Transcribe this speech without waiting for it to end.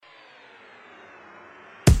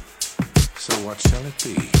So what shall it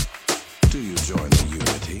be? Do you join the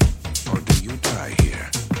unity, or do you die here?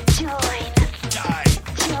 Join. Die!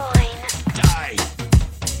 Join. Die!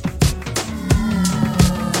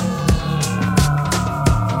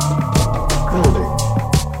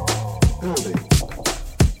 Building.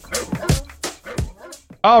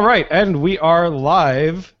 All right, and we are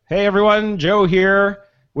live. Hey everyone, Joe here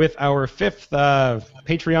with our fifth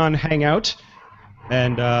Patreon Hangout.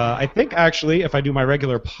 And I think actually, if I do my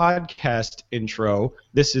regular podcast intro,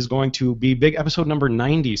 this is going to be big episode number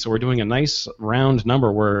 90. So we're doing a nice round number.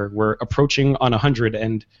 We're approaching on 100,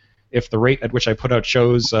 and if the rate at which I put out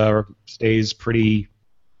shows stays pretty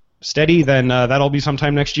steady, then that'll be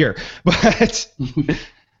sometime next year. But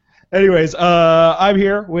anyways, I'm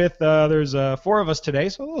here with, there's four of us today,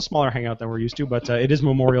 so a little smaller hangout than we're used to, but it is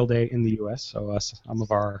Memorial Day in the U.S., so some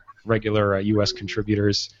of our regular U.S.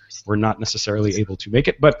 contributors were not necessarily able to make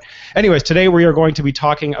it. But anyways, today we are going to be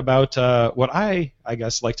talking about what I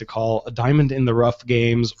guess like to call a diamond in the rough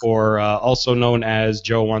games, or also known as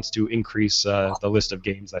Joe wants to increase the list of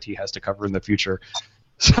games that he has to cover in the future.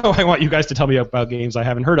 So I want you guys to tell me about games I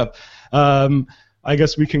haven't heard of. I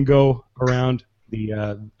guess we can go around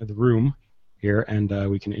the room here,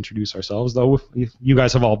 and we can introduce ourselves, though you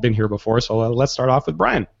guys have all been here before, so let's start off with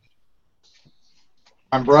Brian.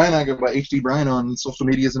 I'm Brian. I go by HD Brian on social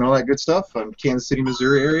medias and all that good stuff. I'm Kansas City,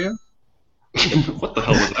 Missouri area. What the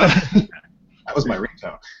hell was that? That was my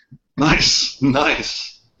ringtone. Nice.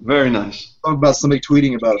 Very nice. Something about somebody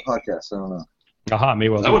tweeting about a podcast. I don't know. Aha, me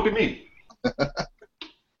well. That would be me.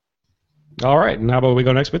 All right, and how about we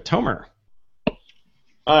go next with Tomer?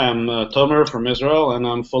 Hi, I'm Tomer from Israel, and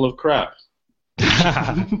I'm full of crap.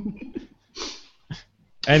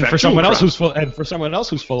 And for Factual someone else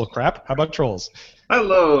crap. who's full of crap, how about Trolls?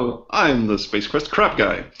 Hello, I'm the Space Quest Crap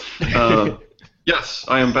Guy. Yes,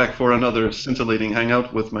 I am back for another scintillating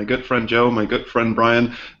hangout with my good friend Joe, my good friend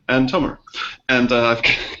Brian, and Tomer. And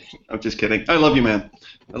I'm just kidding. I love you, man.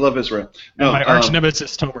 I love Israel. And my arch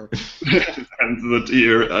nemesis, Tomer. And the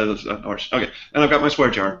deer. Okay, and I've got my swear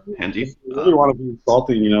jar handy. If you really want to be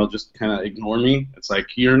insulting, just kind of ignore me. It's like,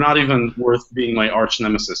 you're not even worth being my arch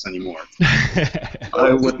nemesis anymore.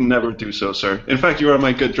 I would never do so, sir. In fact, you are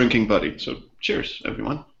my good drinking buddy. So cheers,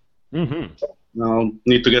 everyone. Mm-hmm. I'll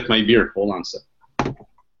need to get my beer. Hold on a sec.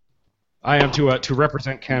 I am to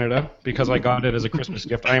represent Canada, because I got it as a Christmas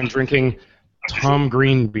gift. I am drinking Tom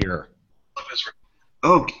Green beer.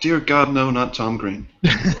 Oh, dear God, no, not Tom Green.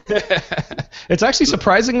 It's actually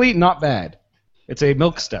surprisingly not bad. It's a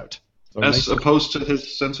milk stout. So As opposed to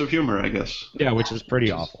his sense of humor, I guess. yeah, which is pretty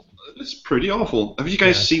awful. It's pretty awful. Have you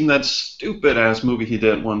guys seen that stupid-ass movie he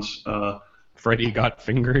did once? Freddy Got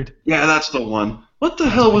Fingered. Yeah, that's the one. What the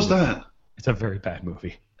hell was that? It's a very bad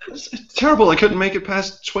movie. It's terrible. I couldn't make it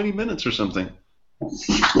past 20 minutes or something.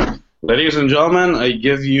 Ladies and gentlemen, I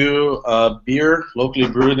give you a beer locally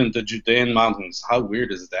brewed in the Judean mountains. How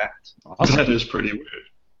weird is that? Awesome. That is pretty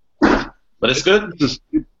weird. But it's good. Just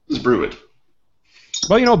brew it.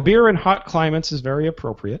 Well, beer in hot climates is very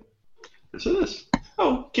appropriate. Yes, it is.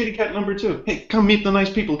 Oh, kitty cat number 2. Hey, come meet the nice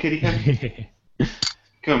people, kitty cat.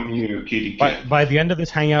 Come here, kitty cat. By the end of this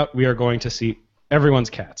hangout, we are going to see everyone's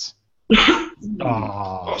cats.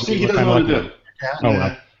 Oh, see, he doesn't want to do it. Oh,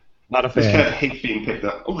 well. Not a This fan. cat hates being picked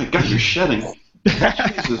up. Oh my God, you're shedding.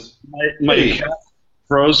 Jesus. My Hey. cat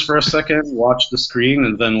froze for a second, watched the screen,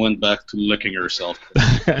 and then went back to licking herself.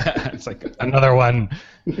 It's like another one.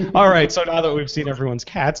 All right, so now that we've seen everyone's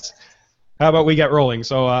cats, how about we get rolling?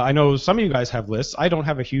 So I know some of you guys have lists. I don't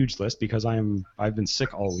have a huge list because I've been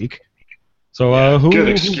sick all week. So Good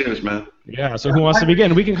excuse, man. Yeah, so who wants to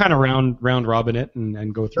begin? We can kind of round robin it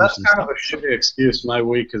and go through That's some kind of a shitty excuse. My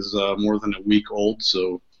week is more than a week old,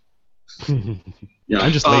 so... stuff. Yeah,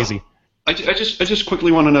 I'm just lazy. I just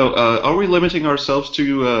quickly want to know, are we limiting ourselves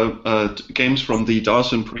to games from the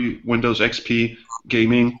DOS and pre-Windows XP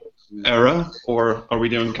gaming era, or are we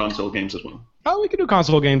doing console games as well? Oh, we can do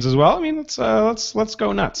console games as well. I mean, let's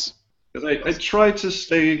go nuts. Because I tried to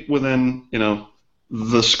stay within,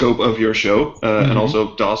 the scope of your show, and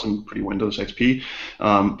also DOS and pre-Windows XP,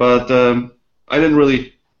 but I didn't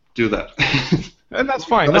really do that. And that's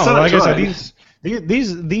fine. That's No, not a like I try. said,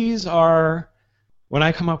 these are, when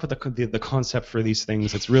I come up with the concept for these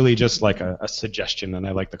things, it's really just like a suggestion, and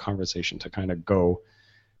I like the conversation to kind of go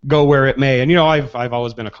where it may. And I've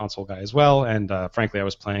always been a console guy as well, and frankly, I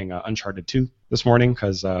was playing Uncharted 2 this morning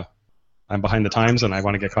because I'm behind the times and I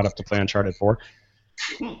want to get caught up to play Uncharted 4.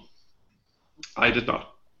 I did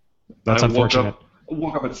not. That's unfortunate. I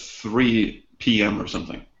woke up at 3 p.m. or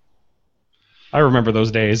something. I remember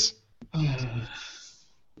those days.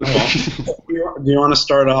 Do you want to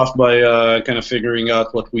start off by kind of figuring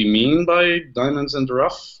out what we mean by diamonds in the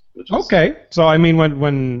rough? Okay, so I mean,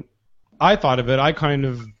 when I thought of it, I kind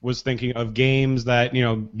of was thinking of games that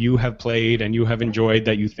you have played and you have enjoyed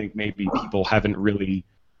that you think maybe people haven't really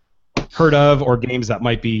heard of, or games that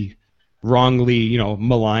might be wrongly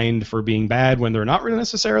maligned for being bad when they're not really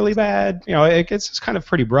necessarily bad. It's kind of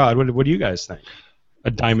pretty broad. What do you guys think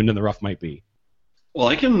a diamond in the rough might be? Well,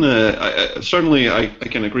 I can certainly I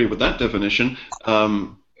can agree with that definition.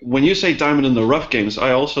 When you say diamond in the rough games,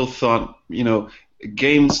 I also thought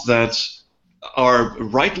games that are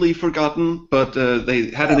rightly forgotten, but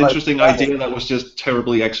they had an interesting idea that was just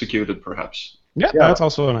terribly executed, perhaps. Yeah, that's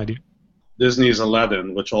also an idea. Disney's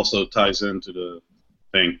Aladdin, which also ties into the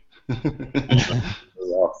thing.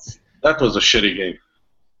 That was a shitty game.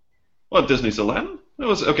 What, Disney's Aladdin? It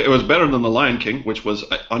was okay. It was better than The Lion King, which was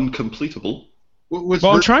uncompletable. Well,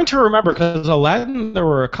 I'm trying to remember, because Aladdin, there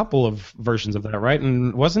were a couple of versions of that, right?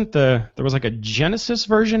 And there was like a Genesis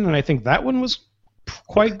version, and I think that one was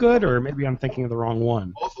quite good, or maybe I'm thinking of the wrong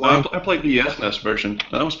one. I played the SNES version.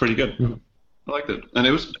 That was pretty good. Mm-hmm. I liked it. And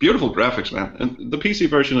it was beautiful graphics, man. And the PC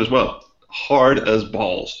version as well. Hard as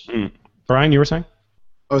balls. Brian, you were saying?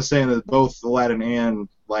 I was saying that both Aladdin and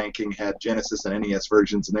Lion King had Genesis and NES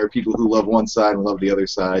versions, and there are people who love one side and love the other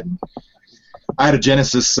side. And I had a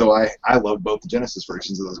Genesis, so I loved both the Genesis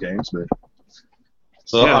versions of those games. But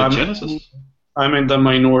so yeah, Genesis. I'm in the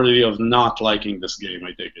minority of not liking this game,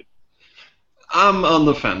 I take it. I'm on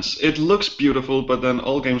the fence. It looks beautiful, but then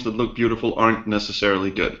all games that look beautiful aren't necessarily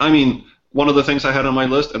good. I mean, one of the things I had on my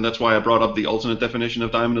list, and that's why I brought up the alternate definition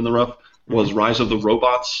of Diamond in the Rough, was Rise of the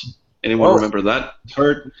Robots. Anyone remember that?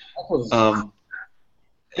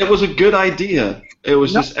 It was a good idea. It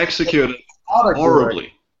was just executed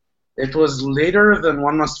horribly. It was later than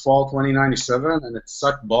One Must Fall 2097, and it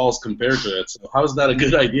sucked balls compared to it. So how is that a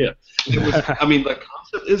good idea? I mean, the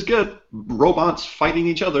concept is good. Robots fighting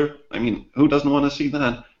each other. I mean, who doesn't want to see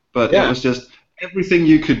that? But it was just everything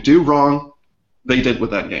you could do wrong, they did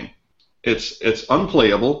with that game. It's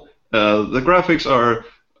unplayable. The graphics are,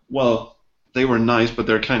 well, they were nice, but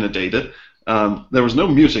they're kind of dated. There was no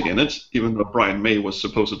music in it, even though Brian May was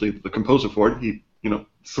supposedly the composer for it. He,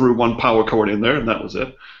 threw one power chord in there, and that was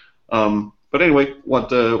it. But anyway,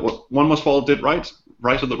 what One Must Fall did right,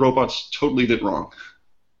 Rise of the Robots totally did wrong.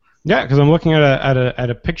 Yeah, because I'm looking at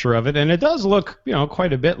a picture of it, and it does look,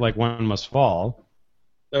 quite a bit like One Must Fall.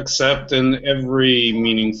 Except in every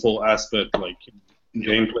meaningful aspect, like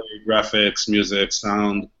gameplay, graphics, music,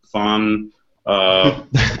 sound, fun.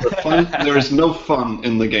 There is no fun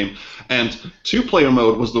in the game, and two-player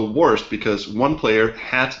mode was the worst because one player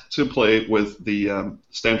had to play with the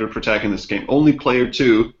standard protagonist game. Only player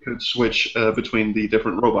 2 could switch between the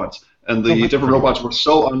different robots, and the different robots were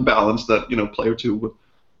so unbalanced that player 2 would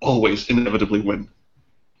always inevitably win.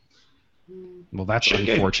 Well, that's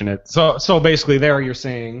unfortunate. So basically, there you're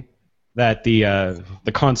saying that the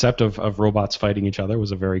concept of robots fighting each other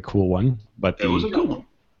was a very cool one, but it was a cool one.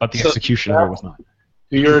 But the execution of it was not.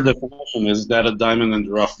 To your definition, is that a diamond in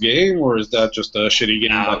the rough game, or is that just a shitty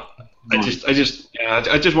game? I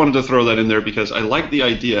just wanted to throw that in there because I liked the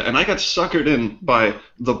idea, and I got suckered in by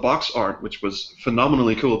the box art, which was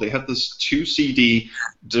phenomenally cool. They had this 2 CD,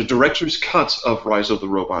 the director's cut of Rise of the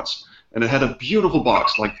Robots, and it had a beautiful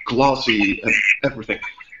box, like glossy and everything.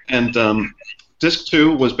 And Disc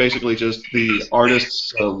 2 was basically just the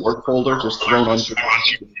artist's work folder, just thrown onto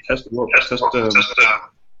test. What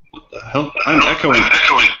the hell? I'm echoing.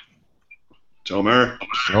 Tomer.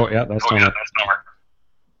 Oh, yeah, that's Tomer.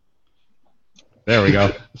 There we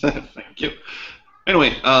go. Thank you.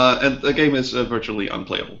 Anyway, and the game is virtually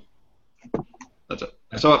unplayable. That's it.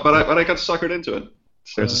 So, but I got suckered into it.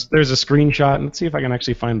 So, there's a screenshot. Let's see if I can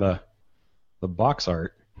actually find the box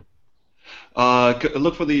art.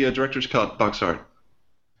 Look for the director's cut box art.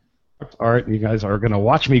 Box art. You guys are gonna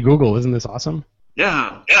watch me Google. Isn't this awesome?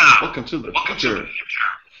 Yeah. Welcome to the future.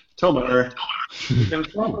 Tomer. You can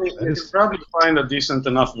probably find a decent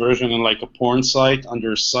enough version in like a porn site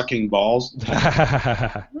under sucking balls.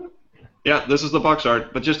 Yeah, this is the box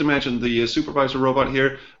art, but just imagine the supervisor robot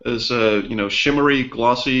here is shimmery,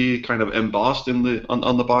 glossy, kind of embossed in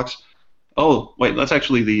on the box. Oh, wait, that's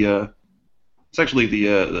actually the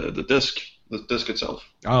disc, the disc itself.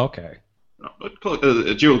 Oh, okay. No, but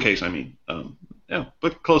a jewel case, I mean. Yeah,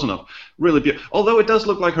 but close enough. Really beautiful. Although it does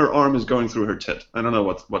look like her arm is going through her tit. I don't know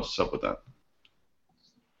what's up with that.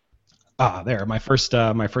 Ah, there, my first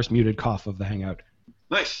muted cough of the Hangout.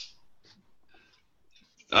 Nice.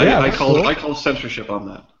 Yeah, I call censorship on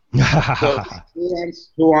that. So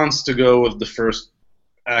who wants to go with the first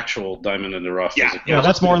actual Diamond in the Rough. Yeah. as opposed Yeah,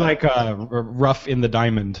 that's to more that. like rough in the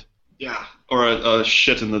diamond. Yeah, or a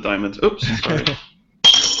shit in the diamond. Oops, sorry.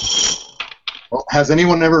 Well, has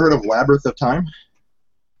anyone ever heard of Labyrinth of Time?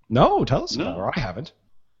 No, tell us No. about it. Or I haven't.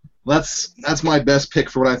 That's my best pick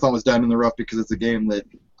for what I thought was Diamond in the Rough because it's a game that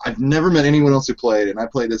I've never met anyone else who played, and I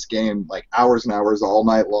played this game like hours and hours all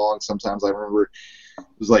night long. Sometimes I remember it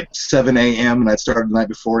was like 7 a.m. and I'd started the night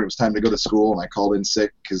before and it was time to go to school, and I called in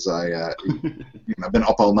sick because I've been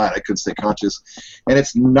up all night. I couldn't stay conscious, and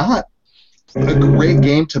it's not a great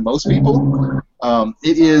game to most people.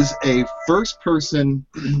 It is a first-person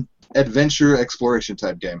adventure exploration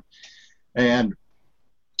type game, and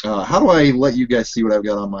how do I let you guys see what I've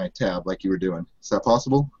got on my tab like you were doing? Is that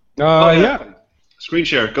possible? Yeah. Screen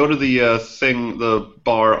share. Go to the thing, the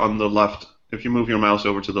bar on the left. If you move your mouse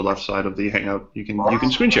over to the left side of the Hangout, you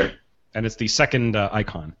can screen share. And it's the second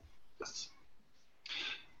icon.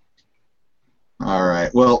 All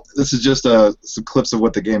right. Well, this is just some clips of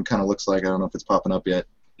what the game kind of looks like. I don't know if it's popping up yet.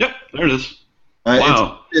 Yep, there it is.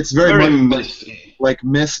 Wow. It's very much misty. like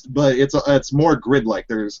Myst, but it's more grid-like.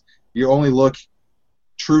 You only look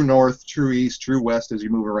true north, true east, true west as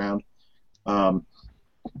you move around.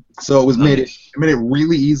 So it made it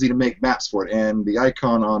really easy to make maps for it. And the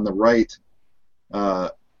icon on the right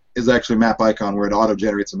is actually a map icon where it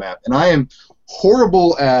auto-generates a map. And I am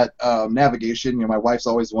horrible at navigation. My wife's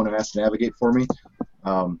always the one who has to navigate for me.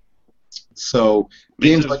 So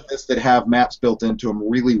games like this that have maps built into them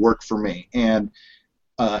really work for me. And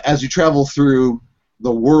as you travel through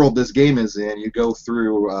the world this game is in, you go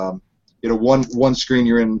through one screen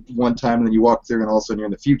you're in one time, and then you walk through, and all of a sudden you're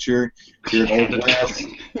in the future. You're in Old West.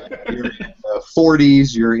 You're in the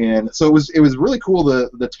 40s. You're in. So it was really cool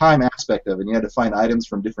the time aspect of it. You had to find items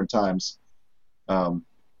from different times.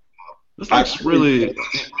 This looks really.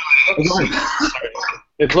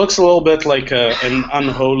 It looks a little bit like an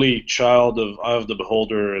unholy child of Eye of the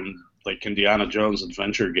Beholder and like Indiana Jones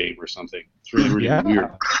adventure game or something. It's really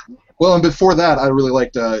weird. Well, and before that, I really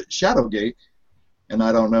liked Shadowgate. And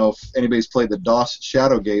I don't know if anybody's played the DOS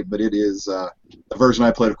Shadowgate, but it is the version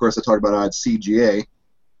I played. Of course, I talked about it's CGA.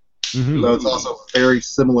 Mm-hmm. So it's also very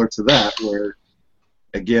similar to that. Where,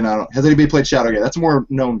 again, has anybody played Shadowgate? That's a more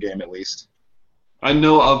known game, at least. I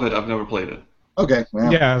know of it. I've never played it. Okay.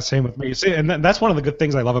 Well. Yeah, same with me. See, and that's one of the good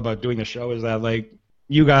things I love about doing the show is that like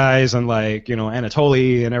you guys and like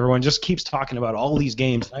Anatoly and everyone just keeps talking about all these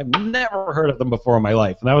games. I've never heard of them before in my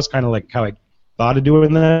life, and that was kind of like how I thought of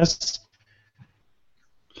doing this.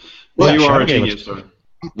 Well, Yeah, you are a Shadowgate genius, was- sir.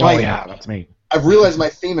 Oh yeah, that's me. I've realized my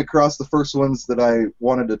theme across the first ones that I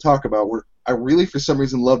wanted to talk about were I really, for some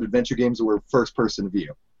reason, loved adventure games that were first-person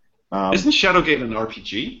view. Isn't Shadowgate an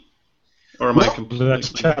RPG? Or am I completely? That's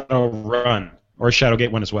Shadowrun or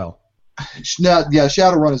Shadowgate one as well.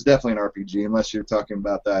 Shadowrun is definitely an RPG, unless you're talking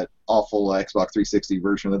about that awful Xbox 360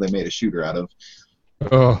 version that they made a shooter out of.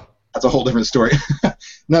 Oh. That's a whole different story.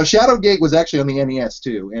 No, Shadowgate was actually on the NES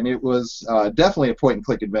too, and it was definitely a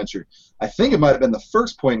point-and-click adventure. I think it might have been the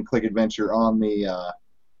first point-and-click adventure on the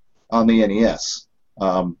NES.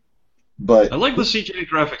 But I like the CGI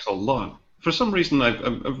graphics a lot. For some reason,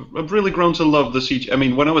 I've really grown to love the CGI. I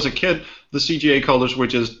mean, when I was a kid, the CGI colors were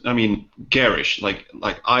just, garish, like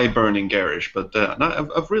eye-burning garish. But now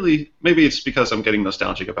I've really, maybe it's because I'm getting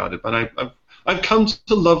nostalgic about it, but I've come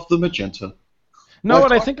to love the magenta. No,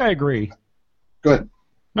 and I think I agree. Good.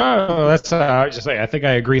 No, that's I was just saying. I think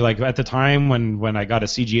I agree. Like at the time when I got a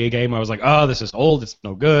CGA game, I was like, "Oh, this is old. It's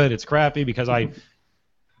no good. It's crappy." Because I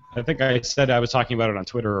think I said I was talking about it on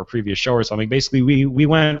Twitter or a previous show or something. Basically, we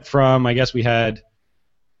went from I guess we had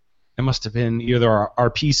it must have been either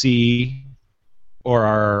our PC or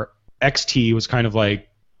our XT was kind of like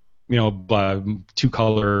two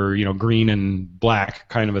color green and black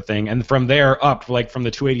kind of a thing, and from there up like from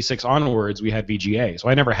the 286 onwards we had VGA. So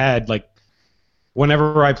I never had like.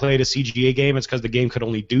 Whenever I played a CGA game, it's because the game could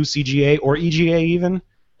only do CGA or EGA even.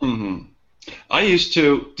 Mm-hmm. I used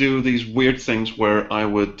to do these weird things where I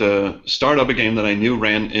would start up a game that I knew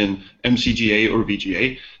ran in MCGA or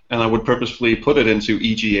VGA, and I would purposefully put it into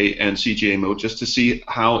EGA and CGA mode just to see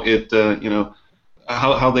how it,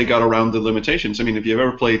 how they got around the limitations. I mean, if you've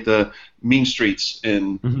ever played the Mean Streets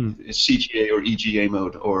in CGA or EGA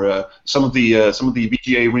mode, or some of the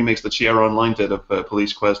VGA remakes that Sierra Online did of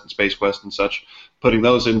Police Quest and Space Quest and such, putting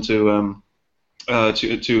those into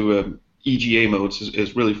to EGA modes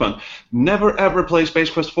is really fun. Never ever play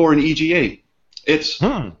Space Quest 4 in EGA. It's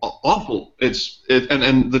awful.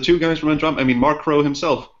 And the two guys from Andromeda, Mark Crow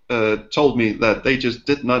himself told me that they just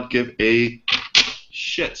did not give a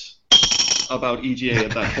shit about EGA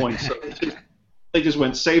at that point. So they just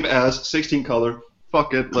went save as 16 color.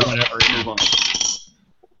 Fuck it. Let's move on.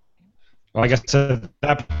 Well, I guess at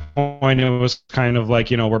that point it was kind of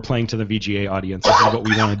like, we're playing to the VGA audience. This is what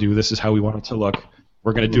we want to do. This is how we want it to look.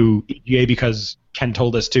 We're going to do EGA because Ken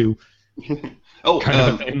told us to. Kind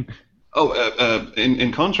of a thing.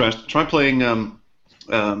 In contrast, try playing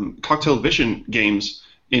Cocktail Vision games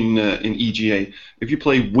in EGA. If you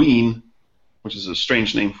play Ween, which is a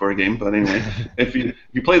strange name for a game, but anyway, if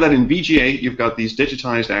you play that in VGA, you've got these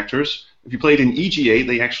digitized actors. If you play it in EGA,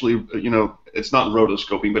 they actually, it's not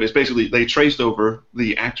rotoscoping, but it's basically they traced over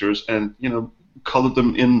the actors and, colored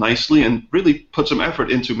them in nicely and really put some effort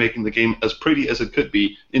into making the game as pretty as it could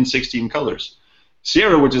be in 16 colors.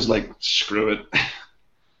 Sierra would just like, screw it.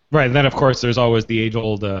 Right, and then of course there's always the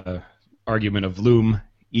age-old argument of Loom,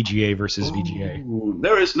 EGA versus VGA. Ooh,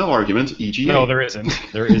 there is no argument, EGA. No, there isn't.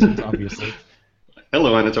 There isn't, obviously.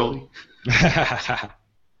 Hello, Anatoly.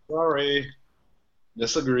 Sorry.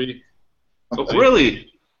 Disagree. Oh, really?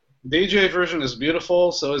 The EGA version is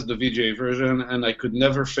beautiful, so is the VGA version, and I could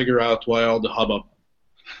never figure out why all the hubbub.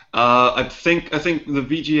 I think the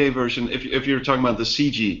VGA version, if you're talking about the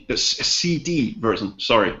CD version,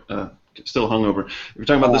 sorry, still hungover. If you're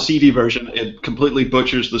talking about the CD version, it completely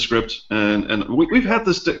butchers the script, and we've had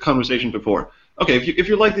this conversation before. Okay, if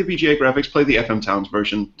you like the VGA graphics, play the FM Towns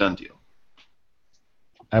version. Done deal.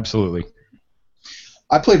 Absolutely.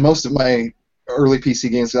 I played most of my early PC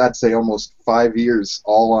games, I'd say almost 5 years,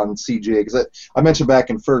 all on CGA. Because I mentioned back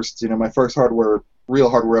in first, my first real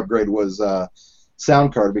hardware upgrade was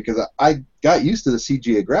sound card, because I got used to the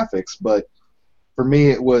CGA graphics, but for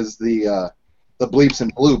me it was the bleeps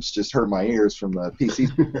and bloops just hurt my ears from the PC.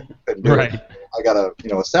 Right. I got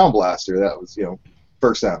a Sound Blaster that was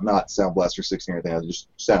first sound, not Sound Blaster 16 or anything, I was just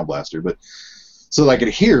Sound Blaster, but so I could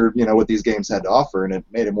hear what these games had to offer, and it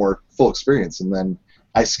made a more full experience. And then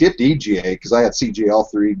I skipped EGA because I had CGA all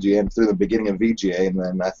through EGA and through the beginning of VGA, and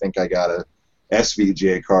then I think I got a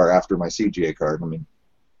SVGA card after my CGA card. I mean,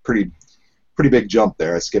 pretty big jump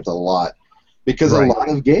there. I skipped a lot because a lot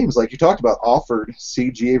of games, like you talked about, offered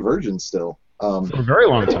CGA versions still. For a very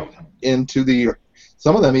long time.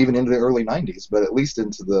 Some of them even into the early 90s, but at least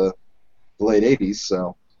into the late 80s.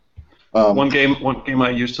 So. One game I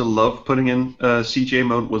used to love putting in CGA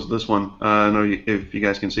mode was this one. I don't know if you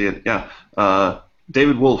guys can see it. Yeah,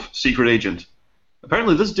 David Wolf, Secret Agent.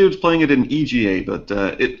 Apparently this dude's playing it in EGA, but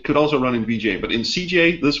it could also run in VGA. But in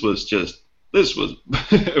CGA, this was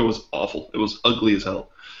it was awful. It was ugly as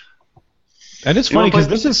hell. And it's funny because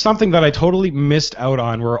this is something that I totally missed out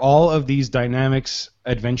on, where all of these Dynamics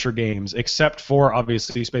adventure games, except for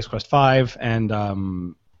obviously Space Quest V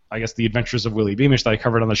and I guess the Adventures of Willie Beamish that I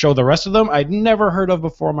covered on the show, the rest of them I'd never heard of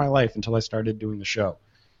before in my life until I started doing the show.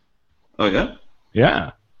 Oh, yeah?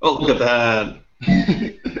 Yeah. Oh, look at that.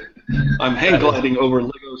 I'm hang gliding over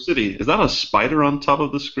Lego City. Is that a spider on top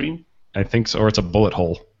of the screen? I think so, or it's a bullet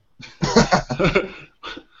hole.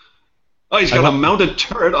 Oh, he's got a mounted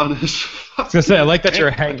turret on his... I was going to say, I like that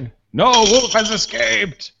you're hanging... No, Wolf has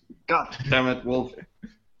escaped! God damn it, Wolf.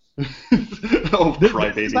 Oh,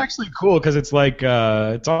 crybaby. It's actually cool because it's like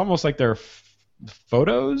it's almost like they're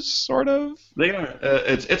photos, sort of. They are.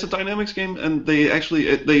 It's a Dynamics game, and they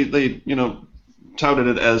actually they touted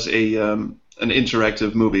it as an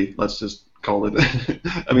interactive movie. Let's just call it.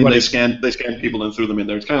 I mean, they scanned people and threw them in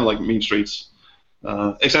there. It's kind of like Mean Streets,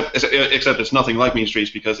 except it's nothing like Mean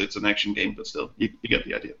Streets because it's an action game, but still, you get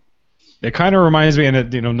the idea. It kind of reminds me, and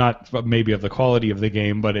it, not maybe of the quality of the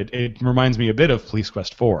game, but it reminds me a bit of Police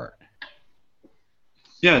Quest 4.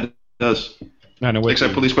 Yeah, it does.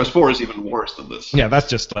 Except Police Quest 4 is even worse than this. Yeah, that's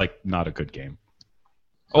just not a good game.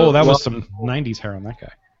 Oh, that was some 90s hair on that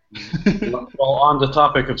guy. Well, on the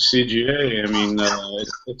topic of CGA, I mean,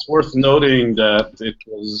 it's worth noting that it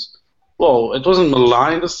wasn't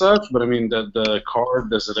maligned as such, but I mean that the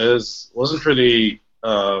card as it is wasn't really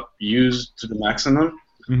used to the maximum.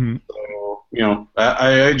 Mm-hmm. So,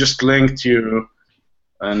 I just linked you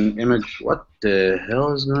an image. What the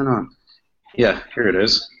hell is going on? Yeah, here it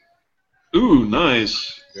is. Ooh,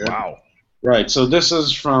 nice. Yeah. Wow. Right, so this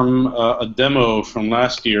is from a demo from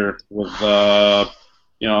last year with,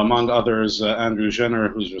 among others, Andrew Jenner,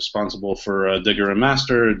 who's responsible for Digger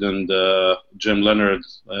Remastered, and Jim Leonard,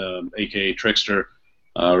 a.k.a. Trickster,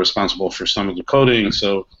 responsible for some of the coding.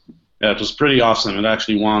 So, yeah, it was pretty awesome. It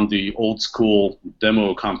actually won the old school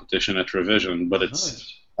demo competition at Revision, but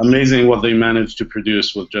it's amazing what they managed to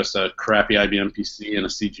produce with just a crappy IBM PC and a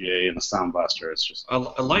CGA and a Sound Blaster. It's just I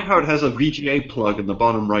like how it has a VGA plug in the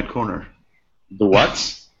bottom right corner. The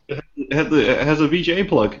what? It has a VGA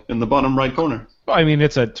plug in the bottom right corner. Well, I mean,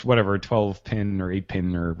 it's a 12-pin or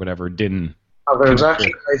 8-pin or whatever DIN. There's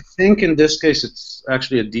actually, I think in this case it's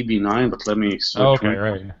actually a DB9, but let me switch. Oh, okay,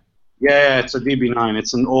 right. Yeah, it's a DB9.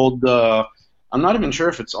 It's an old. I'm not even sure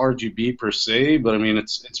if it's RGB per se, but I mean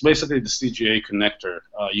it's basically the CGA connector.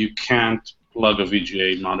 You can't plug a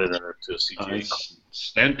VGA monitor to a CGA.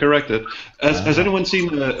 Stand corrected. Has anyone seen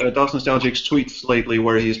DOS Nostalgic's tweets lately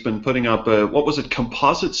where he's been putting up, what was it,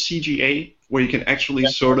 composite CGA, where you can actually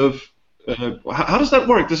sort of... how does that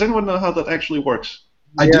work? Does anyone know how that actually works?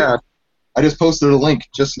 I do. I just posted a link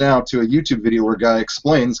just now to a YouTube video where a guy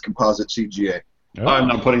explains composite CGA. Oh. I'm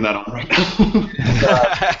not putting that on right now.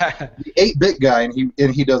 The 8-bit guy,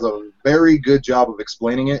 and he does a very good job of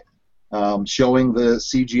explaining it, showing the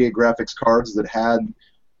CGA graphics cards that had...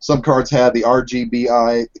 Some cards had the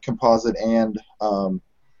RGBI, the composite, and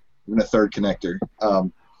even a third connector.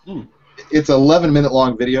 It's an 11-minute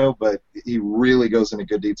long video, but he really goes into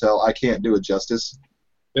good detail. I can't do it justice.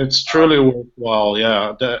 It's truly worthwhile,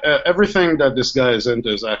 yeah. Everything that this guy is into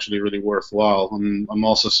is actually really worthwhile. I'm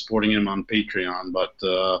also supporting him on Patreon, but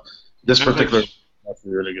this particular is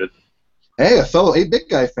actually really good. Hey, a fellow 8-bit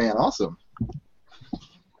guy fan, awesome.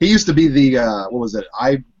 He used to be the,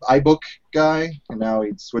 iBook guy, and now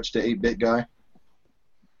he switched to 8-bit guy.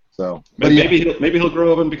 So maybe he'll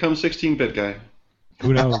grow up and become 16-bit guy.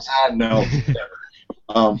 Who knows? No.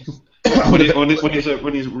 When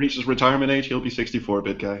he reaches retirement age, he'll be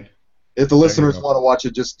 64-bit guy. If the listeners want to watch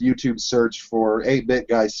it, just YouTube search for 8-bit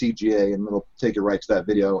guy CGA, and it'll take you right to that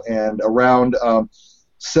video. And around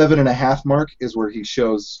 7.5 mark is where he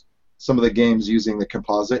shows some of the games using the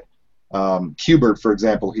composite. Qbert, for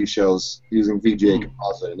example, he shows using VGA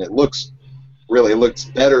composite, and it looks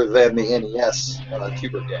better than the NES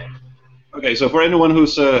Qbert game. Okay, so for anyone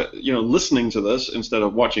who's listening to this instead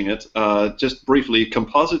of watching it, just briefly,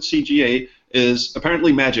 composite CGA is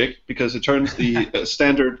apparently magic because it turns the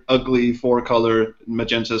standard ugly 4-color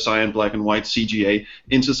magenta, cyan, black, and white CGA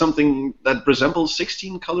into something that resembles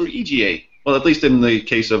 16-color EGA. Well, at least in the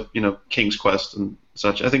case of King's Quest and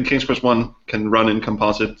such. I think King's Quest 1 can run in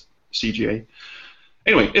composite CGA.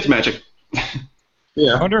 Anyway, it's magic.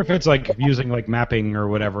 Yeah. I wonder if it's like using like mapping or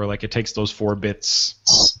whatever. Like it takes those 4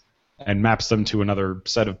 bits and maps them to another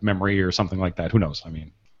set of memory or something like that. Who knows? I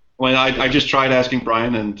mean. Well, I just tried asking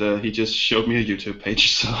Brian, and he just showed me a YouTube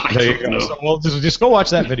page, so I don't know. So, well, just go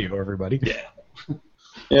watch that video, everybody. Yeah.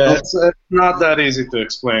 Yeah, it's not that easy to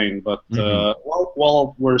explain, but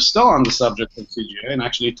while we're still on the subject of CGA and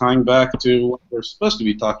actually tying back to what we're supposed to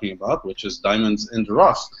be talking about, which is Diamonds in the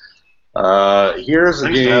Rough, here's a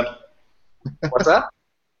Thanks, game. Dad. What's that?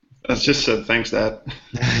 I just said thanks, Dad.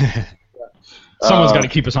 Someone's got to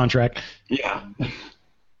keep us on track. Yeah.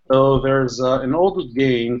 So there's an old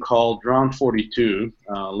game called Round 42.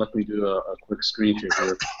 Let me do a quick screen share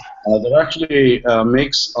here. That actually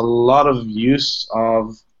makes a lot of use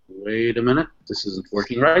of. Wait a minute, this isn't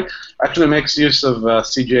working right. Actually makes use of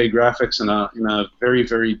CGA graphics in a very,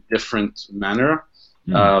 very different manner.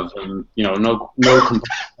 No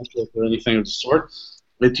components or anything of the sort.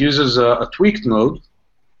 It uses a tweaked mode,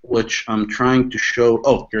 which I'm trying to show.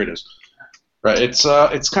 Oh, here it is. Right, it's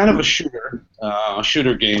kind of a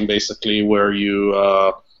shooter game basically, where you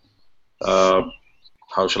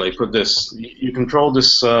how shall I put this? You control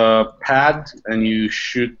this pad and you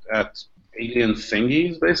shoot at alien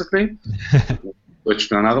thingies basically.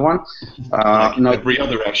 Which another one? Like every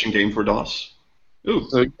other action game for DOS. Ooh.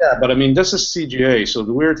 So yeah, but I mean this is CGA. So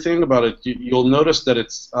the weird thing about it, you'll notice that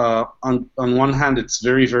it's on one hand it's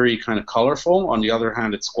very, very kind of colorful. On the other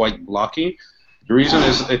hand, it's quite blocky. The reason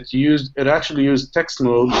is it actually used text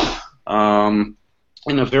mode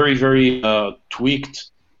in a very, very tweaked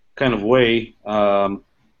kind of way. Oh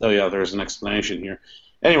yeah, there's an explanation here.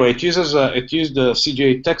 Anyway, it used the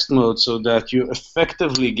CGA text mode so that you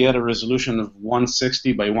effectively get a resolution of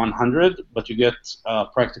 160 by 100, but you get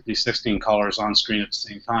practically 16 colors on screen at the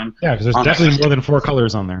same time. Yeah, because there's definitely more than 4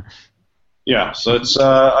 colors on there. Yeah, so it's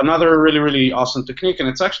another really, really awesome technique, and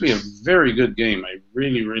it's actually a very good game. I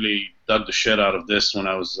really, really dug the shit out of this when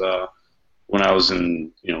I was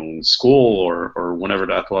in in school or whenever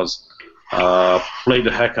that was. Played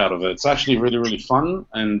the heck out of it. It's actually really, really fun,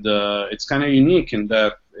 and it's kind of unique in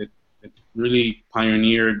that it really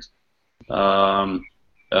pioneered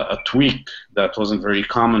a tweak that wasn't very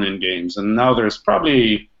common in games. And now there's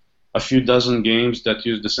probably a few dozen games that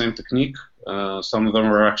use the same technique. Some of them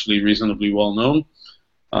are actually reasonably well known,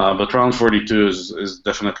 but Round 42 is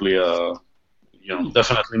definitely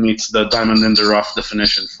definitely meets the diamond in the rough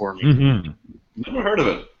definition for me. Mm-hmm. Never heard of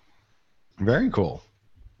it. Very cool.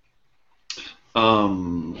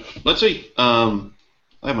 Let's see. I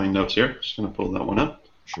have my notes here. Just gonna pull that one up.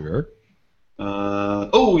 Sure.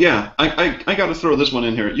 Oh yeah, I got to throw this one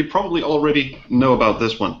in here. You probably already know about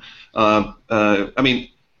this one. I mean,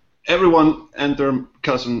 everyone and their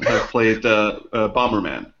cousin have played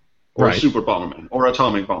Bomberman, or Right. Super Bomberman, or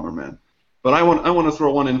Atomic Bomberman. But I want to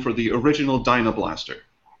throw one in for the original Dynablaster,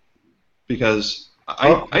 because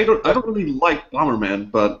I don't really like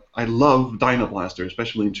Bomberman, but I love Dynablaster,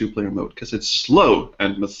 especially in two-player mode, because it's slow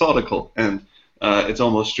and methodical and it's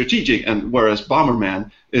almost strategic. And whereas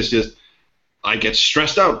Bomberman is just, I get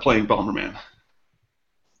stressed out playing Bomberman.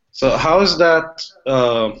 So how is that,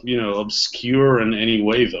 obscure in any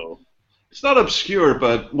way, though? It's not obscure,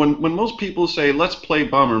 but when most people say, let's play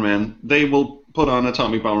Bomberman, they will put on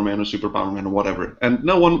Atomic Bomberman or Super Bomberman or whatever, and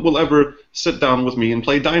no one will ever sit down with me and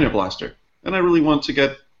play Dynablaster. And I really want to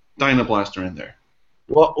get Dynablaster in there.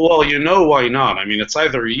 Well, you know why not. I mean, it's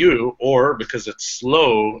either you or because it's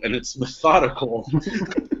slow and it's methodical,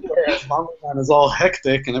 whereas Bomberman is all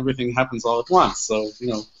hectic and everything happens all at once. So,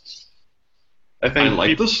 I think I like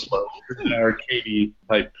people the slow. an arcadey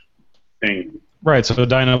type thing. Right, so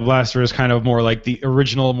Dino Blaster is kind of more like the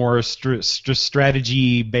original, more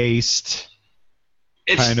strategy-based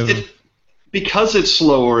kind of... Because it's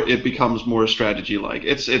slower, it becomes more strategy-like.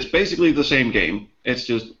 It's basically the same game. It's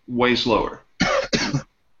just way slower.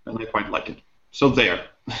 And I quite like it. So there.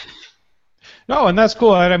 No, and that's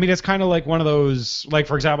cool. I mean, it's kind of like one of those, like,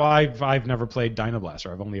 for example, I've never played Dino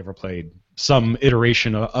Blaster. I've only ever played some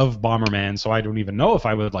iteration of Bomberman, so I don't even know if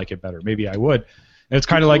I would like it better. Maybe I would. It's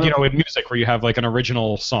kind of like, in music where you have, like, an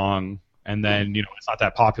original song, and then, it's not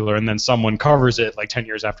that popular, and then someone covers it, like, 10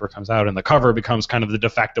 years after it comes out, and the cover becomes kind of the de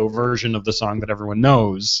facto version of the song that everyone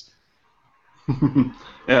knows.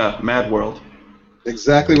 Yeah, Mad World.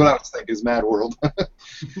 Exactly what I was thinking is Mad World.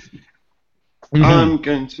 I'm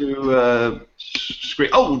going to scream.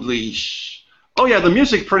 Holy sh! Oh yeah, the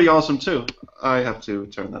music's pretty awesome too. I have to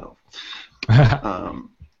turn that off.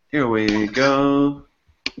 Here we go.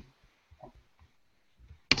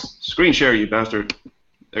 Screen share, you bastard.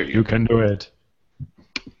 There you You go. can do it.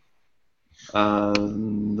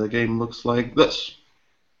 The game looks like this.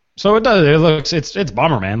 So it does. It looks. It's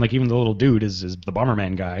Bomberman. Like even the little dude is the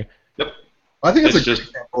Bomberman guy. Yep. I think it's It's a good just-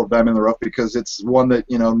 example of Diamond in the Rough because it's one that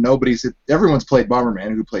everyone's played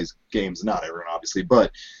Bomberman who plays games, not everyone obviously,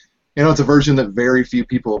 but it's a version that very few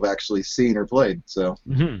people have actually seen or played. So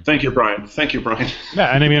Mm-hmm. Thank you, Brian. Thank you, Brian.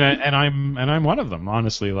 Yeah, and I mean, I'm one of them.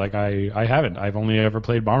 Honestly, like I haven't. I've only ever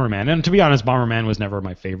played Bomberman, and to be honest, Bomberman was never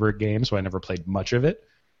my favorite game, so I never played much of it.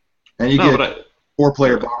 and you No, get but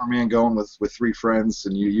 4-player Bomberman going with 3 friends,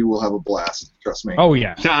 and you will have a blast. Trust me. Oh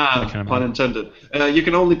yeah. Ah, can pun intended. You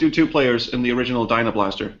can only do 2 players in the original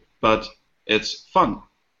Dynablaster, but it's fun,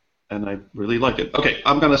 and I really like it. Okay,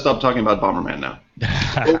 I'm gonna stop talking about Bomberman now.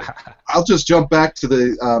 I'll just jump back to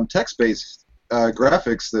the text-based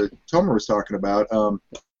graphics that Tomer was talking about.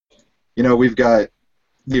 We've got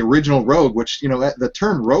the original Rogue, which the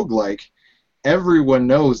term roguelike, everyone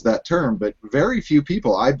knows that term, but very few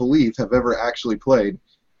people, I believe, have ever actually played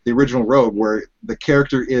the original Rogue, where the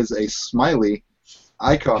character is a smiley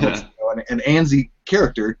icon, that's, an ANSI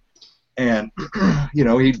character, and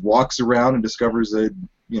he walks around and discovers a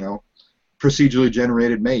procedurally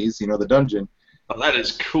generated maze, the dungeon. Oh, that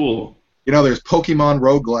is cool. There's Pokemon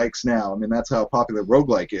roguelikes now. I mean, that's how popular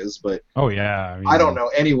roguelike is, but Oh yeah. I don't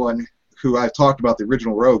know anyone who I've talked about the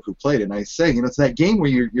original Rogue who played it, and I say, it's that game where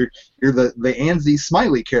you're the ANSI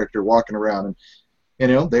smiley character walking around,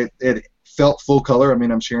 and it felt full color. I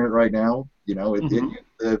mean, I'm sharing it right now.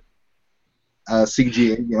 The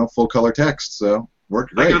CGA, full color text, so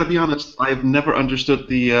worked great. I gotta be honest, I've never understood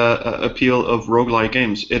the appeal of roguelike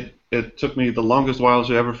games. It took me the longest while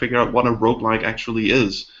to ever figure out what a roguelike actually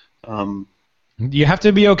is. You have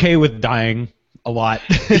to be okay with dying a lot.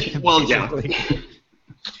 Well, yeah. basically.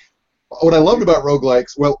 What I loved about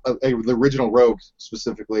roguelikes, the original Rogue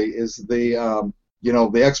specifically, is the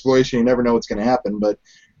exploration. You never know what's going to happen, but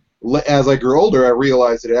as I grew older, I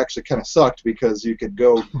realized that it actually kind of sucked because you could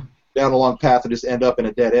go down a long path and just end up in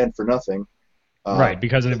a dead end for nothing. Right,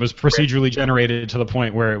 because it was procedurally generated to the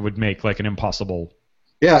point where it would make like an impossible.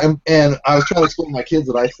 Yeah, and I was trying to explain to my kids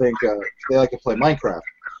that I think they like to play Minecraft,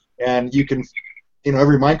 and you can,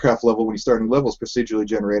 every Minecraft level when you start a new level is procedurally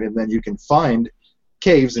generated, and then you can find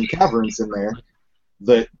caves and caverns in there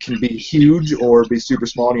that can be huge or be super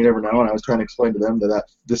small, and you never know. And I was trying to explain to them that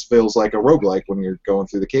this feels like a roguelike when you're going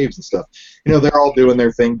through the caves and stuff. They're all doing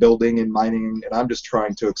their thing, building and mining, and I'm just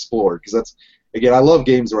trying to explore because that's, again, I love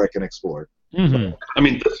games where I can explore. Mm-hmm. I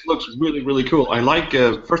mean, this looks really, really cool. I like,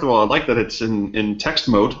 first of all, I like that it's in text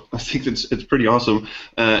mode. I think it's pretty awesome.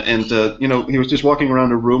 And he was just walking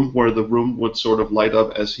around a room where the room would sort of light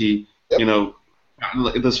up as he,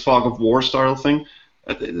 this fog of war style thing.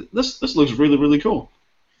 This looks really, really cool.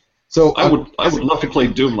 So I would love to play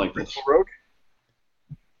Doom like this. Rogue?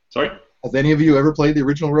 Sorry? Has any of you ever played the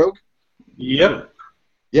original Rogue? Yep.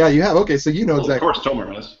 Yeah, you have. Okay, so you know Well, exactly. of course,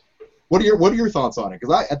 Tomer has. What are your thoughts on it?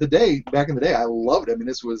 Because back in the day, I loved it. I mean,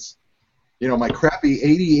 this was, my crappy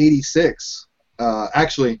 8086.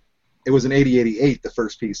 Actually, it was an 8088, the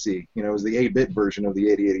first PC. It was the 8-bit version of the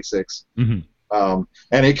 8086. Mm-hmm.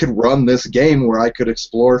 And it could run this game where I could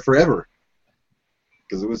explore forever.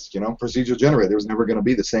 Because it was, procedural generated. There was never going to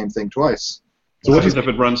be the same thing twice. So What happens if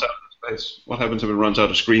it runs out of space? What happens if it runs out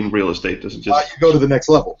of screen real estate? Does it just... you go to the next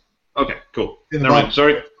level. Okay, cool. In the Never mind.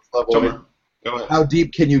 Sorry. Level, Tomer, go ahead. how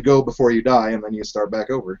deep can you go before you die, and then you start back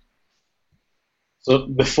over? So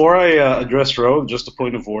before I address Rogue, just a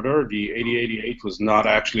point of order, the 8088 was not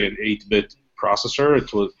actually an 8-bit processor.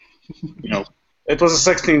 It was, it was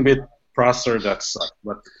a 16-bit processor that sucked.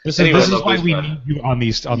 But This anyway, is why we need you on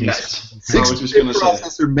these. Yes. these. I was just going 6-bit to say.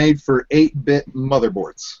 processor made for 8-bit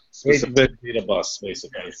motherboards. 8-bit data bus,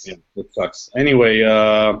 basically. Yeah, it sucks. Anyway,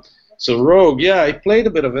 so Rogue, yeah, I played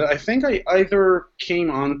a bit of it. I think I either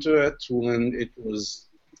came onto it when it was,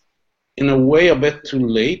 in a way, a bit too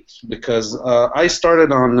late, because I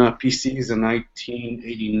started on PCs in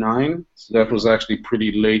 1989, so that was actually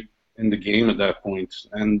pretty late in the game at that point.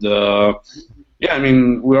 And yeah, I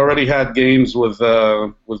mean, we already had games with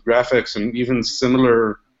graphics and even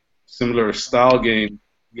similar style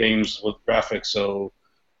games with graphics. So,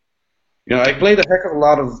 I played a heck of a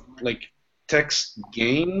lot of text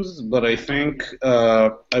games, but I think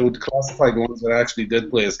I would classify the ones that I actually did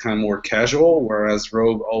play as kind of more casual, whereas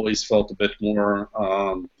Rogue always felt a bit more,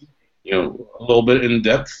 a little bit in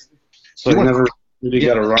depth. So I never really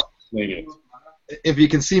got around to playing it. If you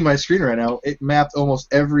can see my screen right now, it mapped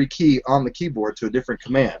almost every key on the keyboard to a different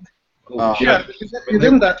command. Yeah, you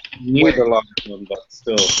didn't actually need a lot of them, but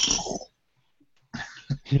still.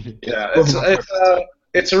 Yeah,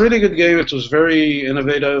 it's a really good game. It was very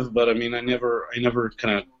innovative, but I mean, I never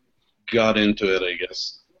kind of got into it, I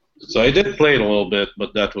guess. So I did play it a little bit,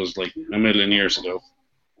 but that was like a million years ago.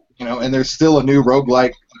 And there's still a new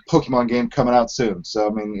roguelike Pokemon game coming out soon. So I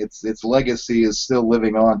mean, its legacy is still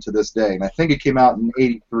living on to this day, and I think it came out in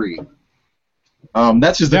 '83.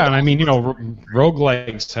 That's just and I mean,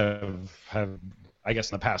 roguelikes have I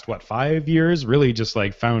guess in the past 5 years really just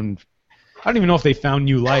found. I don't even know if they found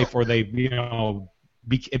new life or they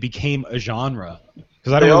it became a genre,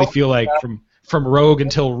 because I don't really feel like from Rogue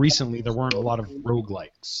until recently there weren't a lot of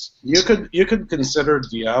roguelikes. You could consider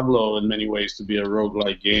Diablo in many ways to be a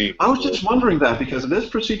roguelike game. I was just wondering that because it is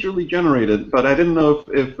procedurally generated, but I didn't know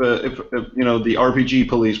if the RPG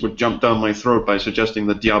police would jump down my throat by suggesting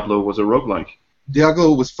that Diablo was a roguelike.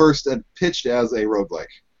 Diablo was first pitched as a roguelike.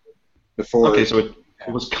 Before. Okay, so it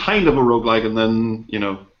was kind of a roguelike, and then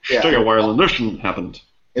String Wire Inertion happened.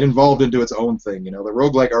 It evolved into its own thing, the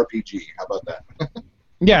roguelike RPG. How about that?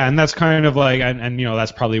 Yeah, and that's kind of and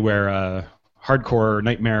that's probably where hardcore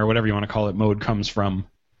nightmare, whatever you want to call it, mode comes from.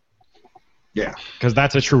 Yeah. Because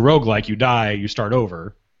that's a true roguelike. You die, you start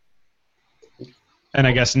over. And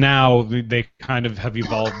I guess now they kind of have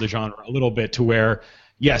evolved the genre a little bit to where,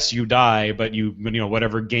 yes, you die, but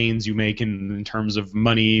whatever gains you make in terms of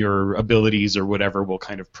money or abilities or whatever will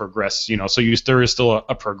kind of progress. So there is still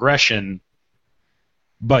a progression,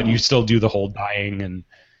 but you still do the whole dying and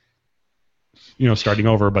starting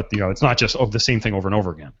over. But it's not just the same thing over and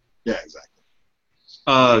over again. Yeah, exactly.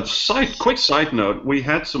 Quick side note: we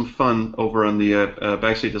had some fun over on the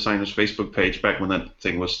Backseat Designers Facebook page back when that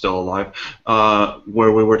thing was still alive,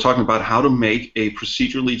 where we were talking about how to make a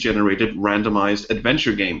procedurally generated, randomized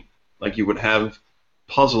adventure game. Like you would have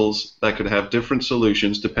puzzles that could have different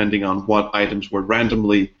solutions depending on what items were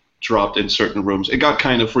randomly dropped in certain rooms. It got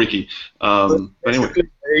kind of freaky. But anyway,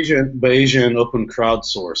 Bayesian open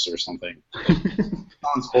crowdsource or something.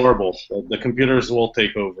 Sounds horrible. The computers will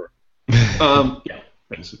take over. Yeah,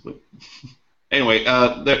 basically. Anyway,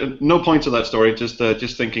 no point to that story. Just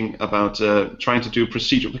thinking about trying to do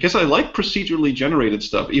procedural, because I like procedurally generated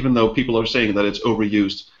stuff, even though people are saying that it's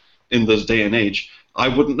overused in this day and age. I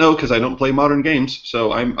wouldn't know because I don't play modern games,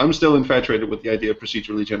 so I'm still infatuated with the idea of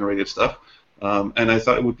procedurally generated stuff. And I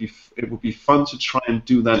thought it would be fun to try and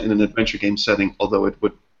do that in an adventure game setting, although it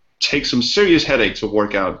would take some serious headache to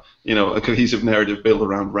work out, a cohesive narrative built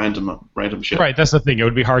around random shit. Right, that's the thing. It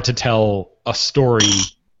would be hard to tell a story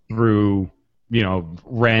through,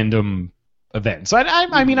 random events.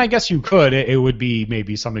 I mean, I guess you could. It would be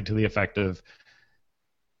maybe something to the effect of,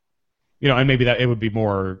 and maybe that it would be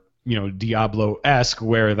more, Diablo-esque,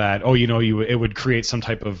 where that, it would create some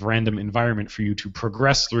type of random environment for you to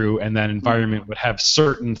progress through, and that environment would have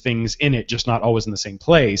certain things in it, just not always in the same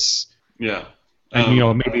place. Yeah.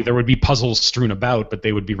 And maybe there would be puzzles strewn about, but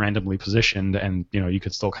they would be randomly positioned, and you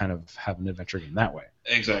could still kind of have an adventure game that way.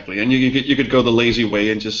 Exactly, and you could go the lazy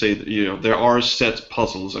way and just say that, there are set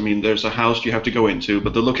puzzles. I mean, there's a house you have to go into,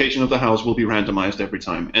 but the location of the house will be randomized every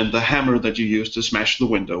time, and the hammer that you use to smash the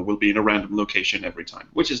window will be in a random location every time,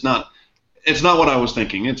 which is not. It's not what I was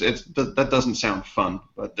thinking. That doesn't sound fun,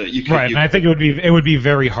 but you can. Right, and I think it would be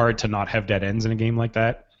very hard to not have dead ends in a game like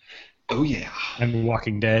that. Oh yeah. And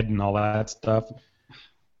Walking Dead and all that stuff.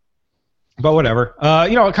 But whatever.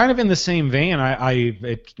 Kind of in the same vein,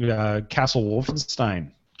 Castle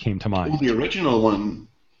Wolfenstein came to mind. Oh, the original one.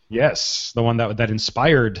 Yes, the one that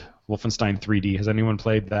inspired Wolfenstein 3D. Has anyone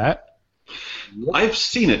played that? I've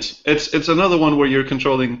seen it. It's another one where you're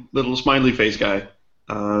controlling little smiley face guy,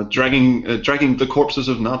 dragging the corpses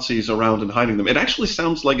of Nazis around and hiding them. It actually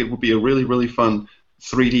sounds like it would be a really, really fun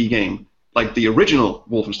 3D game. Like the original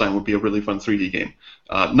Wolfenstein would be a really fun 3D game.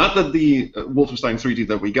 Not that the Wolfenstein 3D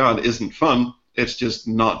that we got isn't fun, it's just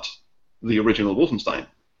not the original Wolfenstein.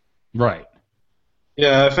 Right.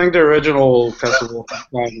 Yeah, I think the original Castle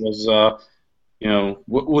Wolfenstein was,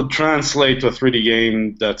 would translate to a 3D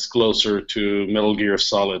game that's closer to Metal Gear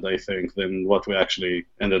Solid, I think, than what we actually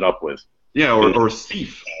ended up with. Yeah, or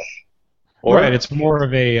Thief. Right, it's more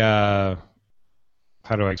of a,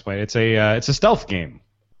 how do I explain it? It's a stealth game.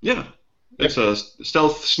 Yeah. It's a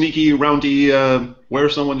stealth, sneaky, roundy, wear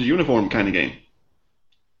someone's uniform kind of game.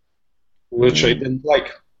 Which I didn't like.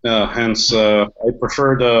 Hence, I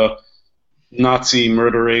prefer the Nazi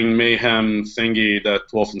murdering mayhem thingy that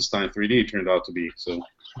Wolfenstein 3D turned out to be. So,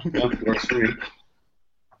 yeah, it works for me.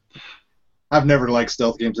 I've never liked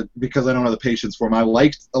stealth games because I don't have the patience for them. I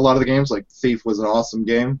liked a lot of the games, like Thief was an awesome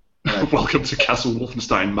game. Welcome to Castle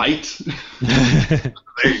Wolfenstein, mate.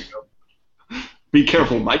 There you go. Be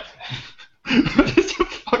careful, mate. It's a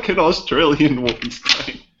fucking Australian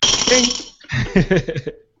Wolfenstein.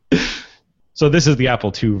 So this is the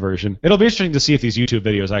Apple II version. It'll be interesting to see if these YouTube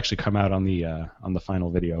videos actually come out on the final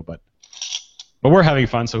video, but we're having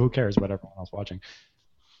fun, so who cares about everyone else watching?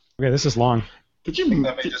 Okay, this is long. Did you mean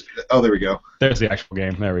that may just be there we go. There's the actual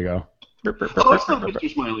game. There we go. Oh, it's not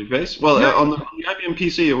Mr. Smiley Face. Well, on the IBM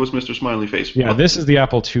PC, it was Mr. Smiley Face. Yeah, this is the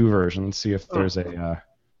Apple II version. Let's see if there's a...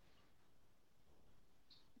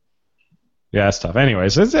 Yeah, it's tough.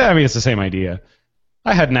 Anyways, it's the same idea.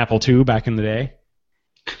 I had an Apple II back in the day.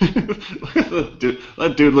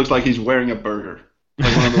 That dude looks like he's wearing a burger.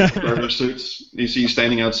 Like one of those burger suits you see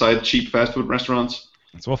standing outside cheap fast food restaurants.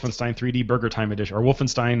 It's Wolfenstein 3D Burger Time Edition, or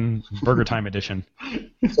Wolfenstein Burger Time Edition.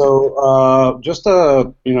 So,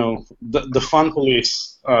 the fun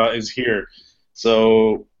police is here.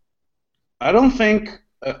 So, I don't think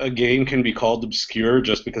a game can be called obscure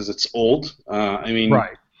just because it's old.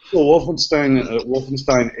 Right.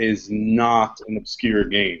 Wolfenstein is not an obscure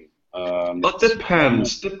game. But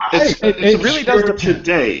depends. It really does depend.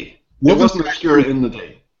 Today. It wasn't obscure in the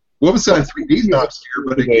day. Wolfenstein 3D is not obscure,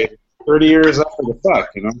 but again, 30 years after the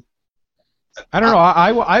fact, I don't know.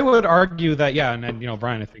 I would argue that, yeah, and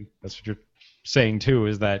Brian, I think that's what you're saying too,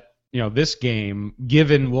 is that this game,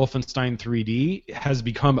 given Wolfenstein 3D, has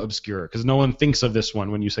become obscure because no one thinks of this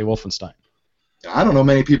one when you say Wolfenstein. I don't know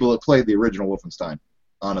many people that played the original Wolfenstein.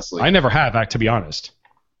 Honestly, I never have, to be honest.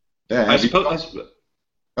 Yeah, I suppose.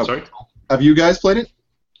 Sorry. Have you guys played it?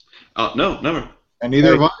 No, never. And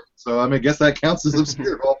neither have I. So I guess that counts as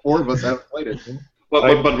obscure. All four of us haven't played it.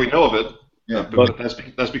 Well, but we know of it. Yeah, but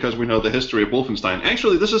that's because we know the history of Wolfenstein.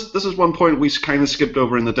 Actually, this is one point we kind of skipped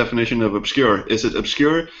over in the definition of obscure. Is it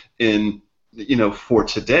obscure in for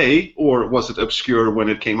today, or was it obscure when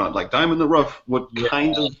it came out? Like Diamond in the Rough would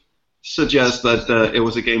kind of suggest that it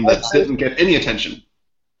was a game that didn't get any attention.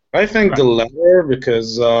 I think the latter,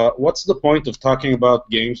 because what's the point of talking about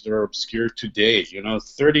games that are obscure today?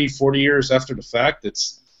 30, 40 years after the fact,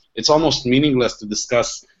 it's almost meaningless to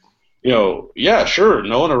discuss. Yeah, sure,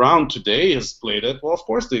 no one around today has played it. Well, of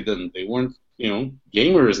course they didn't. They weren't,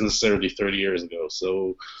 gamers necessarily 30 years ago.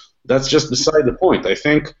 So that's just beside the point. I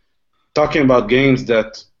think talking about games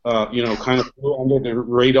that, kind of flew under the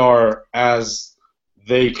radar as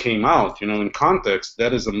they came out, in context,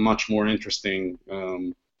 that is a much more interesting...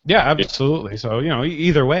 Yeah, absolutely. So,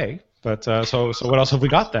 either way. But so what else have we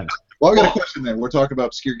got then? Well, I got a question then. We're talking about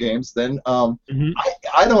obscure games. Then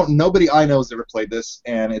nobody I know has ever played this,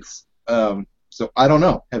 and it's so I don't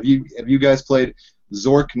know. Have you guys played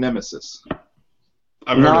Zork Nemesis?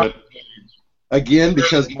 I've heard of it. Again,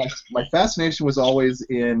 because my fascination was always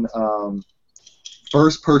in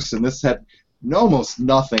first person. This had almost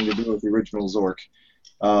nothing to do with the original Zork,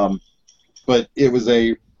 but it was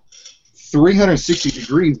a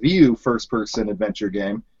 360-degree view first-person adventure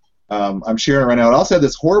game. I'm sharing it right now. It also had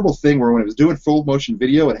this horrible thing where when it was doing full motion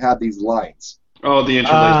video, it had these lines. Oh, the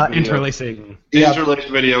interlaced video. Interlacing. Yeah. Interlaced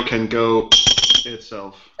video can go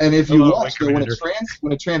itself. And if you Hello, watch, my though, commander.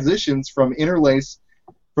 when it transitions from interlace,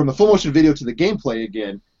 from the full motion video to the gameplay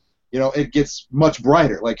again, it gets much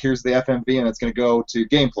brighter. Like, here's the FMV, and it's going to go to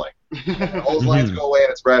gameplay. And all those lines go away, and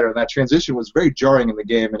it's brighter. And that transition was very jarring in the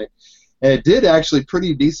game, and it did actually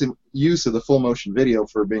pretty decent use of the full motion video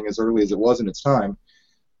for being as early as it was in its time.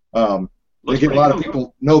 Again, a lot of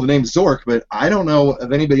people know the name Zork, but I don't know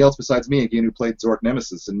of anybody else besides me again who played Zork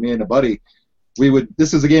Nemesis. And me and a buddy,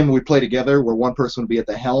 this is a game we'd play together where one person would be at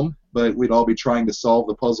the helm, but we'd all be trying to solve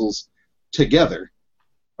the puzzles together.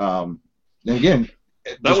 And again,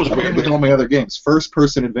 That was weird. with all my other games,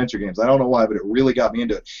 first-person adventure games. I don't know why, but it really got me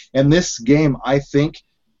into it. And this game, I think,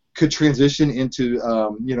 could transition into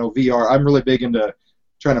VR. I'm really big into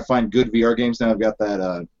trying to find good VR games now. I've got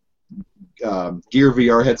that Gear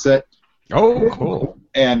VR headset. Oh, cool.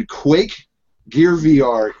 And Quake Gear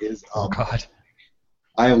VR is Oh, God.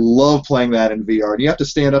 I love playing that in VR. And you have to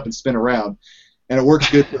stand up and spin around, and it works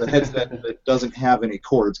good for the headset that doesn't have any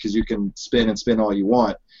cords because you can spin and spin all you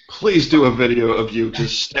want. Please do a video of you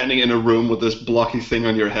just standing in a room with this blocky thing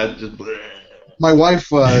on your head. Just My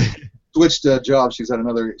wife switched jobs. She's a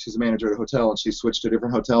manager at a hotel, and she switched to a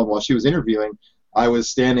different hotel. While she was interviewing, I was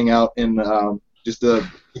standing out in just the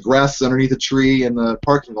grass underneath a tree in the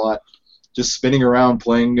parking lot, just spinning around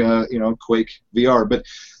playing, Quake VR. But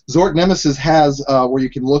Zork Nemesis has where you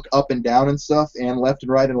can look up and down and stuff, and left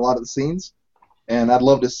and right in a lot of the scenes. And I'd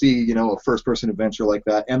love to see, a first-person adventure like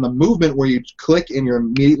that. And the movement where you click and you're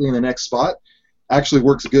immediately in the next spot actually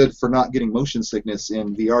works good for not getting motion sickness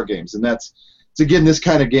in VR games. And it's again this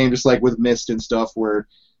kind of game, just like with Myst and stuff, where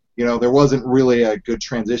there wasn't really a good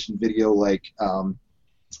transition video like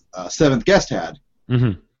Seventh Guest had.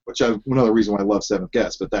 Mm-hmm. Which another reason why I love Seventh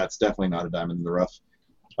Guest, but that's definitely not a diamond in the rough.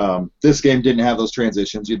 This game didn't have those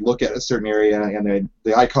transitions. You'd look at a certain area, and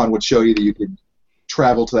the icon would show you that you could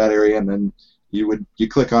travel to that area, and then you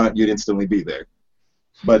click on it, you'd instantly be there.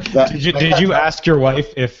 But Did you ask your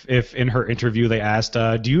wife if in her interview they asked,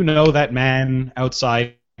 do you know that man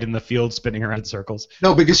outside in the field spinning around in circles?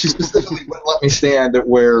 No, because she specifically wouldn't let me stand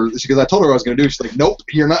because I told her what I was going to do. She's like, nope,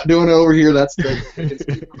 you're not doing it over here. That's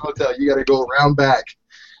the hotel. You got to go around back.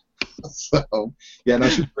 So, yeah, no,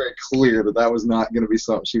 she was very clear that was not going to be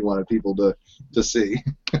something she wanted people to see.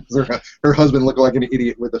 Her husband looked like an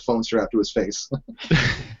idiot with the phone strapped to his face.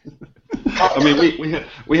 I mean,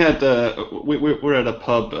 we were at a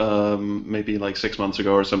pub maybe like 6 months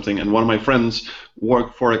ago or something, and one of my friends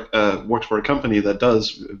works for a company that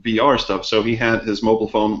does VR stuff. So he had his mobile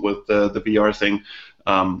phone with the VR thing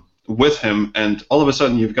with him, and all of a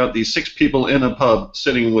sudden you've got these 6 people in a pub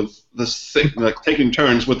sitting with this thing, like taking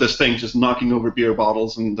turns with this thing, just knocking over beer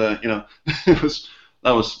bottles, and that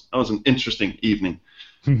was an interesting evening.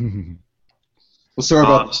 Well, sorry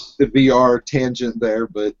about the VR tangent there,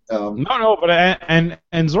 but No, but and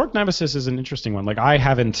Zork Nemesis is an interesting one. Like, I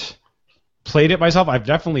haven't played it myself. I've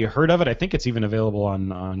definitely heard of it. I think it's even available on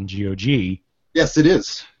GOG. Yes, it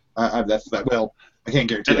is. Well, I can't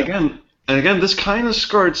guarantee that. And again, this kind of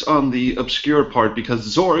skirts on the obscure part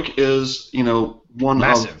because Zork is, one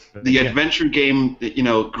Massive. of the adventure game,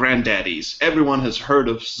 granddaddies. Everyone has heard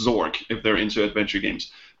of Zork if they're into adventure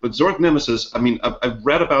games. But Zork Nemesis, I mean, I've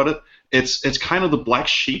read about it. It's kind of the black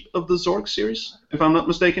sheep of the Zork series, if I'm not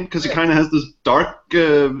mistaken, because it kind of has this dark,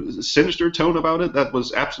 sinister tone about it that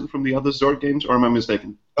was absent from the other Zork games, or am I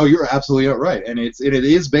mistaken? Oh, you're absolutely right. And it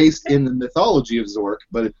is based in the mythology of Zork,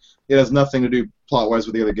 but it has nothing to do plot-wise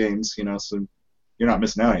with the other games, so you're not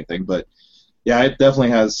missing out on anything. But, yeah, it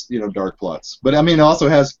definitely has, dark plots. But, I mean, it also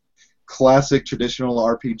has classic traditional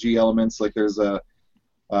RPG elements, like there's a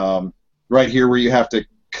right here where you have to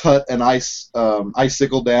cut an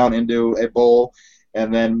icicle down into a bowl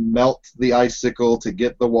and then melt the icicle to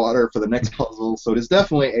get the water for the next puzzle. So it is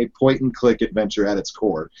definitely a point-and-click adventure at its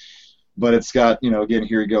core. But it's got, again,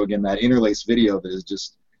 here you go again, that interlaced video that is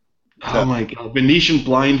just... Oh my God, Venetian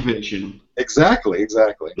blind vision. Exactly.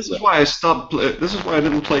 This is why I stopped. This is why I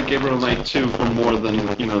didn't play Gabriel Knight 2 for more than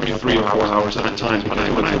 3 or 4 hours at a time.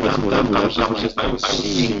 Because when I was done, I was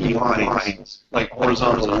seeing lines, like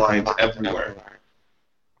horizontal lines everywhere.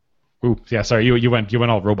 Ooh, yeah, sorry, you went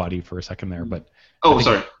all robot-y for a second there, but...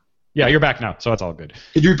 Sorry. Yeah, you're back now, so it's all good.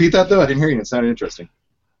 Could you repeat that, though? I didn't hear you. It sounded interesting.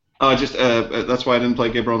 That's why I didn't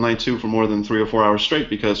play Gabriel Knight 2 for more than 3 or 4 hours straight,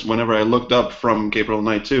 because whenever I looked up from Gabriel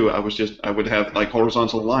Knight 2, I would have like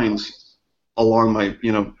horizontal lines along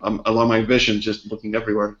my vision, just looking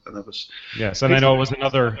everywhere, and that was... Yes, and I know it was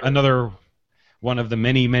another one of the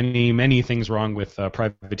many things wrong with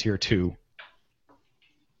Privateer 2.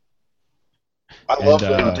 I love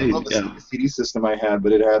And, the CD system I had,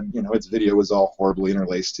 but it had, its video was all horribly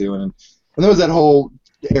interlaced too, and there was that whole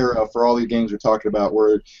era for all these games we're talking about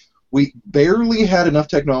where we barely had enough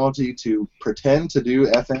technology to pretend to do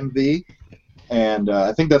FMV, and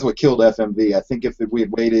I think that's what killed FMV. I think if we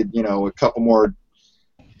had waited, a couple more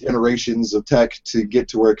generations of tech to get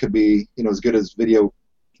to where it could be, as good as video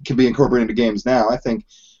can be incorporated into games now, I think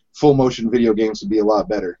full motion video games would be a lot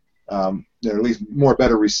better. They're at least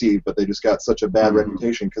better received, but they just got such a bad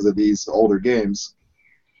reputation because of these older games.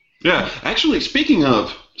 Yeah, actually, speaking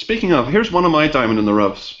of, here's one of my diamond in the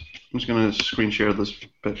roughs. I'm just gonna screen share this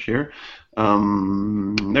bit here.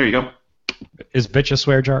 There you go. Is bitch a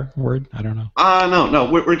swear jar word? I don't know. No,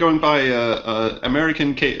 we're going by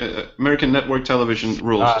American network television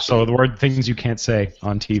rules. So the word things you can't say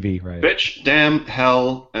on TV, right? Bitch, damn,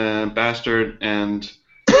 hell, bastard, and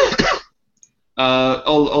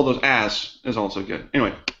all those ass is also good.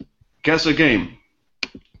 Anyway, guess a game.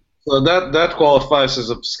 So that qualifies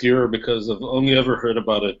as obscure because I've only ever heard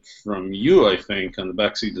about it from you, I think, and the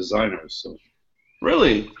Backseat Designers. So.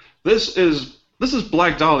 Really? This is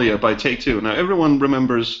Black Dahlia by Take-Two. Now everyone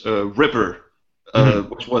remembers Ripper,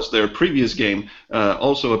 which was their previous game.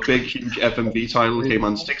 Also a big, huge FMV title, came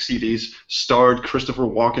on 6 CDs, starred Christopher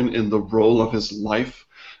Walken in the role of his life.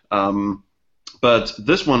 But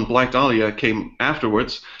this one, Black Dahlia, came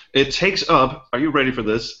afterwards. It takes up, are you ready for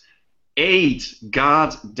this, 8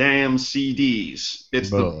 goddamn CDs. It's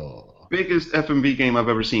the biggest FMV game I've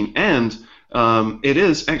ever seen. And it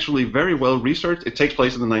is actually very well researched. It takes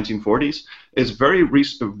place in the 1940s. It's very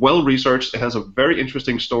well researched. It has a very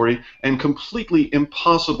interesting story and completely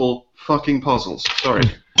impossible fucking puzzles. Sorry.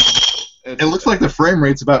 It looks like the frame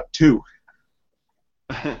rate's about 2.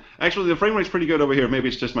 Actually, the frame rate's pretty good over here. Maybe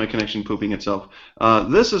it's just my connection pooping itself.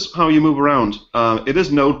 This is how you move around. It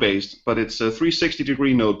is node-based, but it's a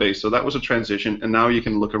 360-degree node-based, so that was a transition, and now you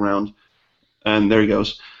can look around. And there he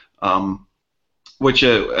goes. And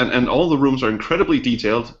all the rooms are incredibly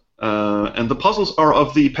detailed, and the puzzles are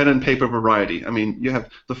of the pen and paper variety. I mean, you have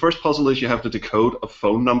the first puzzle is you have to decode a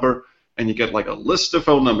phone number, and you get like a list of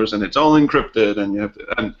phone numbers, and it's all encrypted, and you have to.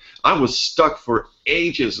 And I was stuck for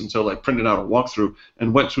ages until I printed out a walkthrough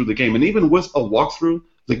and went through the game. And even with a walkthrough,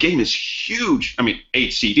 the game is huge. I mean,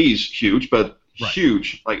 8 CDs, huge, but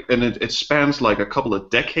huge. Like, and it spans like a couple of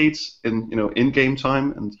decades in game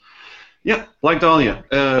time. And yeah, Black Dahlia,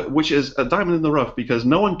 which is a diamond in the rough because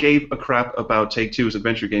no one gave a crap about Take-Two's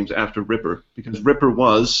adventure games after Ripper, because Ripper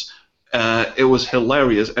was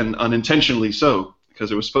hilarious and unintentionally so. Because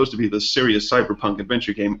it was supposed to be this serious cyberpunk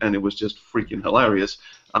adventure game, and it was just freaking hilarious.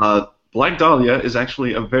 Black Dahlia is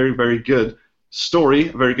actually a very, very good story,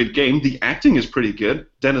 a very good game. The acting is pretty good.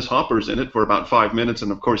 Dennis Hopper's in it for about 5 minutes,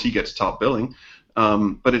 and of course he gets top billing.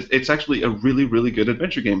 But it's actually a really, really good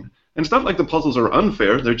adventure game. And it's not like the puzzles are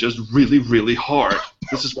unfair. They're just really, really hard.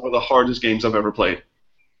 This is one of the hardest games I've ever played.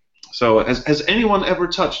 So has anyone ever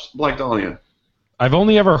touched Black Dahlia? I've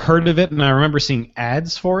only ever heard of it, and I remember seeing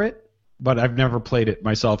ads for it. But I've never played it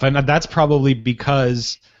myself, and that's probably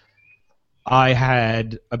because I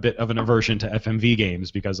had a bit of an aversion to FMV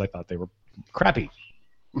games because I thought they were crappy.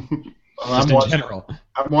 I'm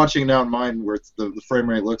watching now in mine where the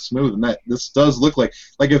frame rate looks smooth, and this does look like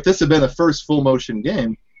if this had been the first full motion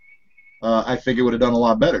game, I think it would have done a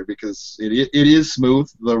lot better because it is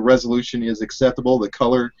smooth, the resolution is acceptable, the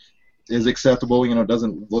color is acceptable. It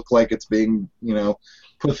doesn't look like it's being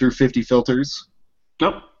put through 50 filters.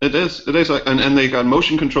 Nope, it is. It is, and they got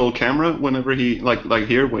motion control camera whenever he like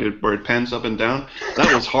here where it pans up and down.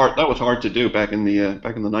 That was hard. That was hard to do back in the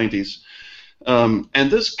 90s.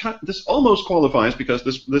 And this almost qualifies because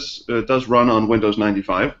this does run on Windows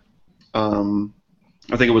 95.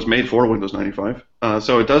 I think it was made for Windows 95.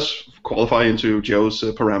 So it does qualify into Joe's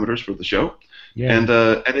parameters for the show. Yeah.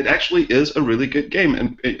 And it actually is a really good game.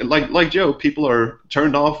 And like Joe, people are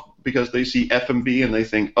turned off because they see FMV and they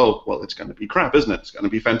think, oh, well, it's going to be crap, isn't it? It's going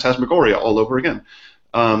to be Phantasmagoria all over again.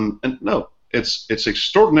 And no, it's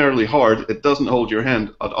extraordinarily hard. It doesn't hold your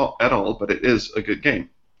hand at all, but it is a good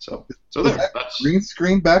game. So there. That's green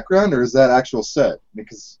screen background, or is that actual set?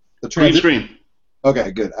 Because the green screen.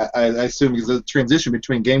 Okay, good. I assume because the transition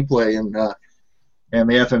between gameplay and the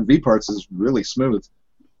FMV parts is really smooth.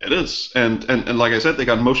 It is, and like I said, they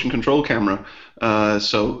got motion control camera,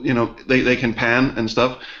 so they can pan and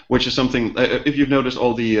stuff, which is something. If you've noticed,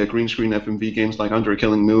 all the green screen FMV games like Under a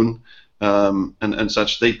Killing Moon and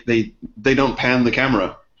such, they don't pan the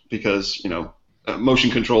camera because motion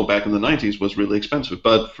control back in the 90s was really expensive,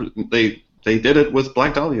 but they did it with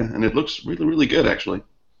Black Dahlia, and it looks really, really good actually.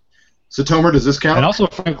 So Tomer, does this count? And also,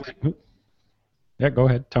 frankly, yeah, go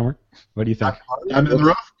ahead, Tomer. What do you think? I'm in the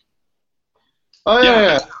rough. Oh Yeah.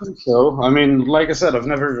 yeah, I think so. I mean, like I said, I've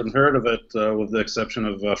never even heard of it, with the exception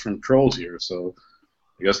of from Trolls here. So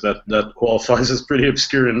I guess that qualifies as pretty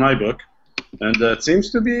obscure in my book. And it seems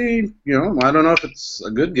to be, I don't know if it's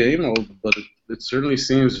a good game, but it certainly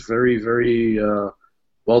seems very, very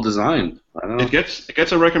well designed. I don't know. It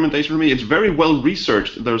gets a recommendation from me. It's very well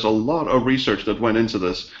researched. There's a lot of research that went into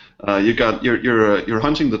this. You're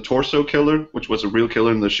hunting the torso killer, which was a real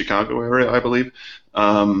killer in the Chicago area, I believe.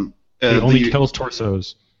 He only kills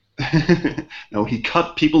torsos. No, he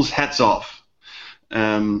cut people's heads off.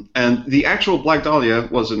 And the actual Black Dahlia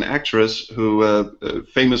was an actress who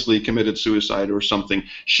famously committed suicide or something.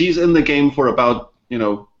 She's in the game for about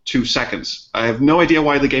 2 seconds. I have no idea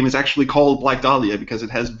why the game is actually called Black Dahlia, because it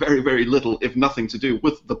has very, very little, if nothing, to do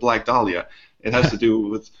with the Black Dahlia. It has to do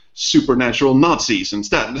with supernatural Nazis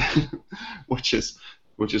instead, which is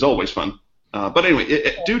always fun. But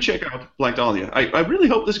anyway, do check out Black Dahlia. I really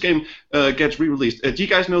hope this game gets re-released. Do you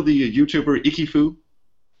guys know the YouTuber Ikifu?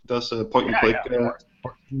 Does point and click.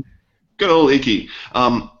 Good old Iki.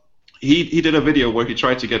 He did a video where he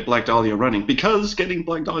tried to get Black Dahlia running, because getting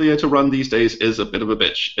Black Dahlia to run these days is a bit of a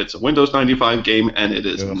bitch. It's a Windows 95 game, and it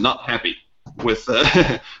is not happy with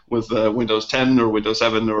Windows 10 or Windows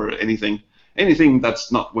 7 or anything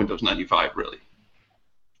that's not Windows 95 really.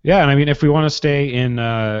 Yeah, and I mean, if we want to stay in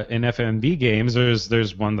FMV games,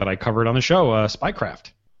 there's one that I covered on the show,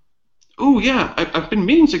 Spycraft. Oh yeah, I've been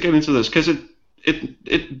meaning to get into this because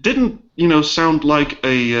it didn't sound like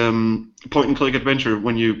a point and click adventure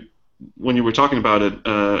when you were talking about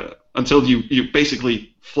it until you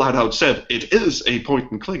basically flat out said it is a point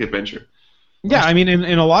and click adventure. Yeah, I mean,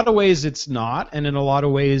 in a lot of ways it's not, and in a lot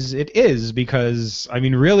of ways it is, because I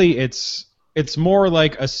mean, really, it's more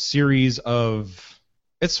like a series of.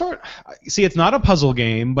 It's not a puzzle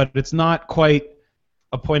game, but it's not quite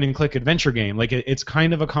a point-and-click adventure game. Like, it's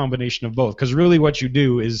kind of a combination of both, because really what you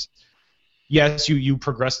do is, yes, you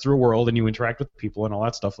progress through a world and you interact with people and all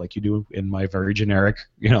that stuff like you do in my very generic,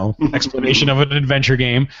 explanation of an adventure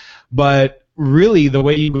game, but really the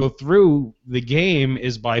way you go through the game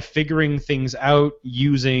is by figuring things out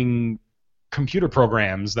using computer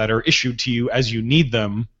programs that are issued to you as you need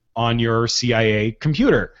them on your CIA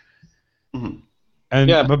computer. Mm-hmm. And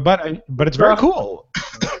yeah. but it's very cool.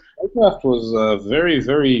 Minecraft was very,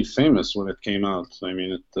 very famous when it came out. I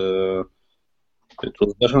mean, it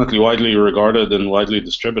was definitely widely regarded and widely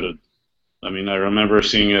distributed. I mean, I remember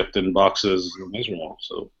seeing it in boxes in Israel.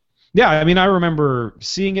 So. Yeah, I mean, I remember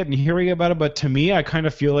seeing it and hearing about it, but to me, I kind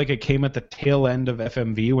of feel like it came at the tail end of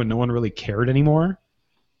FMV when no one really cared anymore.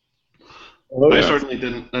 Oh, yeah. I certainly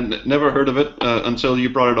didn't, and never heard of it until you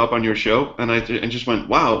brought it up on your show, and I just went,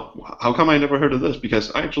 wow, how come I never heard of this?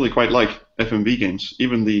 Because I actually quite like FMV games,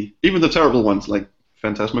 even the terrible ones like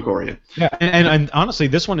Phantasmagoria. Yeah, and honestly,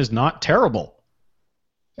 this one is not terrible.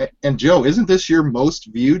 And Joe, isn't this your most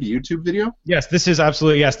viewed YouTube video? Yes, this is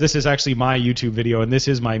actually my YouTube video, and this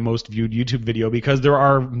is my most viewed YouTube video because there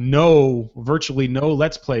are virtually no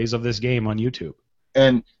Let's Plays of this game on YouTube.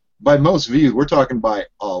 And by most views, we're talking by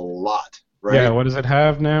a lot. Right. Yeah, what does it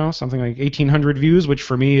have now? Something like 1,800 views, which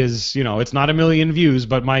for me is, it's not 1 million views,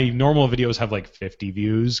 but my normal videos have like 50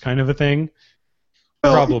 views, kind of a thing.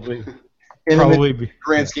 Well, probably. In the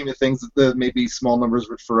grand scheme of things, that may be small numbers,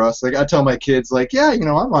 but for us, like I tell my kids, like, yeah,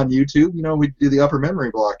 I'm on YouTube. We do the upper memory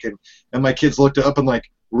block, and my kids looked up and like,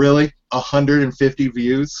 really, 150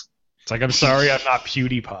 views? It's like, I'm sorry, I'm not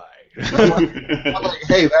PewDiePie. I'm like,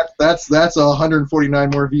 hey, that's 149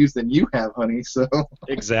 more views than you have, honey. So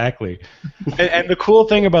exactly. And the cool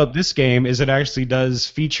thing about this game is it actually does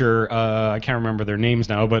feature I can't remember their names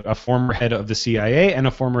now, but a former head of the CIA and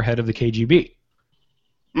a former head of the KGB.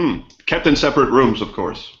 Kept in separate rooms, of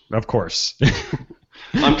course. Of course.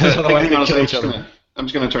 I'm just going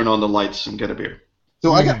to turn on the lights and get a beer.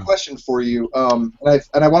 So I got a question for you, and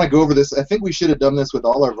I want to go over this. I think we should have done this with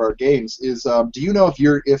all of our games. Do you know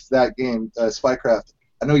if that game, Spycraft,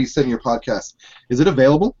 I know you said in your podcast, is it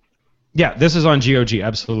available? Yeah, this is on GOG,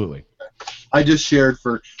 absolutely. I just shared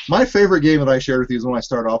my favorite game that I shared with you is when I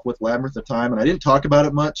started off with Labyrinth of Time, and I didn't talk about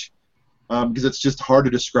it much because it's just hard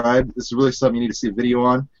to describe. This is really something you need to see a video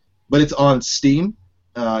on, but it's on Steam.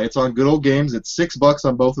 It's on Good Old Games. It's $6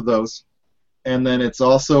 on both of those, and then it's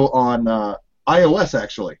also on iOS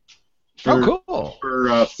actually. Cool. For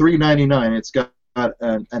 $3.99, it's got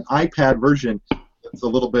an iPad version that's a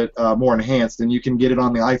little bit more enhanced, and you can get it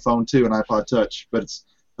on the iPhone too, and iPod Touch. But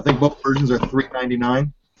I think both versions are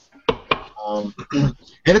 $3.99.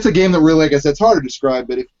 And it's a game that really, like I said, it's hard to describe.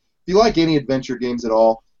 But if you like any adventure games at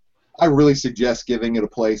all, I really suggest giving it a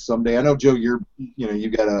play someday. I know Joe,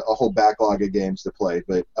 you've got a whole backlog of games to play,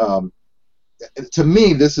 but to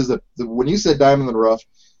me, this is when you said Diamond in the Rough,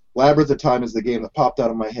 Labyrinth of Time is the game that popped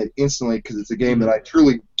out of my head instantly because it's a game that I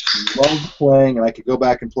truly love playing and I could go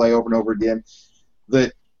back and play over and over again.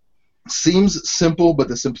 That seems simple, but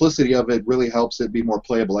the simplicity of it really helps it be more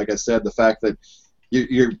playable. Like I said, the fact that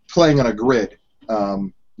you're playing on a grid.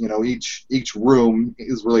 Each room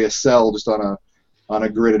is really a cell just on a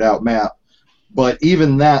gridded out map. But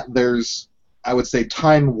even that, there's, I would say,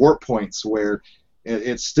 time warp points where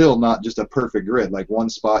it's still not just a perfect grid. Like one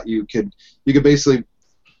spot you could basically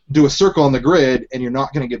do a circle on the grid and you're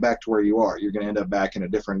not going to get back to where you are. You're going to end up back in a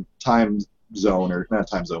different time zone, or not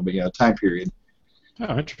time zone, but time period.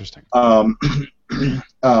 Oh, interesting. I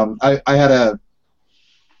had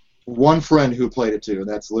one friend who played it too, and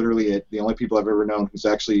that's literally it. The only people I've ever known who's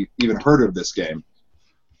actually even heard of this game.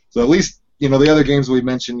 So at least, the other games we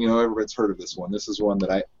mentioned, everybody's heard of this one. This is one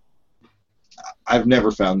that I've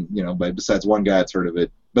never found, but besides one guy that's heard of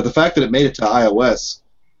it. But the fact that it made it to iOS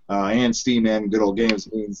and Steam and Good Old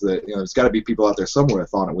Games means that, there's got to be people out there somewhere that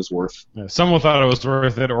thought it was worth. Yeah, someone thought it was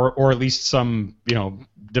worth it, or at least some,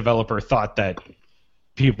 developer thought that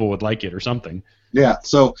people would like it or something. Yeah.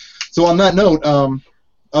 So on that note,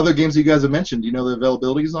 other games you guys have mentioned, do you know the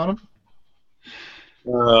availabilities on them?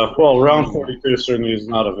 Well, Round 42 certainly is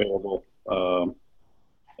not available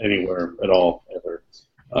anywhere at all, ever.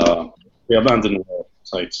 We abandoned the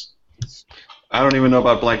sites. I don't even know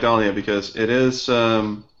about Black Dahlia because it is,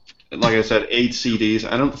 like I said, 8 CDs.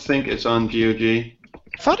 I don't think it's on GOG.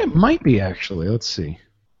 I thought it might be, actually. Let's see.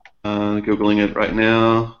 Googling it right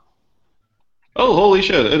now. Oh, holy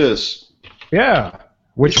shit, it is. Yeah,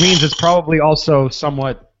 which means it's probably also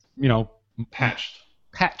somewhat,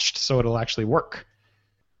 Patched, so it'll actually work.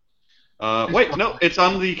 Wait, no, it's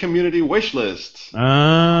on the community wish list.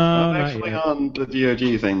 Not actually on the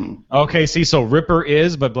GOG thing. Okay, see, so Ripper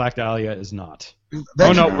is, but Black Dahlia is not.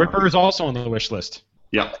 Ripper is also on the wish list.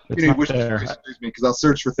 Yeah. It's not there. Excuse me, because I'll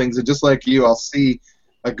search for things, and just like you, I'll see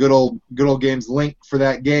a good old games link for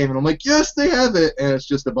that game, and I'm like, yes, they have it, and it's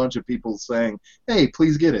just a bunch of people saying, hey,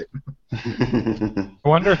 please get it. I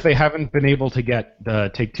wonder if they haven't been able to get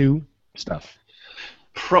the Take-Two stuff.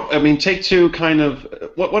 Take-Two kind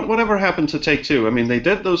of... Whatever happened to Take-Two? I mean, they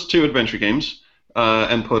did those 2 adventure games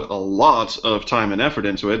and put a lot of time and effort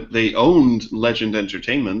into it. They owned Legend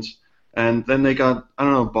Entertainment, and then they got,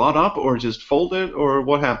 bought up or just folded, or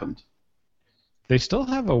what happened? They still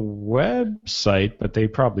have a website, but they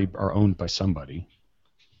probably are owned by somebody.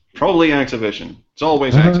 Probably Activision. It's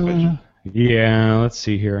always Activision. Yeah, let's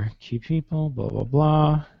see here. Key people, blah, blah,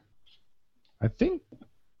 blah. I think...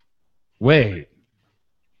 Wait.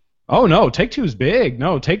 Oh, no, Take-Two's big.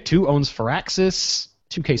 No, Take-Two owns Firaxis,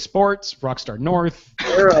 2K Sports, Rockstar North.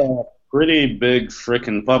 They're a pretty big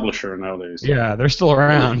frickin' publisher nowadays. Yeah, they're still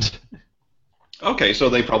around. Okay, so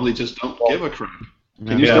they probably just don't give a crap.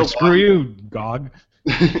 Can you still screw you, GOG?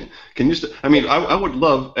 Can you I would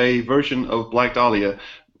love a version of Black Dahlia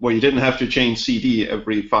where you didn't have to change CD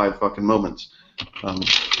every 5 fucking moments. There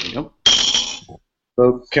you go.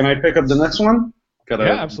 So can I pick up the next one? Got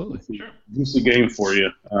absolutely. Sure. Juicy game for you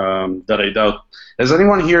that I doubt. Has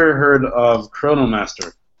anyone here heard of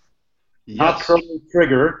Chronomaster? Yes. Not Chrono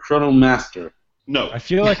Trigger, Chronomaster. No. I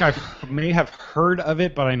feel like I may have heard of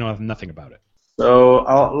it, but I know nothing about it. So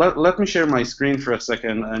let me share my screen for a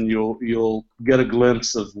second, and you'll get a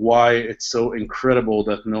glimpse of why it's so incredible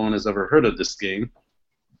that no one has ever heard of this game.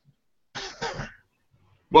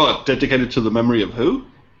 What, dedicated to the memory of who?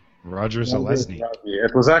 Roger Zelazny.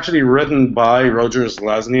 It was actually written by Roger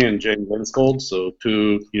Zelazny and Jane Linskold, so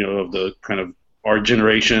 2 of the kind of our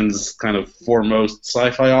generation's kind of foremost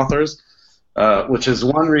sci-fi authors, which is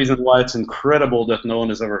one reason why it's incredible that no one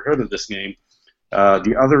has ever heard of this game.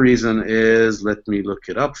 The other reason is, let me look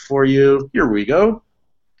it up for you. Here we go.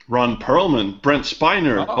 Ron Perlman, Brent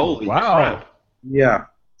Spiner. Oh, Holy wow. crap. Yeah.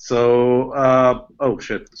 So, oh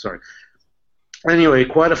shit, sorry. Anyway,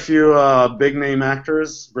 quite a few big-name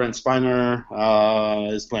actors. Brent Spiner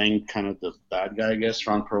is playing kind of the bad guy, I guess.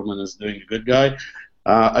 Ron Perlman is doing the good guy.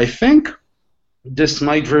 I think this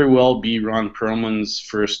might very well be Ron Perlman's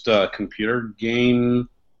first computer game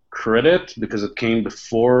credit, because it came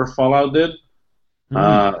before Fallout did,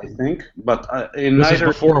 I think. But this is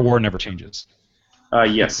before War Never Changes.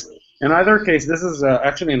 Yes. In either case, this is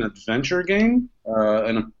actually an adventure game,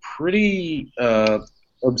 and a pretty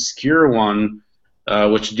obscure one,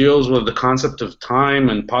 which deals with the concept of time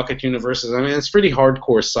and pocket universes. I mean, it's pretty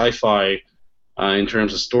hardcore sci-fi in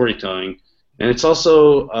terms of storytelling. And it's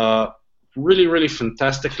also really, really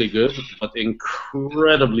fantastically good, but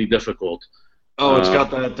incredibly difficult. Oh, it's got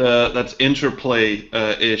that's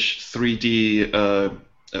Interplay-ish 3D,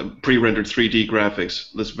 pre-rendered 3D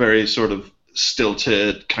graphics. This very sort of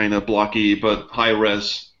stilted, kind of blocky, but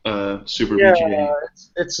high-res Super Yeah, VGA.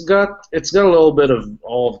 it's got a little bit of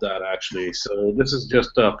all of that actually. So this is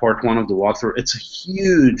just part one of the walkthrough. It's a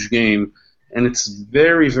huge game, and it's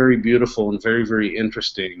very, very beautiful and very, very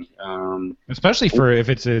interesting. Especially for if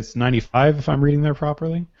it's 95, if I'm reading there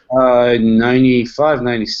properly. 95,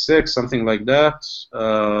 96, something like that.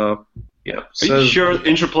 Yeah. Are you sure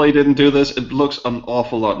Interplay didn't do this? It looks an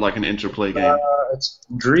awful lot like an Interplay game. It's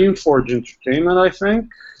Dreamforge Entertainment, I think.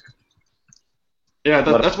 Yeah,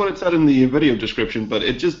 that's what it said in the video description, but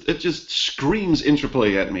it just screams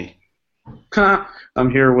Interplay at me.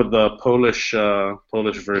 I'm here with the Polish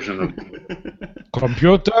version of.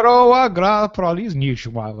 Komputerowa gra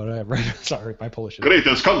prolizniczła, whatever. Sorry, my Polish.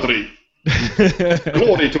 Greatest country.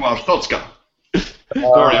 Glory to our Stotska.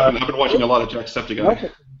 Sorry, I've been watching a lot of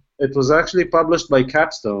Jacksepticeye. It was actually published by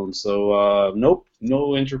Capstone, so nope,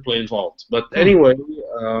 no Interplay involved. But anyway,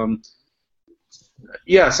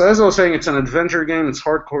 yeah, so as I was saying, it's an adventure game, it's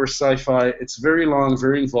hardcore sci-fi, it's very long,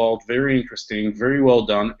 very involved, very interesting, very well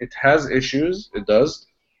done. It has issues, it does,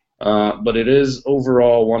 but it is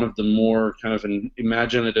overall one of the more kind of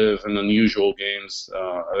imaginative and unusual games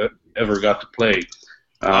I ever got to play.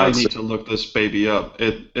 I need to look this baby up.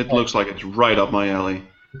 It looks like it's right up my alley.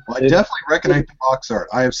 Well, I definitely recognize the box art.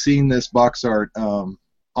 I have seen this box art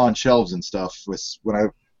on shelves and stuff. When I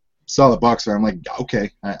saw the box art, I'm like,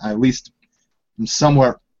 okay, I at least am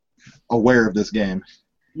somewhat aware of this game.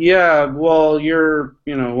 Yeah, well, you're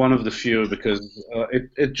one of the few because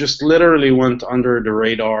it just literally went under the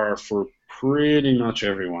radar for pretty much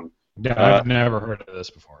everyone. Yeah, I've never heard of this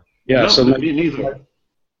before. Yeah, No, so me neither.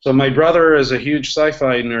 So my brother is a huge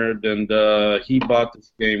sci-fi nerd, and he bought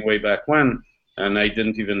this game way back when, and I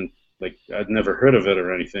didn't even, I'd never heard of it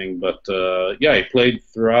or anything, but yeah, I played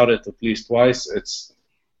throughout it at least twice. It's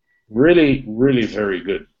really, really very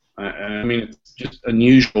good. I mean, it's just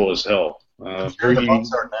unusual as hell. Here's the box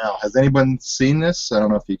art now. Has anyone seen this? I don't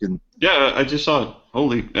know if you can... Yeah, I just saw it.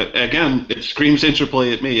 Holy, again, it screams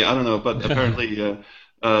Interplay at me. I don't know, but apparently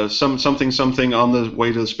something on the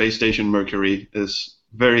way to the space station Mercury is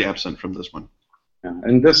very absent from this one. Yeah,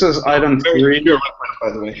 and this is item Very 3. pure reference,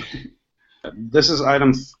 by the way. This is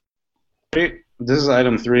item 3. This is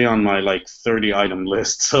item 3 on my 30 item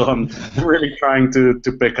list. So I'm really trying to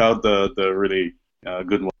pick out the really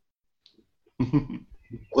good one.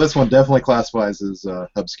 Well, this one definitely classifies as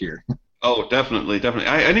obscure. Oh, definitely.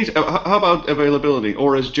 I need. How about availability?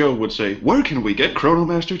 Or as Joe would say, where can we get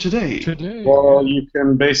Chronomaster today? Well, you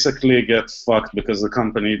can basically get fucked because the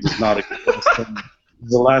company does not exist.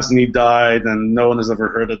 Zelazny died, and no one has ever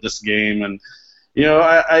heard of this game. And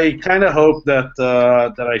I kind of hope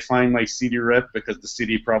that I find my CD rip because the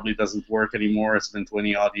CD probably doesn't work anymore. It's been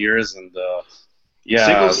 20 odd years, and yeah.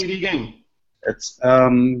 Single CD game. It's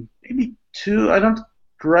maybe 2. I don't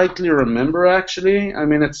rightly remember actually. I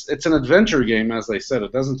mean, it's an adventure game, as I said.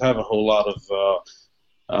 It doesn't have a whole lot of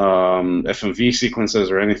FMV sequences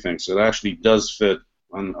or anything, so it actually does fit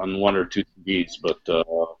on 1 or 2 CDs. But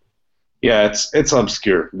yeah, it's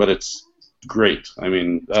obscure, but it's great. I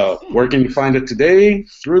mean, where can you find it today?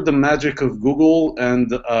 Through the magic of Google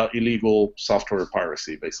and illegal software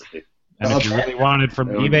piracy, basically. And if you really want it from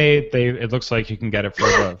eBay, it looks like you can get it for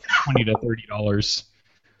 $20 to $30.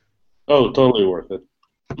 Oh, totally worth it.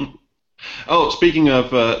 Oh, speaking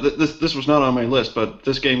of, this was not on my list, but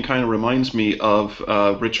this game kind of reminds me of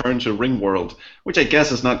Return to Ringworld, which I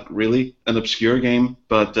guess is not really an obscure game,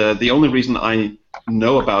 but the only reason I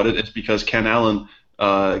know about it is because Ken Allen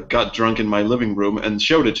got drunk in my living room and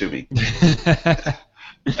showed it to me.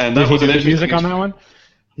 And that was the music on that one?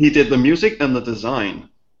 He did the music and the design.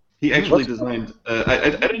 He actually designed.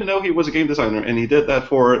 I didn't know he was a game designer, and he did that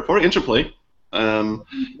for Interplay.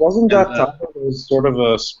 Wasn't that title sort of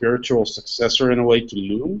a spiritual successor in a way to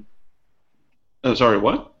Loom? Sorry,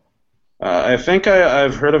 what? I think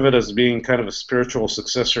I've heard of it as being kind of a spiritual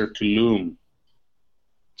successor to Loom.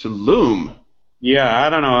 To Loom? Yeah, I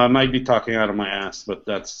don't know. I might be talking out of my ass, but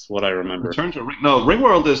that's what I remember. Return to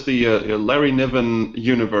Ringworld is the Larry Niven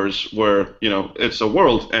universe where it's a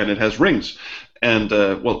world and it has rings. And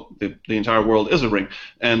well, the entire world is a ring,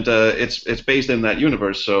 and it's based in that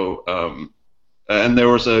universe. So, and there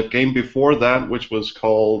was a game before that which was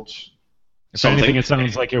called. If anything, it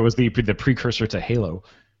sounds like it was the precursor to Halo.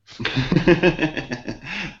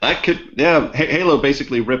 That could, yeah. Halo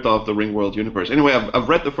basically ripped off the Ringworld universe. Anyway, I've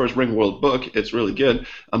read the first Ringworld book. It's really good.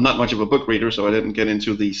 I'm not much of a book reader, so I didn't get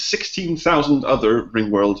into the 16,000 other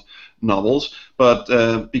Ringworld novels.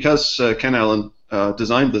 But because Ken Allen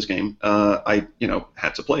designed this game, I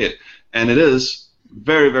had to play it, and it is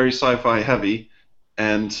very, very sci-fi heavy,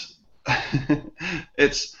 and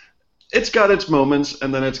it's it's got its moments,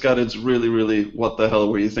 and then it's got its really, really what the hell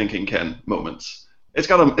were you thinking, Ken moments. It's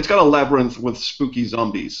got a labyrinth with spooky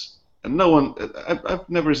zombies, and no one I've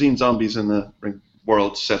never seen zombies in the Ring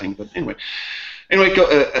World setting, but anyway. Anyway,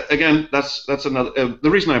 again, that's another. The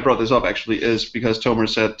reason I brought this up actually is because Tomer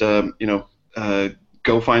said,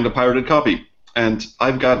 go find a pirated copy, and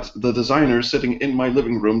I've got the designer sitting in my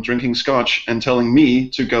living room drinking scotch and telling me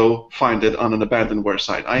to go find it on an abandonware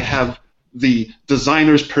site. I have the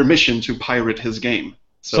designer's permission to pirate his game.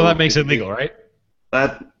 So that makes it legal, right?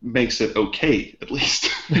 That makes it okay, at least.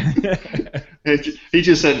 He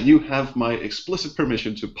just said, you have my explicit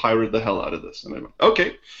permission to pirate the hell out of this. And I went,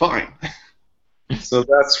 okay, fine. So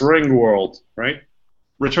that's Ringworld, right?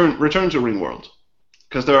 Return to Ringworld.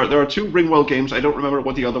 Because there are two Ringworld games. I don't remember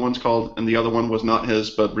what the other one's called, and the other one was not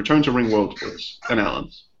his, but Return to Ringworld was Ken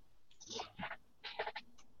Allen's.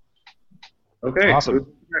 Okay, Awesome. who's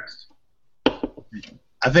next?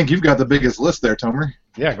 I think you've got the biggest list there, Tomer.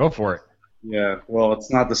 Yeah, go for it. Yeah, well,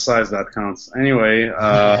 it's not the size that counts. Anyway,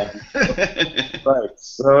 right.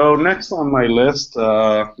 So next on my list,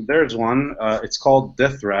 there's one. It's called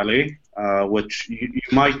Death Rally, which you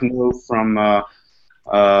might know from a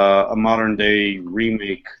modern-day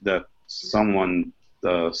remake that someone's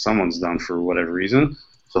done for whatever reason.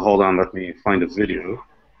 So hold on, let me find a video.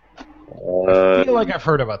 I feel like I've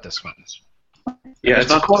heard about this one. Yeah, it's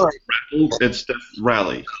not called it's Death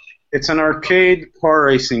Rally. It's an arcade car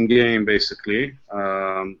racing game, basically,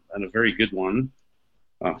 and a very good one.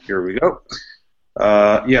 Oh, here we go.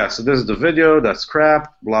 Yeah, so this is the video. That's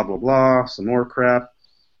crap, blah, blah, blah, some more crap.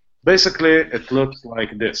 Basically, it looks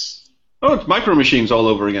like this. Oh, it's Micro Machines all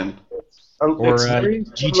over again. Or It's very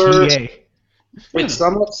GTA. It's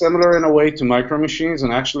somewhat similar in a way to Micro Machines,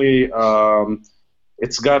 and actually,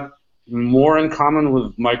 it's got more in common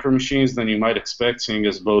with Micro Machines than you might expect, seeing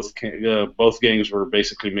as both games were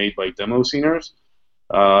basically made by demo sceners.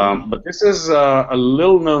 But this is a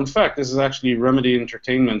little-known fact. This is actually Remedy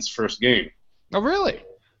Entertainment's first game. Oh, really?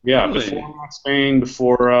 Yeah, Really? before Max Payne,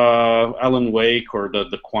 before Alan Wake, or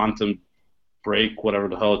the Quantum Break, whatever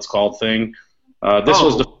the hell it's called thing. This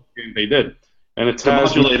was the first game they did. And it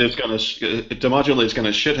has... Demodulate's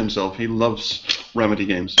gonna shit himself. He loves Remedy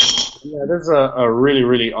games. Yeah, this is a really,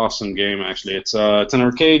 really awesome game, actually. It's an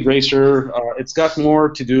arcade racer. It's got more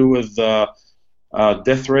to do with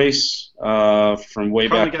Death Race from way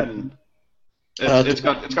back. Carmageddon. It's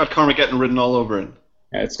got Carmageddon written all over it.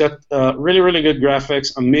 Yeah, it's got really, really good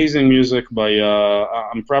graphics, amazing music by,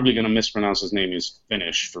 I'm probably going to mispronounce his name, he's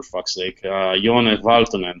Finnish, for fuck's sake, Joone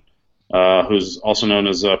Valtonen, who's also known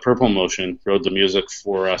as Purple Motion, wrote the music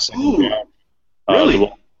for Second Round, really?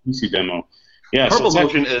 the PC demo. Yeah, Purple so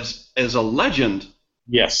Motion is a legend.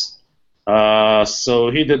 Yes. So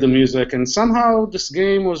he did the music, and somehow this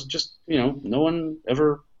game was just, no one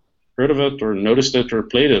ever heard of it or noticed it or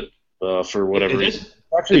played it for whatever reason.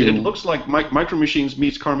 Actually, it looks like Micro Machines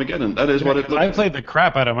meets Carmageddon. That is what it looks like. I played the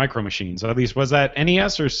crap out of Micro Machines. At least, was that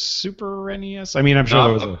NES or Super NES? I mean, I'm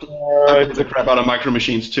sure there was I played the crap out of Micro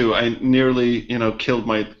Machines too. I nearly, killed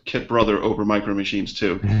my kid brother over Micro Machines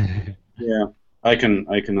too. Yeah, I can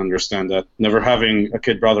understand that. Never having a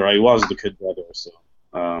kid brother, I was the kid brother, so.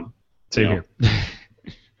 Same here.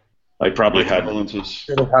 I probably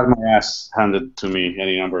should have had my ass handed to me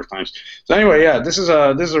any number of times. So anyway, yeah, this is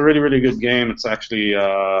a really, really good game. It's actually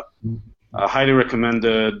highly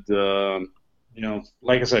recommended.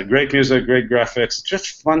 Like I said, great music, great graphics,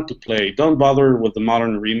 just fun to play. Don't bother with the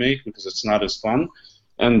modern remake because it's not as fun.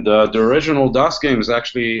 And the original DOS game is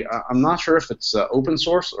actually, I'm not sure if it's open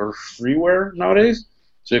source or freeware nowadays,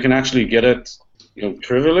 so you can actually get it,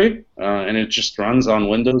 trivially, and it just runs on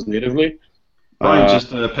Windows natively. Brian just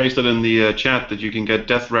pasted in the chat that you can get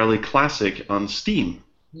Death Rally Classic on Steam.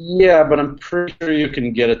 Yeah, but I'm pretty sure you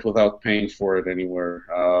can get it without paying for it anywhere.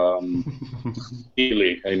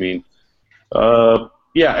 Really, I mean.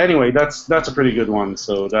 Yeah. Anyway, that's a pretty good one.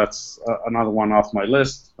 So that's another one off my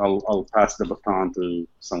list. I'll pass the baton to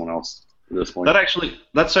someone else at this point. That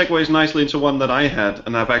segues nicely into one that I had,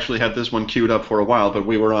 and I've actually had this one queued up for a while. But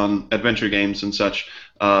we were on adventure games and such.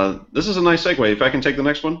 This is a nice segue. If I can take the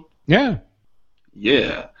next one. Yeah.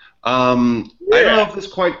 Yeah. I don't know if this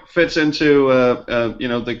quite fits into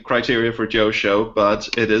the criteria for Joe's show, but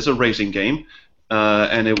it is a racing game,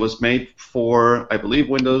 and it was made for, I believe,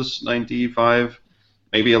 Windows 95,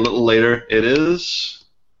 maybe a little later. It is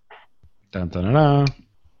Dun, dun, dun,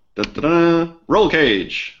 dun. Roll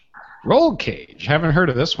Cage. Roll Cage. Haven't heard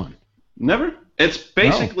of this one. Never. It's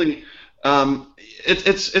basically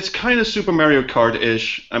it's kind of Super Mario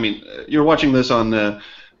Kart-ish. I mean, you're watching this on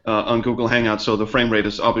Google Hangout, so the frame rate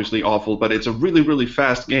is obviously awful, but it's a really, really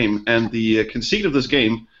fast game, and the conceit of this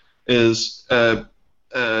game is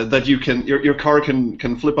that you can your car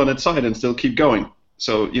can flip on its side and still keep going.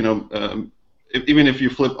 So even if you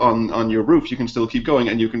flip on your roof, you can still keep going,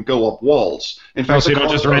 and you can go up walls. In fact, so you don't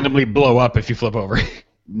just randomly blow up if you flip over.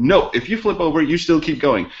 No, if you flip over, you still keep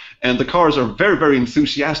going. And the cars are very, very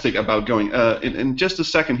enthusiastic about going. In just a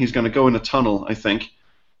second, he's going to go in a tunnel, I think,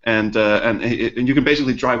 and you can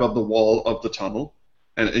basically drive up the wall of the tunnel.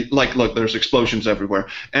 And look, there's explosions everywhere.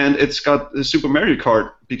 And it's got the Super Mario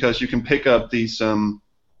Kart because you can pick up these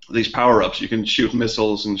power-ups. You can shoot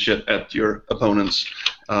missiles and shit at your opponents.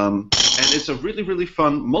 And it's a really, really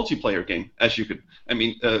fun multiplayer game. As you could,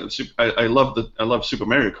 I love Super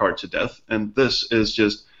Mario Kart to death, and this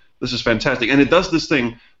is fantastic. And it does this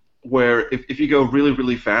thing where if you go really,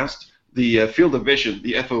 really fast, the field of vision,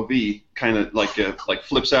 the FOV, kind of like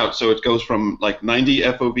flips out. So it goes from like 90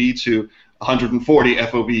 FOV to 140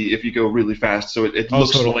 FOV if you go really fast. So it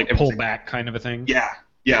looks sort of like pull back kind of a thing.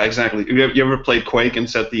 Yeah, exactly. You ever played Quake and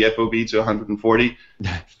set the FOV to 140?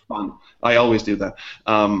 Fun. I always do that.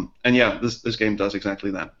 And yeah, this game does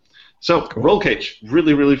exactly that. So, cool. Roll Cage,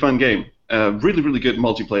 really, really fun game. Really, really good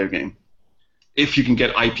multiplayer game. If you can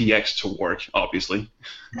get IPX to work, obviously.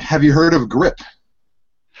 Have you heard of Grip?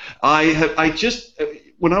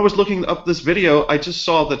 When I was looking up this video, I just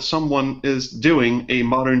saw that someone is doing a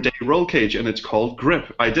modern-day Roll Cage, and it's called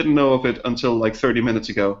Grip. I didn't know of it until like 30 minutes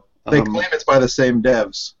ago. They claim it's by the same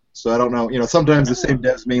devs, so I don't know. Sometimes the same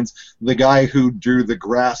devs means the guy who drew the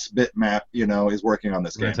grass bitmap, is working on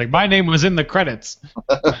this game. It's like my name was in the credits.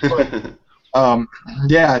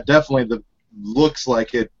 Yeah, definitely. Looks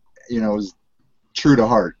like it, is true to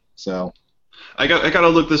heart. So. I gotta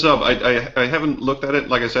look this up. I haven't looked at it.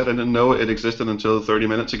 Like I said, I didn't know it existed until 30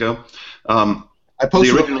 minutes ago. I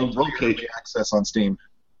posted the original Roll Cage access on Steam.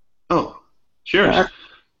 Oh, cheers.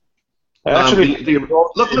 Actually,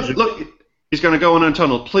 look. He's going to go in a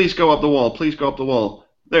tunnel. Please go up the wall. Please go up the wall.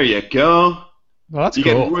 There you go. Well, that's you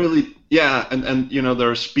cool. Get really, yeah, and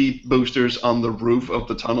there are speed boosters on the roof of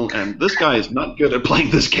the tunnel, and this guy is not good at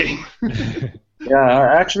playing this game. Yeah,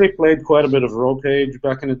 I actually played quite a bit of Roll Cage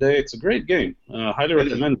back in the day. It's a great game. Highly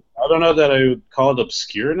recommend it. I don't know that I would call it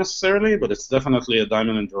obscure necessarily, but it's definitely a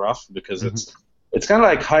diamond in the rough because it's kind of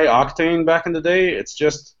like high octane back in the day. It's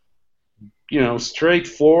just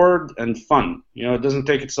straightforward and fun. It doesn't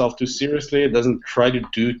take itself too seriously. It doesn't try to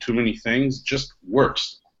do too many things. Just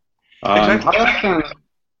works. Exactly.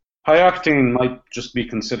 High octane might just be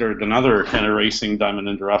considered another kind of racing diamond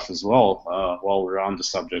in the rough as well. While we're on the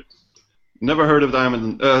subject. Never heard of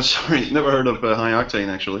never heard of High Octane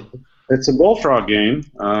actually. It's a Bullfrog game,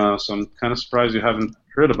 so I'm kind of surprised you haven't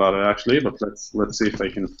heard about it actually. But let's see if I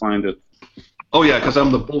can find it. Oh yeah, because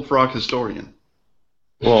I'm the Bullfrog historian.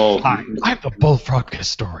 Well, I'm the Bullfrog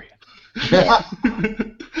historian.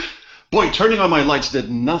 Boy, turning on my lights did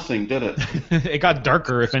nothing, did it? It got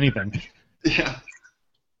darker, if anything. Yeah.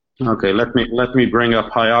 Okay, let me bring up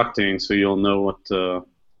High Octane so you'll know what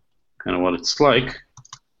kind of what it's like.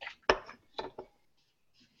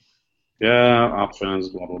 Yeah, options,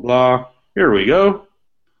 blah blah blah. Here we go.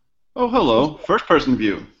 Oh, hello, first-person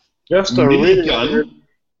view. Just a really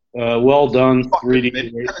well done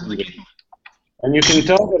 3D racing game. And you can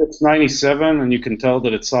tell that it's 97, and you can tell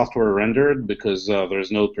that it's software rendered because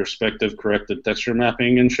there's no perspective corrected texture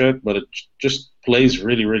mapping and shit, but it just plays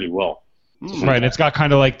really, really well. Right, and it's got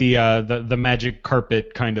kind of like the magic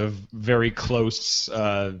carpet kind of very close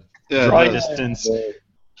draw distance.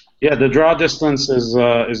 Yeah, the draw distance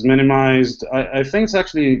is minimized. I think it's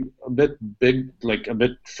actually a bit big, like a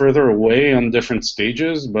bit further away on different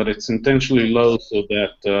stages, but it's intentionally low so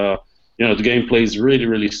that the game plays really,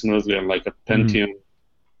 really smoothly on like a Pentium.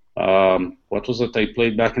 What was it I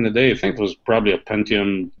played back in the day? I think it was probably a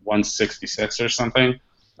Pentium 166 or something,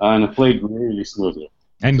 and it played really smoothly.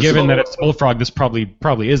 And given that it's Bullfrog, this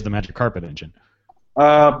probably is the Magic Carpet engine.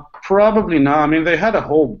 Probably not. I mean, they had a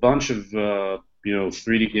whole bunch of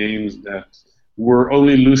 3D games that were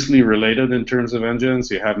only loosely related in terms of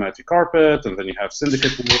engines. You have Magic Carpet, and then you have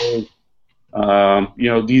Syndicate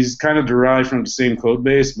World. These kind of derive from the same code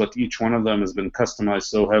base, but each one of them has been customized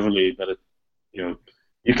so heavily that you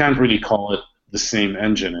can't really call it the same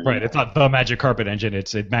engine anymore. Right, it's not the Magic Carpet engine.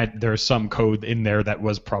 There's some code in there that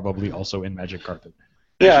was probably also in Magic Carpet.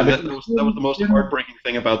 Yeah, that was the most heartbreaking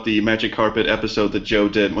thing about the Magic Carpet episode that Joe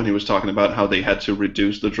did when he was talking about how they had to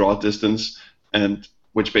reduce the draw distance, and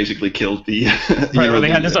which basically killed the. Right,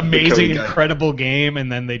 they had this amazing, incredible game,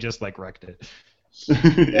 and then they just wrecked it.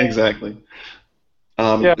 Exactly.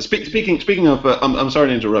 Speaking of, I'm sorry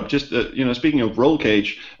to interrupt. Just speaking of Roll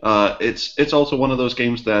Cage, it's also one of those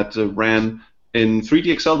games that ran in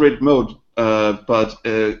 3D accelerated mode but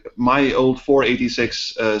my old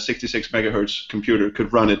 486 66 megahertz computer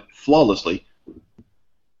could run it flawlessly.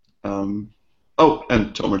 Oh,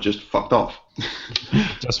 and Tomer just fucked off.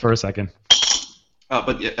 Just for a second.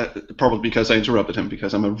 But yeah, probably because I interrupted him,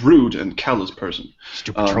 because I'm a rude and callous person.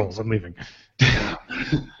 Stupid trolls, I'm leaving.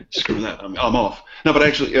 Screw that, I'm off. No, but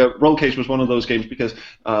actually, Roll Cage was one of those games because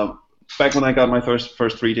back when I got my first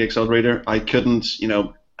 3D accelerator, I couldn't,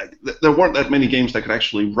 there weren't that many games that could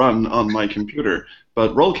actually run on my computer.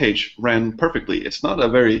 But Roll Cage ran perfectly. It's not a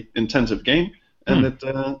very intensive game, and it's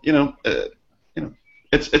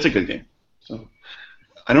a good game. So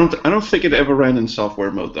I don't think it ever ran in software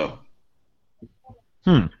mode though.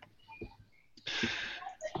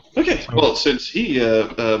 Okay, well, since he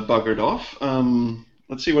buggered off,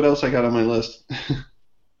 let's see what else I got on my list.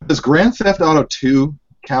 Does Grand Theft Auto 2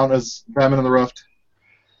 count as Diamond in the Rough?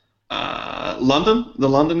 London? The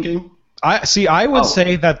London game? I would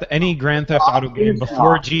say that any Grand Theft Auto game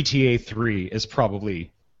before GTA 3 is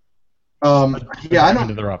probably Diamond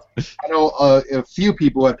in the Rough. I know a few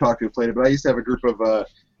people I've talked to have played it, but I used to have a group of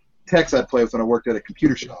techs I'd play with when I worked at a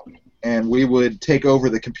computer shop. And we would take over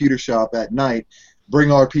the computer shop at night, bring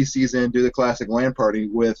all our PCs in, do the classic LAN party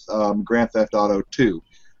with Grand Theft Auto 2.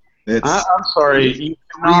 I'm sorry, you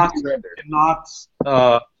cannot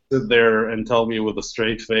sit there and tell me with a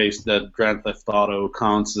straight face that Grand Theft Auto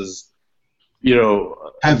counts as,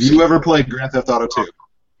 Have you ever played Grand Theft Auto 2?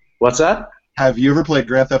 What's that? Have you ever played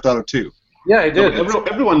Grand Theft Auto 2? Yeah, I did.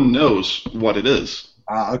 Everyone knows what it is.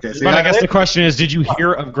 Okay. But I guess the question is, did you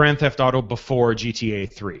hear of Grand Theft Auto before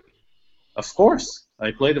GTA 3? Of course.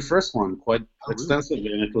 I played the first one quite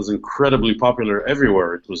extensively, and it was incredibly popular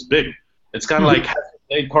everywhere. It was big. It's kind of like, have you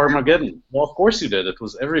played Carmageddon? Well, of course you did. It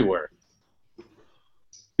was everywhere.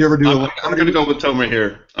 You ever do? I'm going to go with Tomer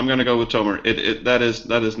here. I'm going to go with Tomer. That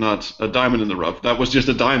is not a diamond in the rough. That was just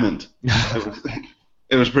a diamond.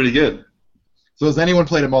 It was pretty good. So has anyone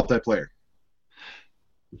played a multiplayer?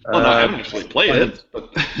 Well, no, I haven't actually played it. But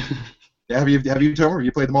yeah, have you, Tomer? Have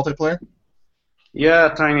you played the multiplayer?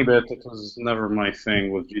 Yeah, a tiny bit. It was never my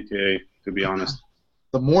thing with GTA, to be honest.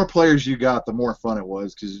 The more players you got, the more fun it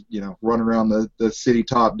was, because running around the city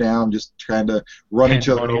top down, just trying to run each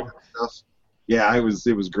other over and stuff. Yeah, it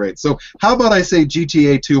was great. So how about I say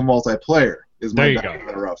GTA 2 multiplayer is my diamond in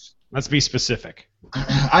the rough? Let's be specific.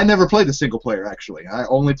 I never played the single player, actually. I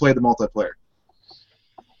only played the multiplayer.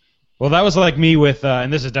 Well, that was like me with,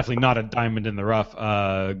 and this is definitely not a diamond in the rough,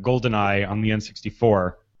 GoldenEye on the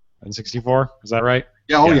N64. N64, is that right?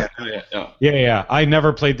 Yeah, Yeah. I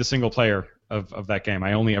never played the single player of that game.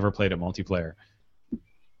 I only ever played it multiplayer.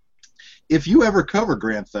 If you ever cover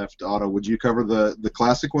Grand Theft Auto, would you cover the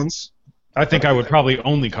classic ones? I think I would probably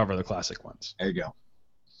only cover the classic ones. There you go.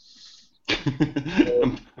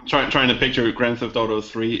 I'm trying to picture Grand Theft Auto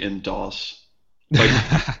 3 in DOS. Like,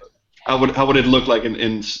 how would it look like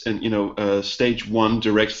in stage 1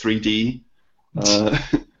 direct 3D?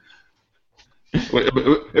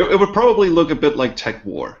 It would probably look a bit like Tech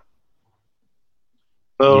War.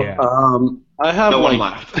 So, yeah. I have no one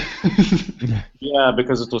laughed. Yeah,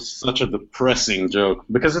 because it was such a depressing joke.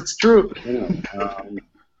 Because it's true.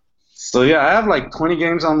 So yeah, I have like 20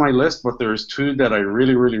 games on my list, but there's 2 that I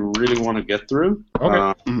really, really, really want to get through.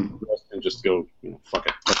 Okay. The rest can just go, fuck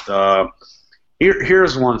it. But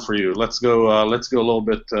here's one for you. Let's go a little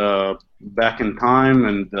bit back in time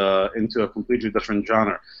and into a completely different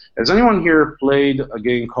genre. Has anyone here played a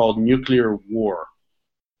game called Nuclear War?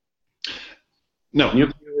 No.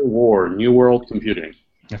 Nuclear War, New World Computing.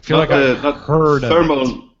 I feel like I've heard of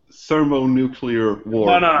it. Thermonuclear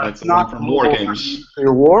war. No, That's it's not from war games.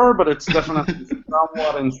 Nuclear War, but it's definitely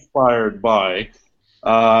somewhat inspired by.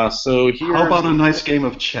 So here. How about a nice game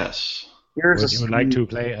of chess? Would you like to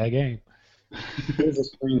play a game? Here's a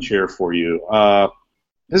screen share for you.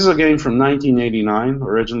 This is a game from 1989,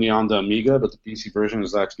 originally on the Amiga, but the PC version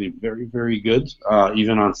is actually very, very good,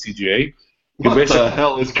 even on CGA. What the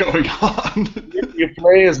hell is going on? You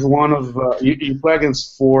play as one of you play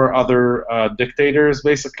against 4 other dictators,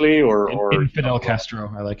 basically, or Infidel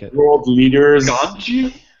Castro. I like it. World leaders.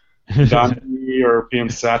 Gandhi? Gandhi or PM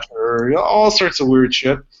Thatcher, all sorts of weird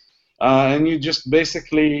shit. And you just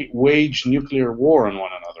basically wage nuclear war on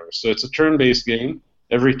one another. So it's a turn-based game.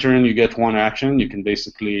 Every turn you get one action. You can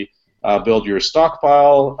basically build your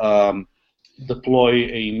stockpile,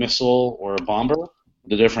 deploy a missile or a bomber.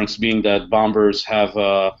 The difference being that bombers have,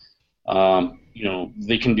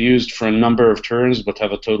 they can be used for a number of turns, but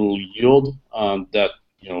have a total yield that,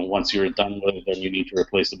 once you're done with it, then you need to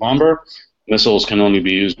replace the bomber. Missiles can only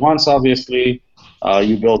be used once, obviously.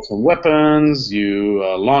 You build some weapons, you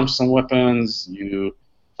launch some weapons, you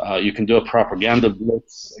You can do a propaganda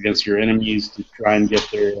blitz against your enemies to try and get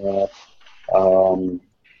their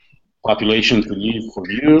population to leave for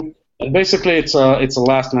you. And basically, it's a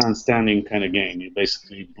last man standing kind of game. You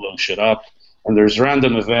basically blow shit up, and there's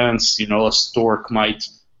random events. You know, a stork might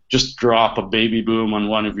just drop a baby boom on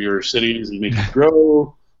one of your cities and make it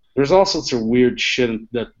grow. There's all sorts of weird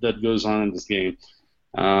shit that goes on in this game.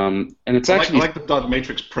 And it's actually I like the dot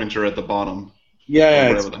matrix printer at the bottom. Yeah,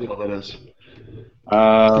 whatever the hell that is.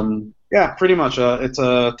 Yeah, pretty much. It's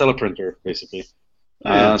a teleprinter, basically.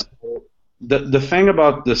 So the thing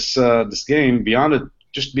about this game, beyond it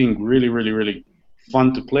just being really, really, really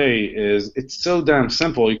fun to play, is it's so damn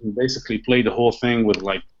simple. You can basically play the whole thing with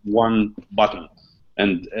like one button,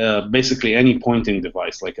 and basically any pointing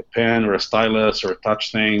device, like a pen or a stylus or a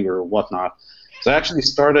touch thing or whatnot. So I actually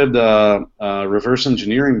started reverse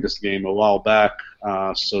engineering this game a while back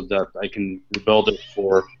so that I can rebuild it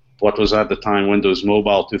for what was at the time Windows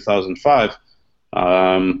Mobile 2005.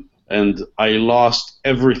 And I lost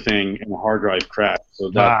everything in a hard drive crash. So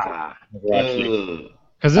that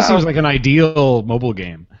because this seems like an ideal mobile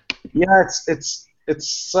game. Yeah, it's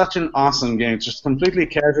such an awesome game. It's just completely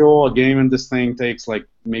casual. A game in this thing takes like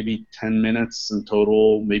maybe 10 minutes in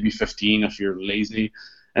total, maybe 15 if you're lazy.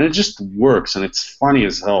 And it just works, and it's funny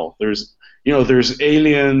as hell. There's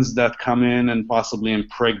aliens that come in and possibly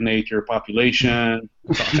impregnate your population.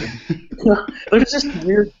 There's just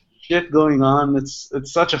weird shit going on. It's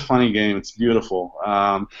such a funny game. It's beautiful.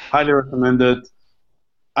 Highly recommend it.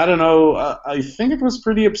 I don't know. I think it was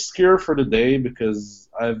pretty obscure for the day because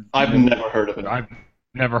I've never heard of it. I've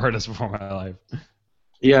never heard this before in my life.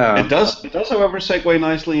 Yeah. It does, however, segue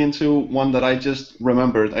nicely into one that I just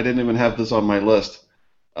remembered. I didn't even have this on my list.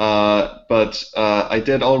 But I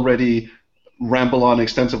did already ramble on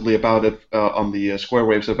extensively about it on the Square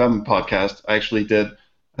Waves FM podcast. I actually did.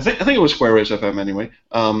 I think it was Square Waves FM anyway.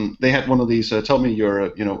 They had one of these tell me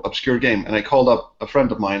your obscure game, and I called up a friend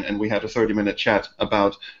of mine, and we had a 30-minute chat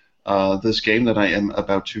about this game that I am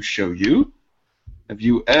about to show you. Have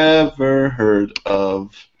you ever heard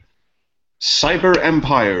of Cyber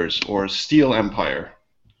Empires or Steel Empire?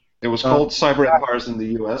 It was called Cyber Empires in the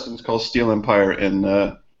U.S. and it's called Steel Empire in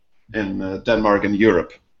Denmark and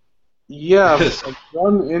Europe. Yeah, I've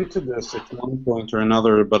run into this at one point or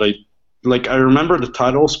another, but I remember the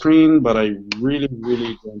title screen, but I really,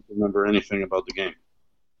 really don't remember anything about the game.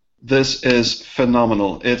 This is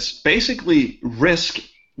phenomenal. It's basically Risk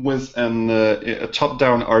with a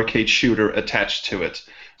top-down arcade shooter attached to it.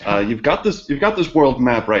 You've got this world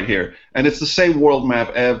map right here, and it's the same world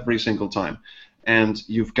map every single time. And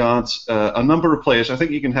you've got a number of players. I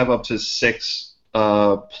think you can have up to 6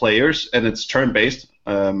 players, and it's turn-based,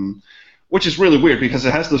 which is really weird because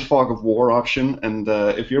it has this fog of war option. And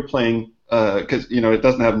if you're playing, because it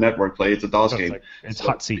doesn't have network play, it's a DOS game. It's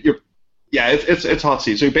hot seat. Yeah, it's hot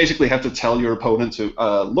seat. So you basically have to tell your opponent to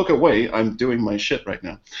look away. I'm doing my shit right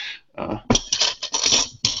now.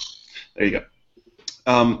 There you go.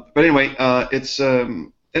 But anyway, it's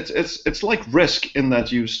like Risk in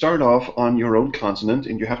that you start off on your own continent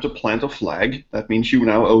and you have to plant a flag. That means you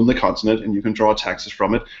now own the continent and you can draw taxes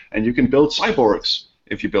from it, and you can build cyborgs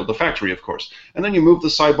if you build a factory, of course. And then you move the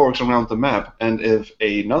cyborgs around the map, and if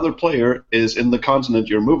another player is in the continent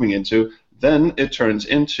you're moving into, then it turns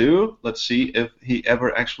into, let's see if he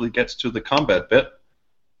ever actually gets to the combat bit.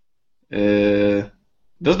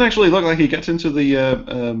 Doesn't actually look like he gets into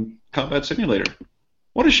the combat simulator.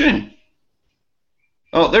 What a shame.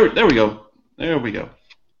 Oh, there we go. There we go.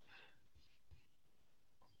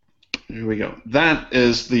 Here we go. That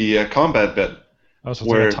is the combat bit. Oh, so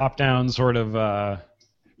it's like a top-down sort of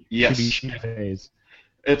yes. phase.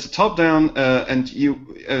 It's a top-down, and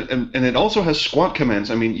it also has squad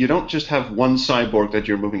commands. I mean, you don't just have one cyborg that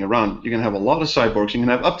you're moving around. You can have a lot of cyborgs. You can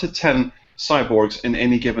have up to 10 cyborgs in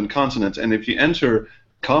any given continent. And if you enter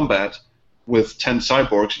combat with 10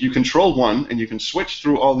 cyborgs, you control one, and you can switch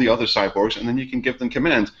through all the other cyborgs, and then you can give them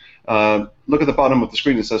command. Look at the bottom of the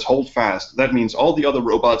screen. It says hold fast. That means all the other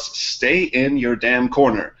robots stay in your damn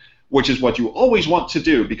corner, which is what you always want to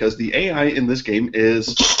do because the AI in this game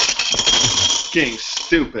is fucking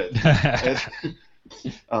stupid.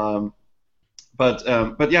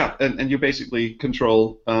 But yeah, and you basically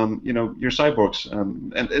control your cyborgs,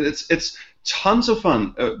 and it's tons of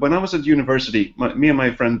fun. When I was at university, me and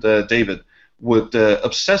my friend David would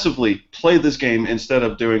obsessively play this game instead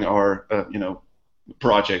of doing our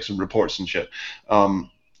projects and reports and shit.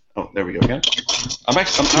 Oh, there we go again. I'm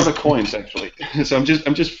out of coins actually, so I'm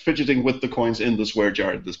just fidgeting with the coins in the swear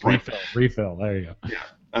jar at this point. Refill. There you go. Yeah,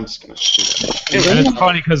 I'm just gonna do that. And it's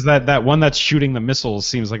funny because that one that's shooting the missiles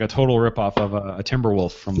seems like a total ripoff of a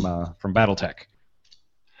Timberwolf from BattleTech.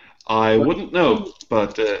 I wouldn't know,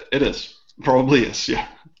 but it is. Probably is, yeah.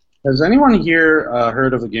 Has anyone here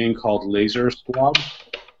heard of a game called Laser Squad?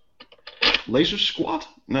 Laser Squad?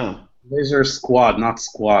 No. Laser Squad, not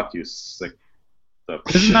Squat, you sick.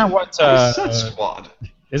 Isn't that what? I said Squad.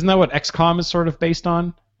 Isn't that what XCOM is sort of based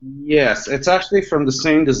on? Yes, it's actually from the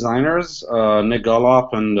same designers, Nick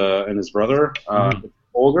Gullop and his brother.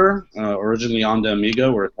 Older, originally on the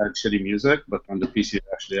Amiga, where it had shitty music, but on the PC it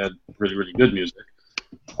actually had really, really good music.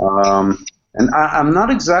 And I'm not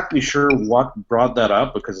exactly sure what brought that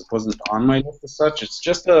up because it wasn't on my list as such. It's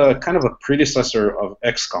just a kind of a predecessor of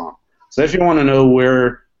XCOM. So if you want to know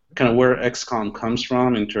where XCOM comes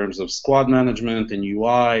from in terms of squad management and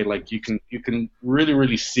UI, like you can really,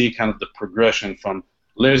 really see kind of the progression from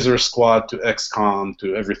Laser Squad to XCOM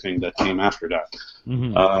to everything that came after that.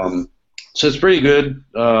 So it's pretty good.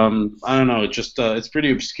 I don't know. It just it's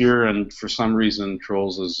pretty obscure, and for some reason,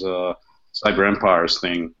 Trolls' Cyber Empires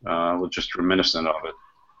thing was just reminiscent of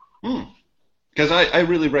it. Because I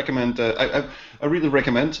really recommend I really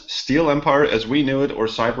recommend Steel Empire as we knew it, or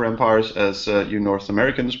Cyber Empires as you North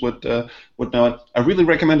Americans would know it. I really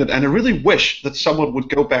recommend it, and I really wish that someone would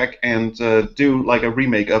go back and do like a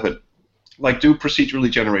remake of it, like do procedurally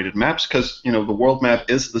generated maps, because the world map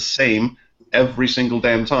is the same every single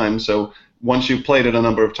damn time. So once you've played it a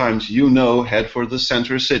number of times, head for the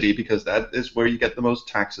center city because that is where you get the most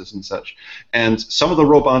taxes and such. And some of the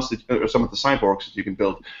robots, or some of the cyborgs that you can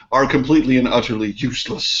build, are completely and utterly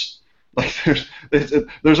useless. Like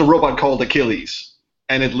there's a robot called Achilles,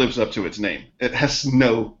 and it lives up to its name. It has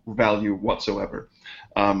no value whatsoever.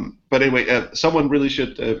 But anyway, someone really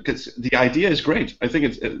should, because the idea is great. I think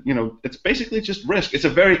it's basically just Risk. It's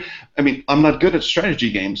I'm not good at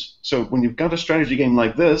strategy games, so when you've got a strategy game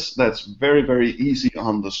like this, that's very, very easy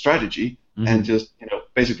on the strategy, and just,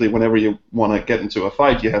 basically whenever you want to get into a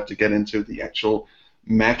fight, you have to get into the actual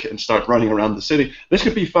mech and start running around the city. This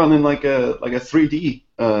could be fun in like a 3D,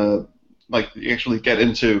 like you actually get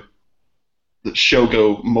into the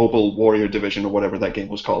Shogo Mobile Warrior Division or whatever that game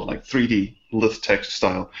was called, like 3D Lith text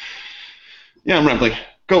style. Yeah, I'm rambling.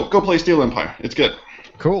 Go play Steel Empire. It's good.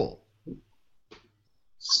 Cool.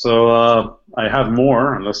 So I have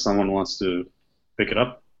more, unless someone wants to pick it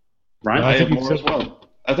up. Brian? I have more as well.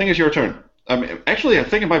 I think it's your turn. Actually, I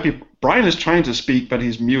think it might be Brian is trying to speak, but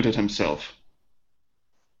he's muted himself.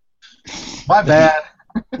 My bad.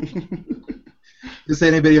 Has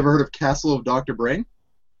anybody ever heard of Castle of Dr. Brain?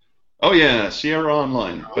 Oh yeah, Sierra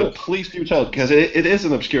Online. But please do tell, because it is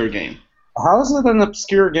an obscure game. How is it an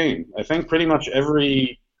obscure game? I think pretty much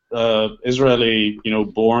every Israeli,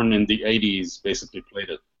 born in the 80s basically played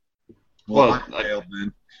it. Well, I failed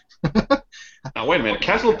then. Now wait a minute.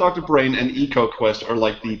 Castle of Dr. Brain and EcoQuest are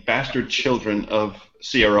like the bastard children of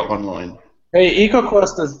Sierra Online. Hey,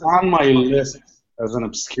 EcoQuest is on my list as an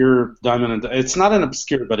obscure diamond. It's not an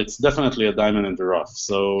obscure, but it's definitely a diamond in the rough.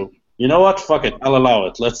 So. You know what? Fuck it. I'll allow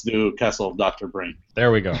it. Let's do Castle of Dr. Brain.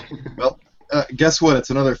 There we go. Well, guess what? It's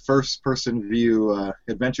another first-person view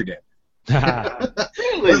adventure game.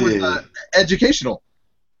 Really? It was educational.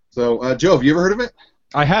 So, Joe, have you ever heard of it?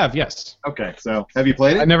 I have, yes. Okay. So, have you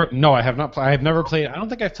played it? No, I have not. I have never played. I don't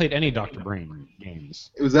think I've played any Dr. Brain games.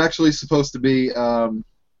 It was actually supposed to be,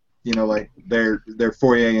 like their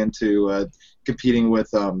foray into competing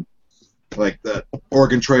with like the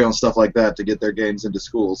Oregon Trail and stuff like that to get their games into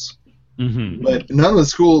schools. But none of the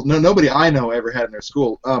schools, nobody I know ever had in their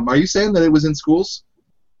school. Are you saying that it was in schools,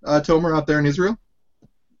 Tomer, out there in Israel?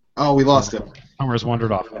 Oh, we lost him. Tomer's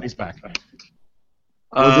wandered off, but he's back.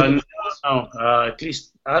 No, at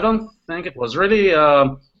least I don't think it was really.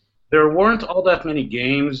 There weren't all that many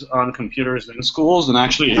games on computers in schools, and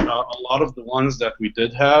actually a lot of the ones that we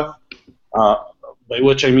did have, by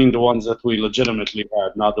which I mean the ones that we legitimately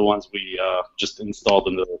had, not the ones we just installed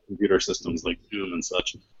in the computer systems like Doom and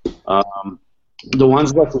such. The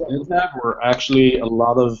ones that we did have were actually a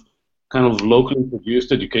lot of kind of locally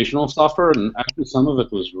produced educational software, and actually some of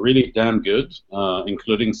it was really damn good,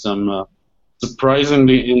 including some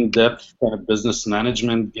surprisingly in-depth kind of business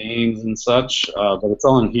management games and such, but it's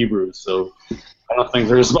all in Hebrew, so I don't think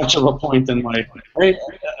there's much of a point in my...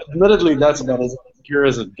 admittedly, that's about as obscure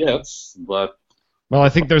as it gets, but... Well, I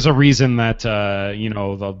think there's a reason that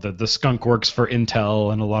the skunk works for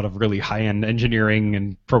Intel, and a lot of really high-end engineering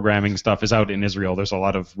and programming stuff is out in Israel. There's a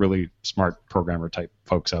lot of really smart programmer-type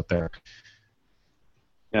folks out there.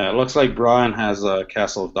 Yeah, it looks like Brian has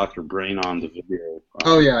Castle of Dr. Brain on the video.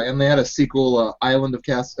 Oh yeah, and they had a sequel, Island of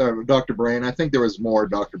Dr. Brain. I think there was more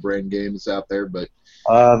Dr. Brain games out there, but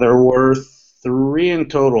there were 3 in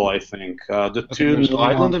total, I think. The two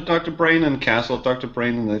Island of Dr. Brain and Castle of Dr.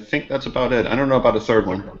 Brain, and I think that's about it. I don't know about a third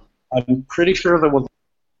one. I'm pretty sure there was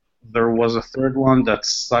there was a third one that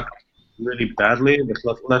sucked really badly, but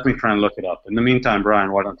let me try and look it up. In the meantime,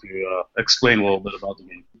 Brian, why don't you explain a little bit about the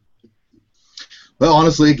game? Well,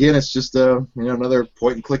 honestly, again, it's just another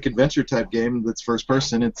point-and-click adventure type game that's first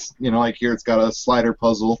person. It's like here, it's got a slider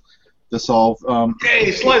puzzle to solve.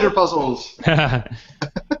 Yay, slider puzzles!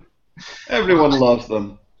 Everyone loves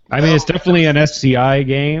them. I mean, it's definitely an SCI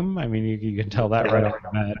game. I mean, you can tell that right off the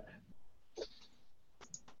bat.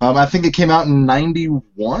 I think it came out in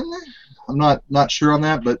 '91. I'm not sure on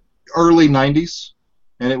that, but early '90s,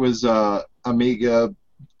 and it was Amiga,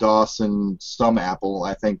 DOS, and some Apple,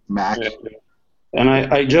 I think Mac. Yeah. And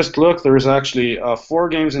I just looked. There's actually 4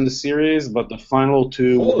 games in the series, but the final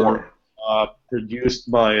 2 were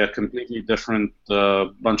produced by a completely different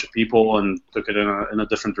bunch of people and took it in a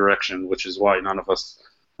different direction, which is why none of us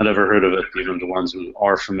had ever heard of it, even the ones who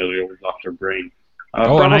are familiar with Dr. Brain.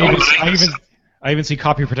 And I even see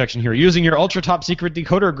copy protection here. Using your ultra top secret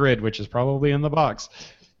decoder grid, which is probably in the box.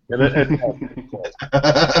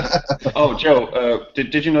 Oh, Joe,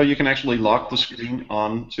 did you know you can actually lock the screen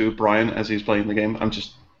on to Brian as he's playing the game? I'm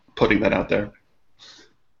just putting that out there.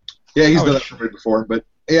 Yeah, he's done that before, but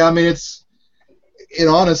yeah, I mean, it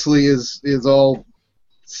honestly is all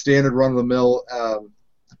standard run-of-the-mill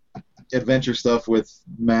adventure stuff with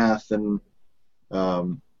math and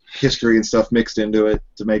history and stuff mixed into it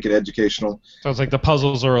to make it educational. So it's like the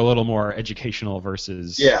puzzles are a little more educational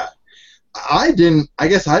versus... Yeah. I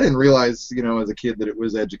guess I didn't realize, as a kid that it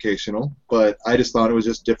was educational, but I just thought it was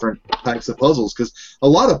just different types of puzzles, because a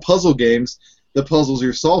lot of puzzle games, the puzzles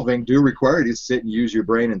you're solving do require you to sit and use your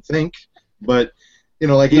brain and think, but,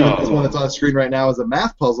 like even this one that's on the screen right now is a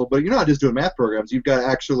math puzzle, but you're not just doing math programs, you've got to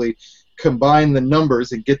actually combine the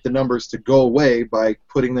numbers and get the numbers to go away by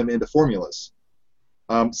putting them into formulas.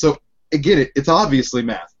 So, again, it's obviously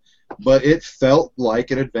math, but it felt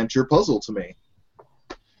like an adventure puzzle to me.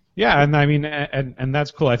 Yeah, and I mean, and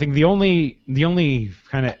that's cool. I think the only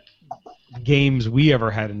kind of games we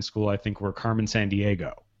ever had in school, I think, were Carmen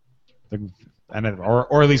Sandiego,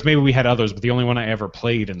 or at least maybe we had others, but the only one I ever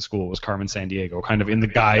played in school was Carmen Sandiego, kind of in the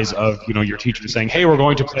guise of your teacher saying, "Hey, we're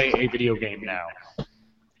going to play a video game now."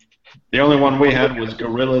 The only one we had was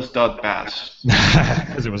Gorillas.Bass.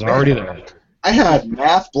 Because it was already there. I had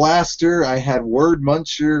Math Blaster, I had Word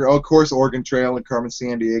Muncher, of course, Oregon Trail and Carmen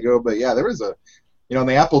Sandiego, but yeah, there was on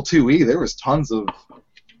the Apple IIe, there was tons of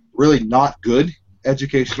really not good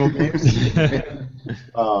educational games.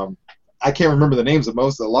 I can't remember the names of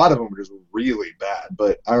most. A lot of them were just really bad.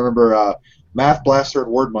 But I remember Math Blaster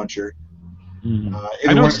and Word Muncher.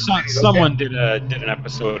 I know someone did an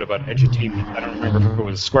episode about edutainment. I don't remember if it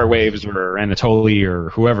was Square Waves or Anatoly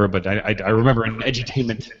or whoever, but I remember an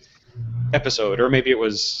edutainment episode, or maybe it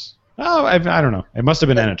was... Oh, I don't know. It must have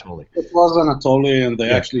been Anatoly. It was Anatoly, and they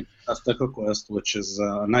actually passed EcoQuest, which is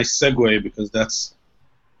a nice segue because that's...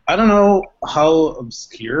 I don't know how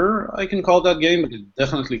obscure I can call that game, but I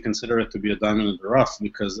definitely consider it to be a diamond in the rough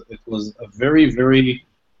because it was a very, very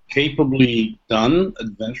capably done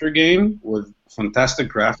adventure game with fantastic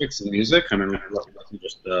graphics and music. I mean, let me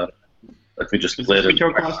just play it.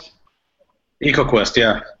 EcoQuest,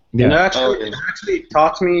 yeah. Yeah. And it actually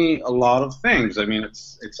taught me a lot of things. I mean,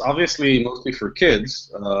 it's obviously mostly for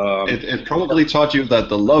kids. It probably taught you that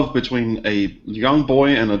the love between a young boy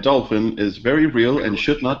and a dolphin is very real and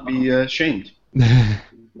should not be shamed.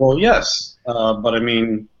 Well, yes, but I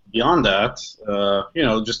mean, beyond that,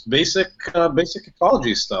 just basic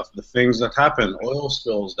ecology stuff, the things that happen, oil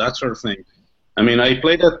spills, that sort of thing. I mean, I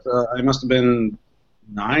played it. I must have been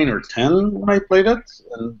 9 or 10 when I played it,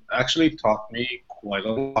 and actually taught me quite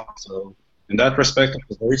a lot. So in that respect,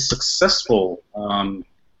 it's a very successful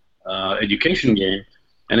education game,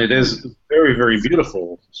 and it is very, very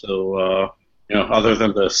beautiful. So other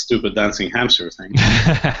than the stupid dancing hamster thing.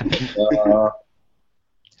 I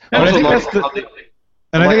think that's the thing.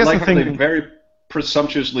 They very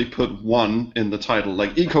presumptuously put 1 in the title,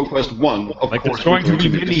 like EcoQuest 1. Of like course, there's going to be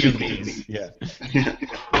many of these. Yeah.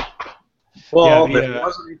 Well, there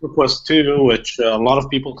was an EcoQuest 2, which a lot of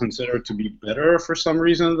people consider to be better for some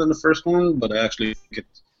reason than the first one, but I actually think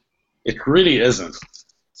it really isn't.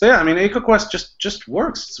 So yeah, I mean, EcoQuest just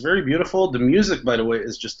works. It's very beautiful. The music, by the way,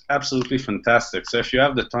 is just absolutely fantastic. So if you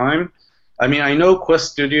have the time, I mean, I know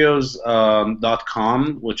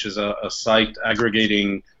QuestStudios.com, which is a site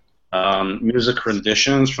aggregating music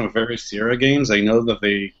renditions from various Sierra games. I know that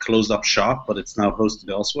they closed up shop, but it's now hosted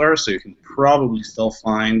elsewhere, so you can probably still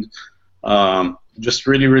find just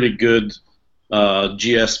really, really good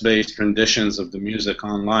GS-based renditions of the music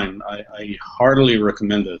online. I heartily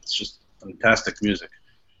recommend it. It's just fantastic music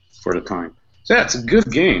for the time. So yeah, it's a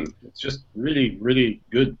good game. It's just really, really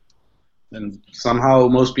good. and somehow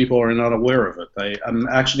most people are not aware of it. I'm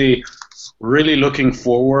actually really looking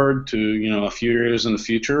forward to a few years in the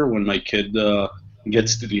future when my kid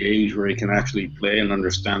gets to the age where he can actually play and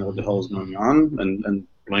understand what the hell is going on, and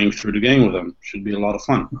playing through the game with him should be a lot of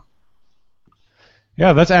fun.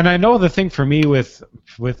 Yeah, and I know the thing for me with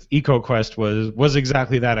EcoQuest was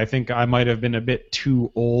exactly that. I think I might have been a bit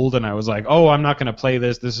too old, and I was like, oh, I'm not going to play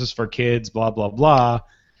this. This is for kids, blah blah blah,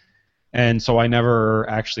 and so I never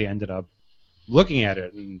actually ended up looking at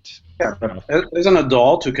it. And as an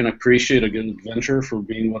adult who can appreciate a good adventure for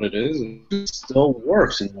being what it is, it still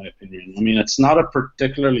works in my opinion. I mean, it's not a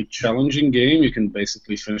particularly challenging game. You can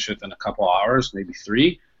basically finish it in a couple hours, maybe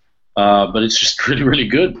 3. But it's just really, really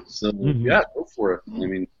good. So, yeah, go for it. I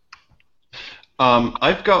mean,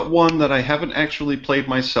 I've got one that I haven't actually played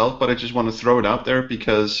myself, but I just want to throw it out there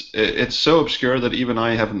because it's so obscure that even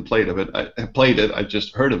I haven't played it. I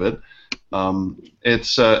just heard of it. I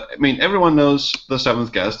mean, everyone knows The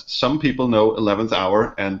Seventh Guest. Some people know 11th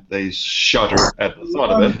Hour, and they shudder at the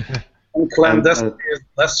thought of it. Clandestiny is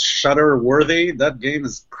less shudder-worthy. That game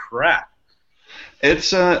is crap.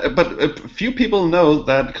 It's but few people know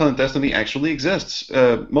that Clandestiny actually exists.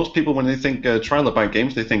 Most people, when they think Trilobite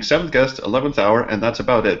games, they think 7th Guest, 11th Hour, and that's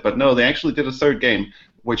about it. But no, they actually did a third game,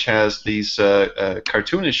 which has these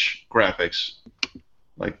cartoonish graphics,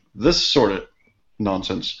 like this sort of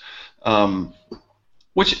nonsense,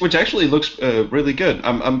 which actually looks really good.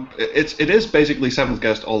 It is basically 7th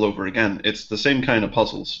Guest all over again. It's the same kind of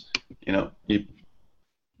puzzles. You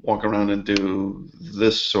walk around and do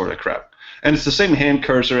this sort of crap. And it's the same hand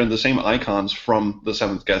cursor and the same icons from the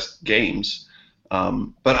 7th Guest games.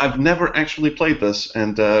 But I've never actually played this.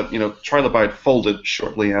 And, Trilobite folded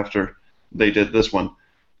shortly after they did this one.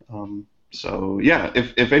 So, yeah,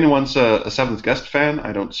 if anyone's a 7th Guest fan,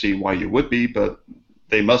 I don't see why you would be, but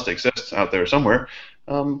they must exist out there somewhere.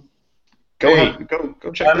 Go check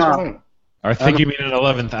this one out. I think you mean an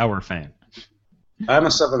 11th Hour fan. I'm a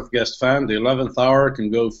 7th Guest fan. The 11th Hour can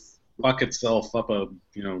go fuck itself up a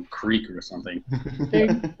creek or something.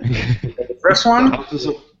 The first one,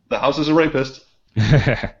 the house is a rapist.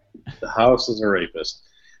 The house is a rapist.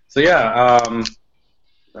 So yeah,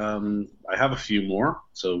 I have a few more.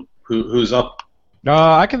 So who's up?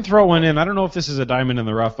 I can throw one in. I don't know if this is a diamond in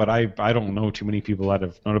the rough, but I don't know too many people that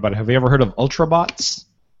have known about it. Have you ever heard of Ultrabots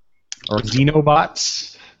or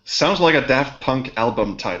Xenobots? Sounds like a Daft Punk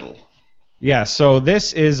album title. Yeah, so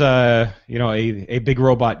this is a big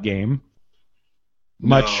robot game,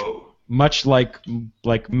 much like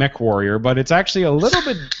Mech Warrior, but it's actually a little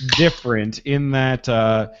bit different in that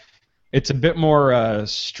it's a bit more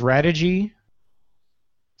strategy.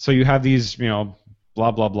 So you have these blah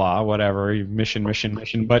blah blah whatever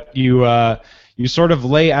mission, but you sort of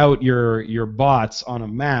lay out your bots on a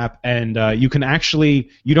map, and you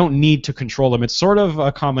don't need to control them. It's sort of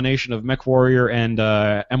a combination of Mech Warrior and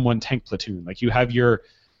M1 Tank Platoon. Like you have your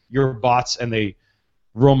bots, and they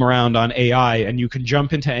roam around on AI, and you can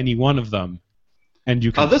jump into any one of them, and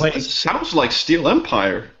you can play. This sounds like Steel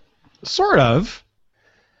Empire. Sort of,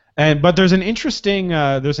 but there's an interesting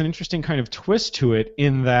kind of twist to it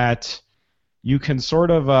in that you can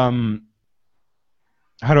sort of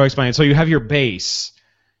how do I explain it? So you have your base,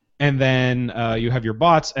 and then you have your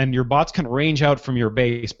bots, and your bots can range out from your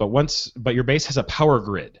base, but your base has a power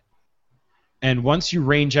grid. And once you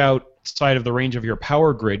range outside of the range of your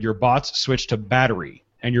power grid, your bots switch to battery,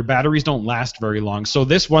 and your batteries don't last very long. So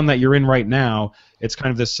this one that you're in right now, it's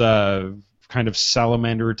kind of this kind of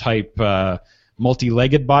salamander type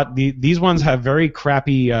multi-legged bot. These ones have very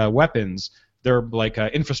crappy weapons. They're like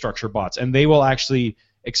infrastructure bots, and they will actually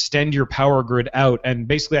extend your power grid out. And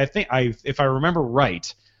basically, if I remember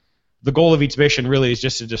right, the goal of each mission really is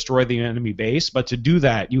just to destroy the enemy base. But to do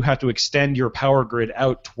that, you have to extend your power grid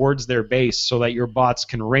out towards their base so that your bots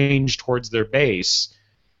can range towards their base,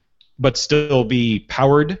 but still be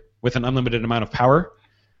powered with an unlimited amount of power.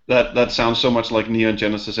 That sounds so much like Neon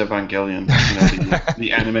Genesis Evangelion.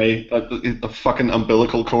 The anime, the fucking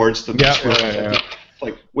umbilical cords. Yeah.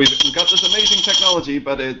 Like we've got this amazing technology,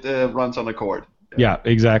 but it runs on a cord. Yeah,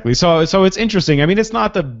 exactly. So it's interesting. I mean, it's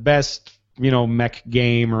not the best, mech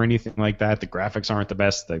game or anything like that. The graphics aren't the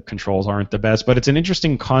best. The controls aren't the best. But it's an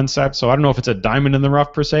interesting concept. So I don't know if it's a diamond in the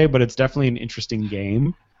rough per se, but it's definitely an interesting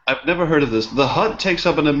game. I've never heard of this. The HUD takes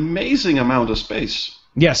up an amazing amount of space.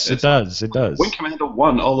 Yes, it does. It does. Wing Commander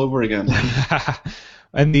 1 all over again.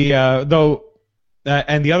 And the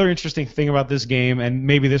and the other interesting thing about this game, and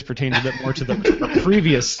maybe this pertains a bit more to the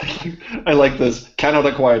previous. I like this. Cannot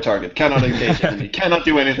acquire target. Cannot engage enemy. Cannot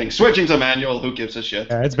do anything. Switching to manual. Who gives a shit?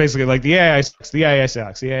 It's basically like the AI sucks. The AI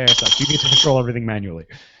sucks. The AI sucks. You need to control everything manually.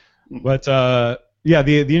 But Yeah,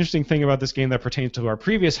 the interesting thing about this game that pertains to our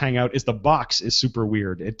previous Hangout is the box is super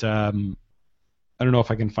weird. It I don't know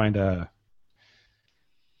if I can find a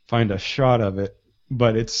shot of it,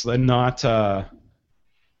 but it's not a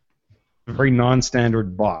very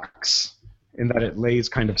non-standard box in that it lays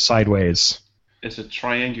kind of sideways. Is it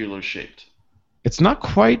triangular shaped? It's not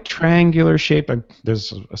quite triangular shaped.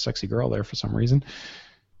 There's a sexy girl there for some reason.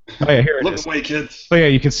 Oh yeah, here it is. Look away, kids. So yeah,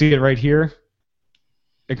 you can see it right here.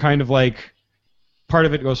 It kind of like part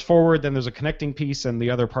of it goes forward, then there's a connecting piece, and the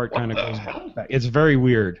other part kind of goes back. It's very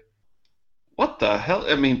weird. What the hell?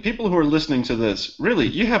 I mean, people who are listening to this, really,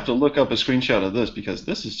 you have to look up a screenshot of this because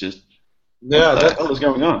this is just what the hell is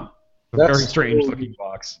going on? A very strange looking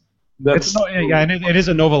box. And it is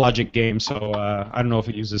a Novalogic game, so I don't know if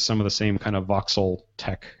it uses some of the same kind of voxel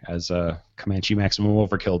tech as Comanche Maximum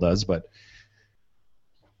Overkill does, but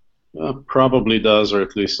probably does, or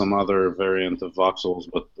at least some other variant of voxels.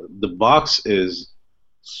 But the box is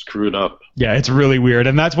screwed up. Yeah, it's really weird,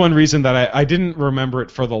 and that's one reason that I didn't remember it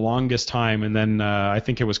for the longest time, and then I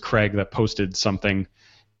think it was Craig that posted something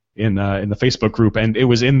in the Facebook group, and it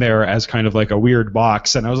was in there as kind of like a weird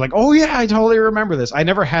box, and I was like, oh yeah, I totally remember this. I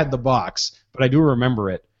never had the box, but I do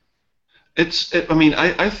remember it.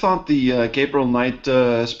 I thought the Gabriel Knight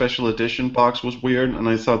special edition box was weird, and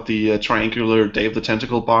I thought the triangular Dave the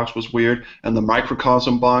Tentacle box was weird, and the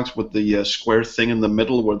Microcosm box with the square thing in the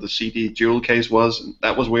middle where the CD jewel case was,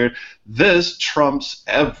 that was weird. This trumps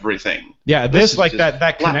everything. Yeah, this like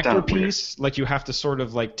that connector piece, like you have to sort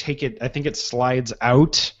of like take it, I think it slides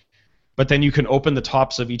out, but then you can open the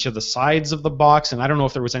tops of each of the sides of the box, and I don't know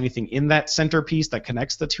if there was anything in that centerpiece that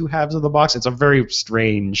connects the two halves of the box. It's a very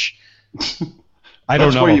strange... I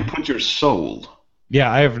don't know. That's where you put your soul.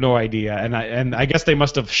 Yeah, I have no idea, and I guess they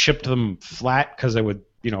must have shipped them flat because it would,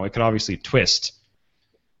 it could obviously twist.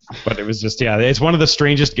 But it was just, it's one of the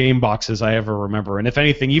strangest game boxes I ever remember. And if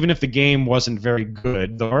anything, even if the game wasn't very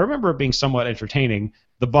good, though I remember it being somewhat entertaining,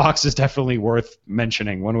 the box is definitely worth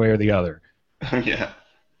mentioning one way or the other. Yeah.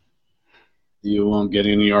 You won't get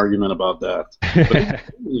any argument about that. But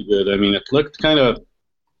it's really good. I mean, it looked kind of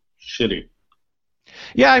shitty.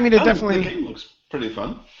 Yeah, I mean, it definitely... The game looks pretty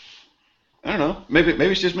fun. I don't know. Maybe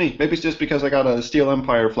it's just me. Maybe it's just because I got a Steel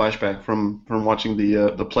Empire flashback from watching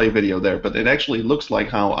the play video there. But it actually looks like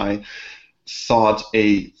how I thought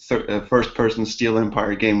a first-person Steel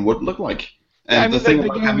Empire game would look like. And the thing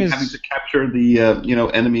about having to capture the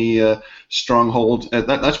enemy stronghold,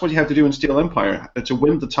 that's what you have to do in Steel Empire. To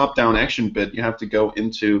win the top-down action bit, you have to go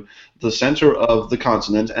into the center of the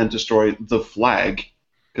continent and destroy the flag.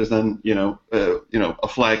 Because then, a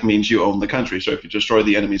flag means you own the country. So if you destroy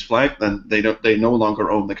the enemy's flag, then they no longer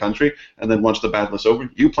own the country. And then once the battle is over,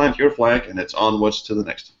 you plant your flag, and it's onwards to the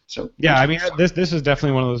next. So yeah, I mean, this is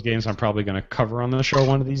definitely one of those games I'm probably going to cover on the show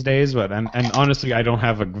one of these days. But and honestly, I don't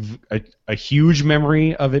have a huge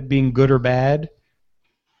memory of it being good or bad.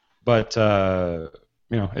 But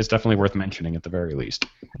it's definitely worth mentioning at the very least.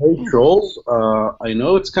 Hey, Trolls, I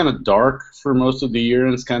know it's kind of dark for most of the year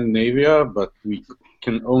in Scandinavia, but we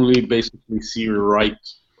can only basically see your right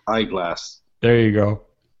eyeglass. There you go.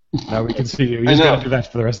 Now we can see you. You just got to do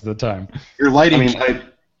that for the rest of the time. Your lighting.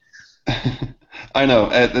 I know.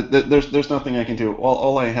 There's nothing I can do.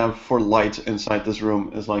 All I have for light inside this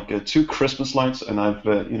room is like 2 Christmas lights, and I've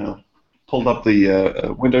pulled up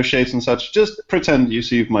the window shades and such. Just pretend you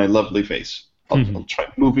see my lovely face. I'll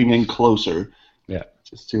try moving in closer. Yeah.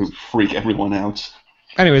 Just to freak everyone out.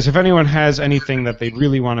 Anyways, if anyone has anything that they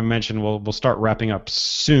really want to mention, we'll start wrapping up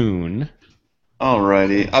soon.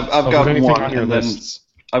 Alrighty, I've got one, and then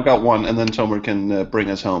I've got one, and then Tomer can bring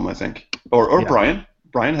us home, I think, or Brian.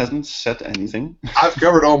 Brian hasn't said anything. I've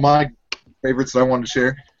covered all my favorites that I wanted to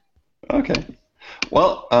share. Okay.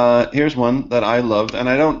 Well, here's one that I loved, and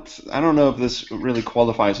I don't know if this really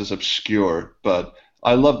qualifies as obscure, but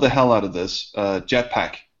I love the hell out of this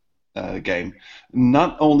Jetpack game.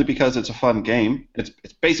 Not only because it's a fun game, it's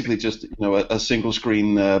basically just a single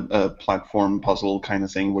screen platform puzzle kind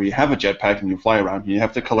of thing where you have a jetpack and you fly around and you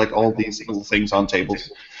have to collect all these little things on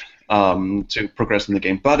tables to progress in the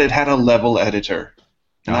game. But it had a level editor,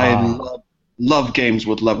 and I love games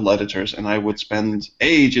with level editors, and I would spend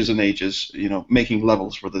ages and ages making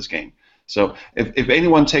levels for this game. So if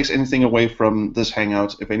anyone takes anything away from this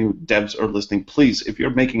Hangout, if any devs are listening, please, if you're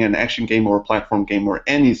making an action game or a platform game or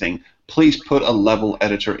anything, please put a level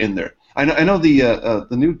editor in there. I know the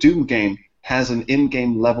new Doom game has an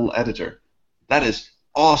in-game level editor. That is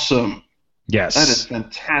awesome. Yes. That is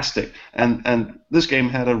fantastic. And this game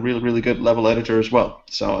had a really, really good level editor as well.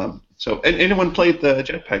 So anyone played the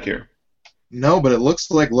Jetpack here? No, but it looks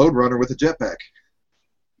like Lode Runner with a jetpack.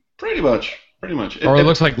 Pretty much. Pretty much. Or it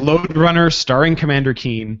looks like Lode Runner starring Commander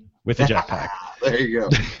Keen with a jetpack. There you go.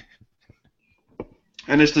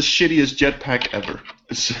 And it's the shittiest jetpack ever.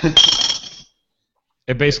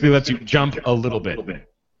 It basically lets you jump a little bit.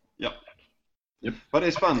 Yep. But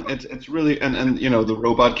it's fun. It's really and you know the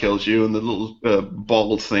robot kills you and the little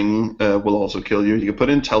ball thing will also kill you. You can put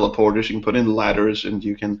in teleporters, you can put in ladders, and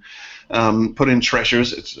you can put in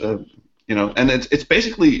treasures. It's you know, and it's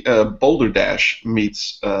basically Boulder Dash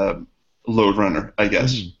meets Lode Runner, I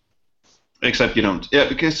guess. Except you don't. Yeah,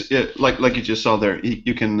 because like you just saw there,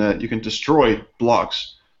 you can destroy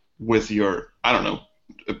blocks with your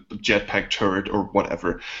jetpack turret or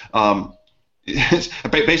whatever.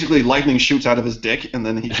 Basically, lightning shoots out of his dick, and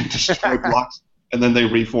then he can destroy blocks, and then they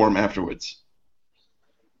reform afterwards.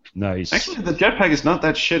 Nice. Actually, the jetpack is not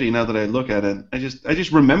that shitty now that I look at it. I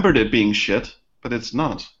just remembered it being shit, but it's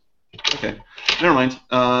not. Okay, never mind.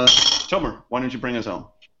 Tomer, why don't you bring us home?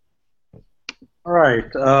 All right.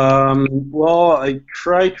 Well, I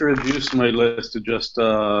tried to reduce my list to just 2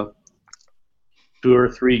 or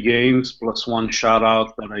 3 games plus one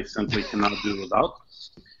shout-out that I simply cannot do without.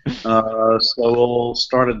 So we'll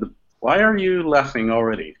start at the... Why are you laughing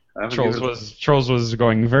already? Trolls was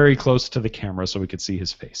going very close to the camera so we could see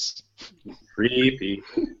his face. Creepy.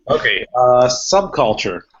 Okay,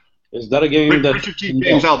 Subculture. Is that a game that... Richard G.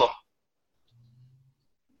 James album.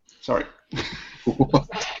 Sorry.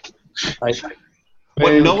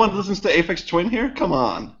 No one listens to Aphex Twin here? Come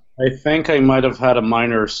on. I think I might have had a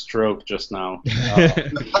minor stroke just now.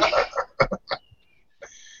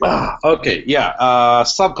 Okay, yeah.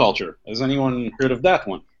 Subculture. Has anyone heard of that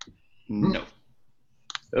one? No.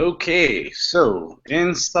 Okay, so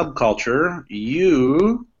in Subculture,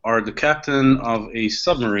 you are the captain of a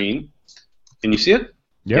submarine. Can you see it?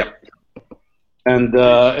 Yep. And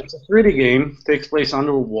it's a 3D game. Takes place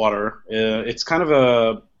underwater. It's kind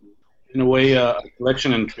of in a way, a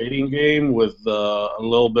collection and trading game with a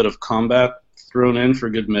little bit of combat thrown in for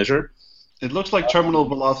good measure. It looks like Terminal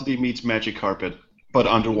Velocity meets Magic Carpet, but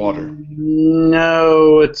underwater.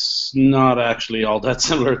 No, it's not actually all that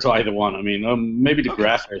similar to either one. I mean, maybe the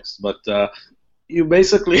graphics, but you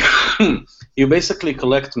basically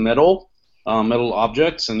collect metal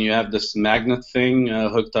objects, and you have this magnet thing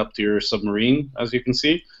hooked up to your submarine, as you can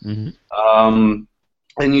see. Mm-hmm.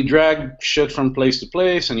 And you drag shit from place to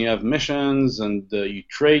place, and you have missions, and you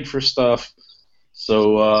trade for stuff.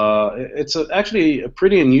 So it's actually a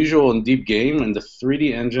pretty unusual and deep game, and the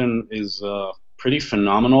 3D engine is pretty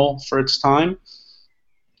phenomenal for its time.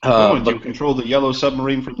 But you control the yellow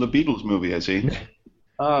submarine from the Beatles movie, I see.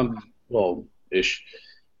 Well, ish.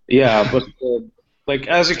 Yeah, but like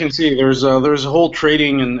as you can see, there's a whole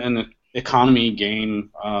trading and economy game.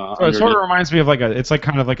 So it sort of reminds me of it's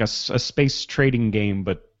kind of like a space trading game,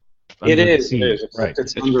 but it is. Right.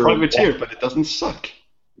 It's Privateer, but it doesn't suck.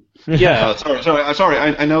 Yeah. Sorry.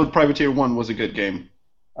 I know Privateer 1 was a good game.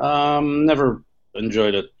 Never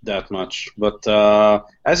enjoyed it that much, but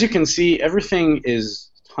as you can see, everything is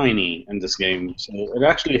tiny in this game. So it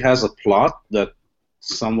actually has a plot that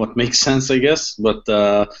somewhat makes sense, I guess, but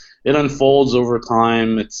it unfolds over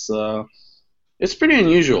time. It's pretty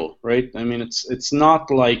unusual, right? I mean, it's not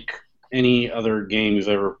like any other game you've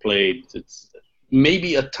ever played. It's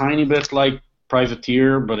maybe a tiny bit like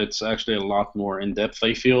Privateer, but it's actually a lot more in-depth,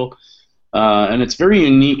 I feel. And it's very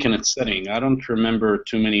unique in its setting. I don't remember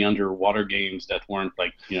too many underwater games that weren't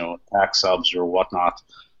like, attack subs or whatnot.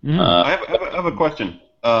 Mm-hmm. I have a question,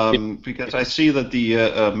 because I see that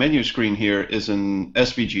the menu screen here is an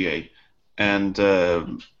SVGA. And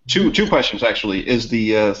two questions, actually. Is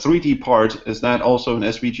the 3D part, is that also an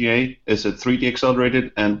SVGA? Is it 3D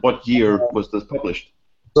accelerated? And what year was this published?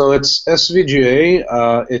 So it's SVGA.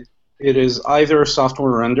 It is either software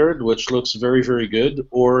rendered, which looks very, very good,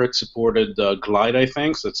 or it supported Glide, I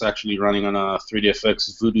think. So it's actually running on a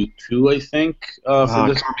 3DFX Voodoo 2, I think. For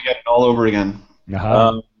this. Carmageddon all over again.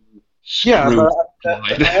 Yeah,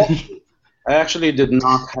 I actually did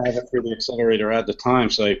not have a 3D accelerator at the time,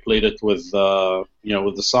 so I played it with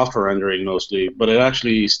with the software rendering mostly. But it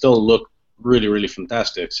actually still looked really, really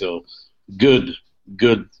fantastic. So good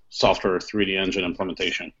software 3D engine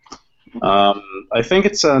implementation. I think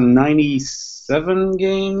it's a 97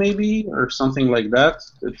 game, maybe, or something like that.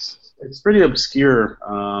 It's pretty obscure.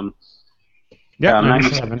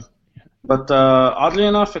 97. But oddly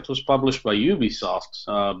enough, it was published by Ubisoft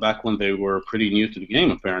back when they were pretty new to the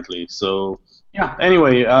game, apparently. So yeah.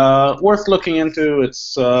 Anyway, worth looking into.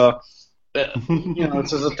 It's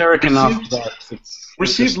it's esoteric enough that it's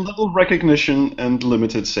received little recognition and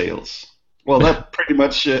limited sales. Well, that pretty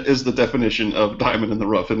much is the definition of Diamond in the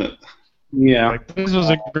Rough, isn't it? Yeah. This was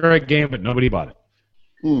a great game, but nobody bought it.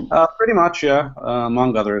 Pretty much, yeah,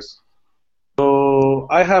 among others. So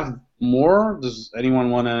I have more. Does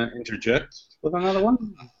anyone want to interject with another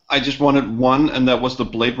one? I just wanted one, and that was the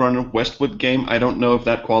Blade Runner Westwood game. I don't know if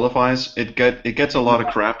that qualifies. It gets a lot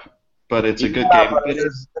of crap, but it's a good game. But it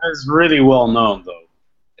is really well known, though.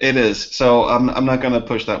 It is. So I'm not gonna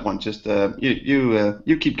push that one. Just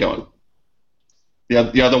you keep going.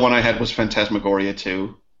 The other one I had was Phantasmagoria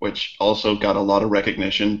 2, which also got a lot of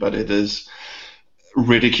recognition, but it is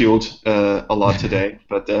ridiculed a lot today.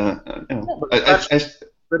 But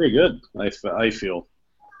Pretty good, I feel.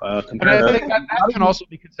 But I think that can also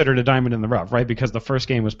be considered a diamond in the rough, right? Because the first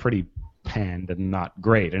game was pretty panned and not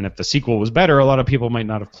great, and if the sequel was better, a lot of people might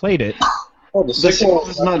not have played it. Oh, the sequel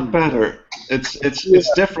is not better. It's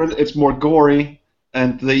different. It's more gory,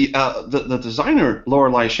 and the designer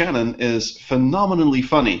Lorelei Shannon is phenomenally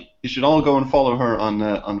funny. You should all go and follow her on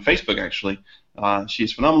Facebook. Actually,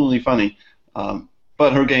 she's phenomenally funny,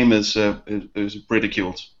 but her game is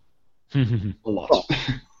ridiculed a lot.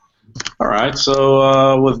 All right,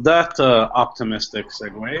 so with that optimistic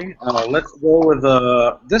segue, let's go with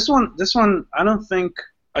this one. This one, I don't think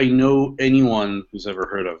I know anyone who's ever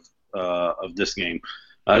heard of this game.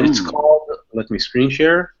 It's called. Let me screen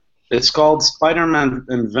share. It's called Spider-Man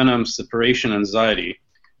and Venom Separation Anxiety,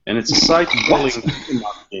 and it's a side-scrolling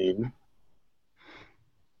game.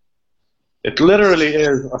 It literally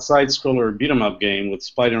is a side-scroller beat-em-up game with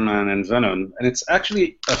Spider-Man and Venom, and it's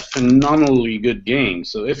actually a phenomenally good game.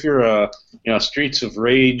 So if you're a Streets of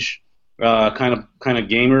Rage kind of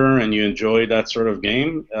gamer and you enjoy that sort of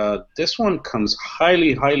game, this one comes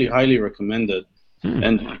highly recommended.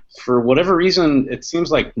 And for whatever reason, it seems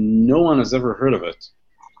like no one has ever heard of it.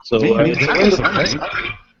 So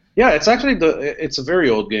yeah, it's actually it's a very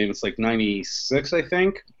old game. It's like 96, I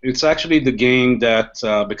think. It's actually the game that,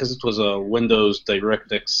 because it was a Windows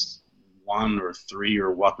DirectX 1 or 3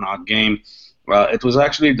 or whatnot game, it was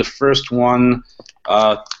actually the first one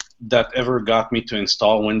that ever got me to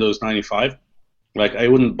install Windows 95. Like, I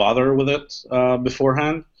wouldn't bother with it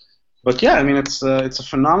beforehand. But yeah, I mean, it's a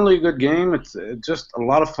phenomenally good game. It's just a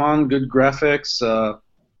lot of fun, good graphics,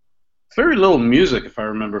 very little music, if I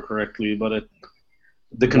remember correctly, but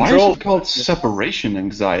the control. Why is it called Separation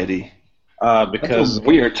Anxiety? Because that's a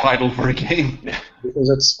weird title for a game. Because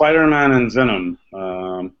it's Spider-Man and Venom.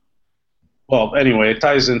 Well, anyway, it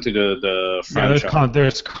ties into the franchise. Yeah,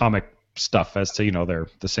 there's comic stuff as to they're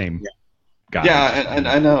the same guy. Yeah, and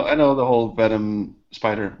I know the whole Venom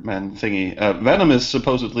Spider-Man thingy. Venom is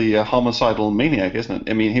supposedly a homicidal maniac, isn't it?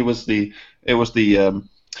 I mean, it was the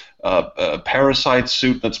parasite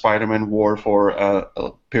suit that Spider-Man wore for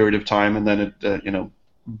a period of time, and then it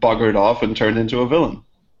buggered off and turned into a villain.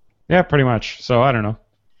 Yeah, pretty much. So I don't know.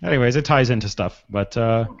 Anyways, it ties into stuff, but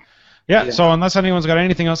yeah. So unless anyone's got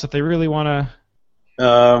anything else that they really want to.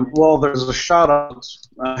 Well, there's a shout out.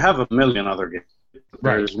 I have a million other games.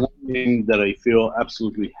 Right. There's one game that I feel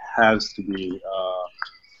absolutely has to be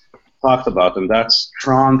talked about, and that's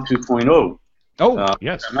Tron 2.0. Oh,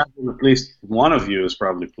 yes. I imagine at least one of you has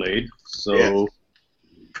probably played. So,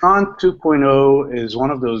 Tron 2.0 is one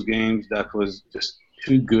of those games that was just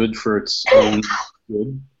too good for its own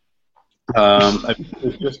good.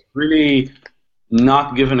 It's just really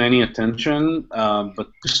not given any attention. But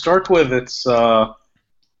to start with, it's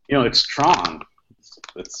it's Tron.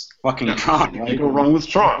 It's fucking Tron. Right? You go wrong with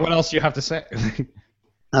Tron. What else do you have to say?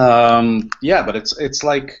 Yeah, but it's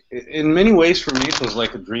like, in many ways for me it was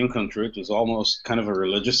like a dream come true. It was almost kind of a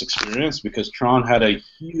religious experience because Tron had a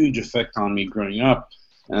huge effect on me growing up,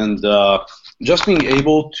 and just being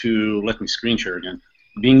able to, let me screen share again,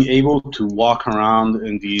 being able to walk around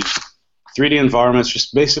in these 3D environments,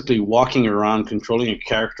 just basically walking around, controlling a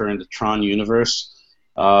character in the Tron universe,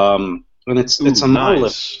 and it's a monolith,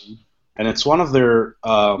 nice. And it's one of their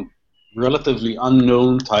relatively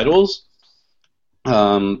unknown titles.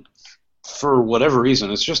 For whatever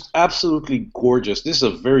reason, it's just absolutely gorgeous. This is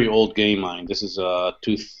a very old game, mine. This is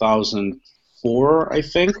 2004, I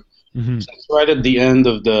think. Mm-hmm. So it's right at the end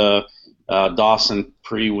of the DOS and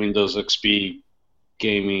pre-Windows XP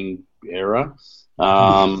gaming era.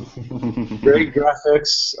 Great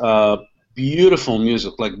graphics, beautiful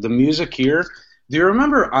music. Like the music here. Do you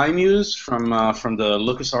remember iMuse from the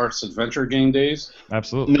LucasArts Adventure game days?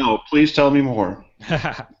 Absolutely. No, please tell me more.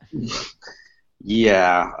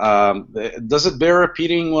 Yeah. Does it bear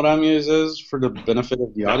repeating what iMuse is for the benefit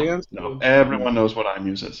of the audience? No, everyone knows what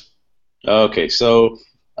iMuse is. Okay, so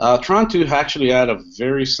Tron 2 actually had a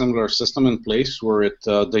very similar system in place where it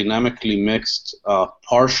dynamically mixed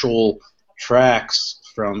partial tracks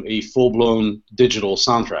from a full-blown digital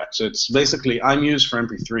soundtrack. So it's basically iMuse for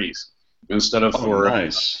MP3s instead of for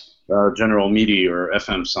nice. general MIDI or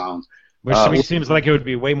FM sound. Which to me seems like it would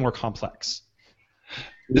be way more complex.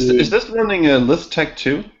 Is this running Lithtech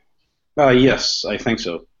 2? Yes, I think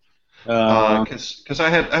so. Because I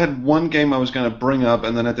had one game I was going to bring up,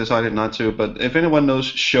 and then I decided not to. But if anyone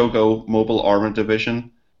knows Shogo Mobile Armor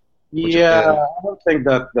Division, I don't think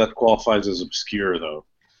that qualifies as obscure though.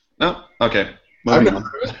 No, okay. I've Moving never on.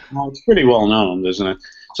 heard of it. Well, it's pretty well known, isn't it?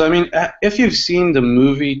 So I mean, if you've seen the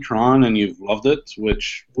movie Tron and you've loved it,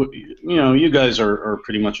 which you guys are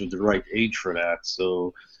pretty much of the right age for that.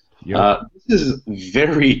 So this is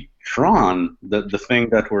very Tron, the thing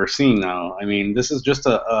that we're seeing now. I mean, this is just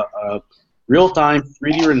a real-time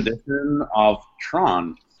 3D rendition of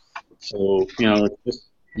Tron. So it's just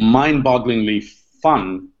mind-bogglingly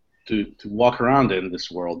fun to walk around in this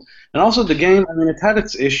world. And also the game, I mean, it had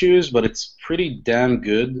its issues, but it's pretty damn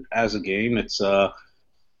good as a game. It's a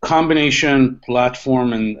combination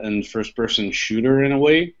platform and first-person shooter in a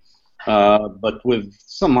way, but with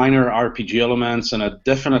some minor RPG elements and a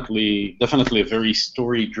definitely a very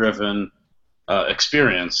story-driven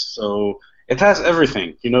experience. So it has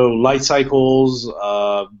everything, light cycles,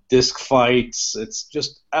 disc fights. It's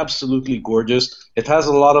just absolutely gorgeous. It has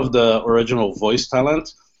a lot of the original voice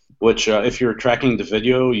talent, which if you're tracking the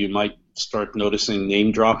video, you might start noticing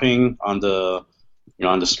name dropping on the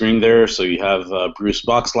screen there. So you have Bruce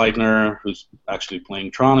Boxleitner, who's actually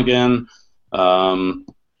playing Tron again, and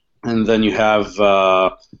then you have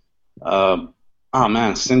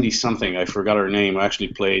Cindy something. I forgot her name. I actually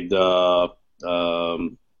played the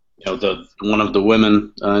one of the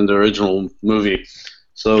women in the original movie.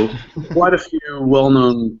 So quite a few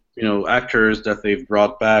well-known actors that they've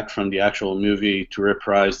brought back from the actual movie to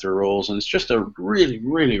reprise their roles, and it's just a really,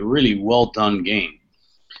 really, really well done game.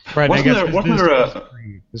 Right, Wasn't there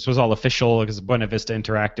this was all official because Buena Vista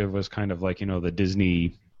Interactive was kind of like the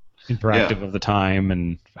Disney Interactive of the time,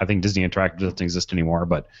 and I think Disney Interactive doesn't exist anymore,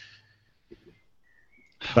 but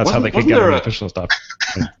that's how they could get the official stuff.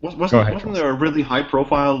 Wasn't there a really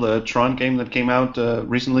high-profile Tron game that came out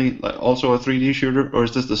recently, also a 3D shooter, or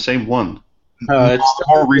is this the same one? It's the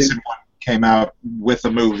more recent one came out with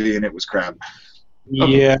a movie, and it was crap.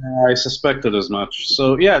 Yeah, I suspected as much.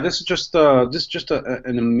 So yeah, this is just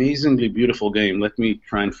an amazingly beautiful game. Let me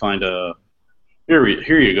try and find a. Here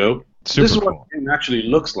you go. Super this is cool. what the game actually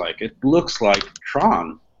looks like. It looks like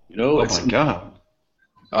Tron. Oh my god!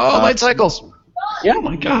 Oh, light cycles. Yeah, Oh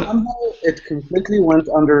my god! somehow it completely went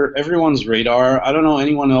under everyone's radar. I don't know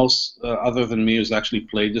anyone else other than me who's actually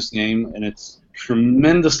played this game, and it's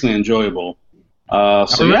tremendously enjoyable. I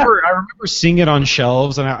remember seeing it on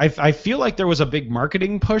shelves, and I feel like there was a big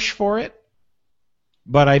marketing push for it,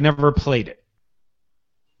 but I never played it.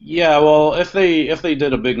 Yeah, well, if they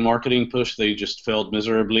did a big marketing push, they just failed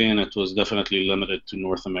miserably, and it was definitely limited to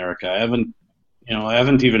North America. I haven't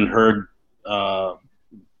even heard a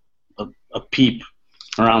peep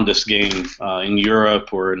around this game in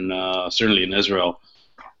Europe or certainly in Israel.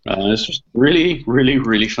 It's just really, really,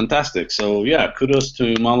 really fantastic. So yeah, kudos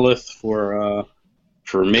to Monolith for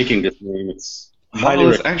making this game. It's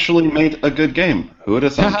Monolith actually made a good game. Who would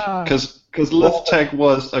have thought? Because Lithtech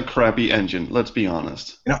was a crappy engine. Let's be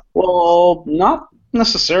honest. Well, not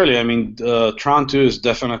necessarily. I mean, Tron 2 is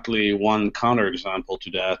definitely one counterexample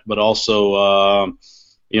to that, but also,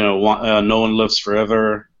 No One Lives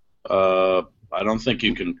Forever. I don't think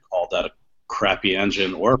you can call that a crappy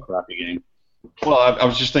engine or a crappy game. Well, I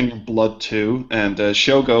was just thinking Blood 2, and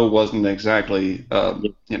Shogo wasn't exactly, a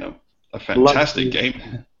fantastic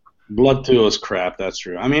game. Blood 2 is crap, that's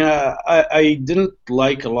true. I mean, I didn't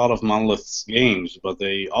like a lot of Monolith's games, but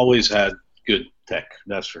they always had good tech,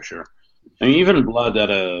 that's for sure. I mean, even Blood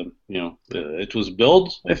it was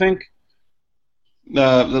build, I think.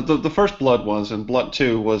 The first Blood was, and Blood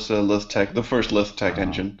 2 was Lithtech, the first Lithtech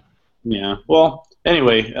engine. Yeah. Well,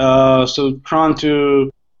 anyway, so Tron 2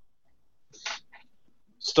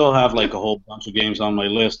 still have like a whole bunch of games on my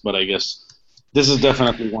list, but I guess this is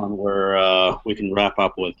definitely one where we can wrap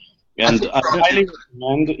up with. And I highly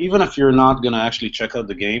recommend, even if you're not going to actually check out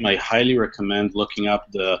the game, I highly recommend looking up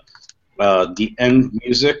the end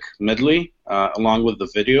music medley along with the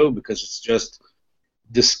video, because it's just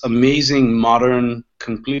this amazing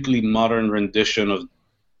completely modern rendition of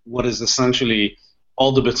what is essentially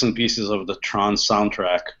all the bits and pieces of the Tron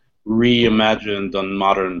soundtrack reimagined on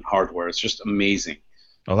modern hardware. It's just amazing.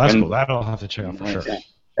 Oh, that's cool. That I'll have to check out for sure. Yeah.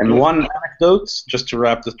 And one anecdote, just to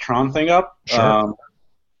wrap the Tron thing up. Sure.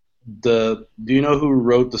 Do you know who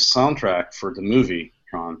wrote the soundtrack for the movie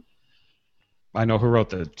Tron? I know who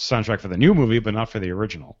wrote the soundtrack for the new movie, but not for the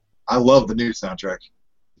original. I love the new soundtrack.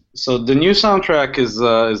 So the new soundtrack is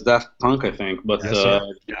Daft Punk, I think, but Yes,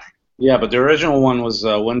 Yeah, but the original one was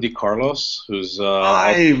Wendy Carlos, who's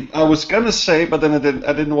I was gonna say, but then I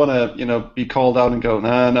didn't want to be called out and go,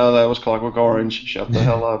 nah, no, that was Clockwork Orange. Shut the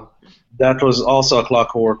hell up. that was also a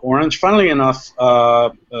Clockwork Orange. Funnily enough,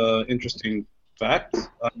 interesting fact,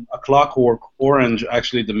 a Clockwork Orange,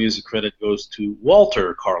 actually the music credit goes to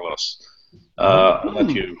Walter Carlos. I'll let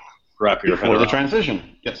you wrap your head Before the around.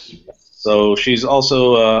 transition, yes. So she's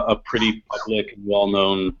also a pretty public and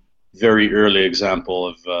well-known, very early example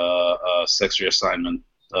of sex reassignment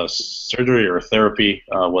surgery or therapy,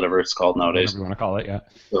 whatever it's called nowadays. Whatever you want to call it, yeah.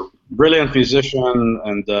 So, brilliant musician,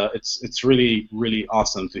 and it's really, really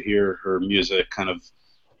awesome to hear her music kind of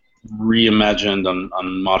reimagined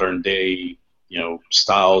on modern day,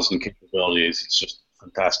 styles and capabilities. It's just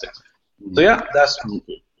fantastic. So yeah, that's me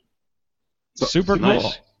too. Super Nice.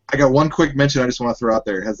 cool. I got one quick mention I just want to throw out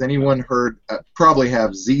there. Has anyone heard, probably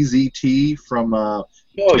have ZZT from... Oh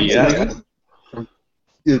yeah.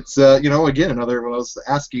 It's, again, another one of those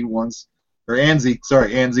ASCII ones. Or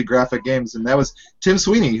ANSI Graphic Games. And that was Tim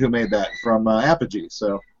Sweeney who made that from Apogee.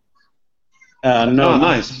 So No, Oh,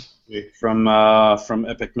 nice. from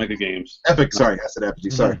Epic Mega Games. Epic, sorry. I said Apogee,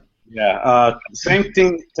 sorry. Yeah, same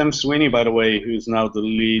thing. Tim Sweeney, by the way, who's now the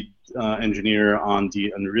lead engineer on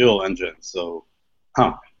the Unreal Engine. So,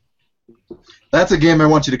 That's a game I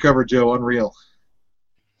want you to cover, Joe, Unreal.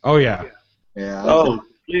 Oh, yeah. Yeah. Oh,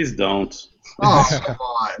 please don't. Oh, come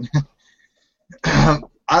on.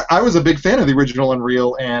 I was a big fan of the original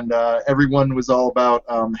Unreal, and everyone was all about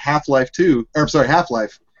Half-Life 2, or I'm sorry,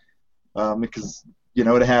 Half-Life, because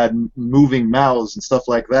it had moving mouths and stuff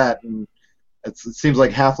like that, and it seems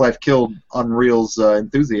like Half-Life killed Unreal's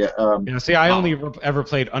enthusiasm. Yeah, see, I only ever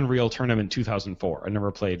played Unreal Tournament 2004. I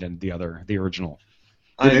never played in the original.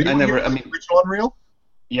 I Did never. anyone I get mean, the original Unreal?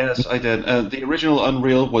 yes, I did. The original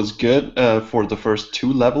Unreal was good for the first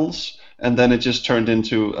 2 levels, and then it just turned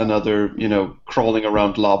into another, crawling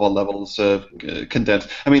around lava levels, condensed.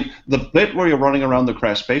 I mean, the bit where you're running around the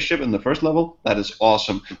crashed spaceship in the first level, that is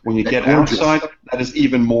awesome. When you get gorgeous. outside, that is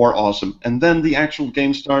even more awesome. And then the actual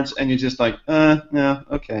game starts, and you're just like, yeah,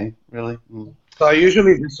 okay, really? Mm. So I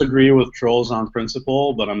usually disagree with Trolls on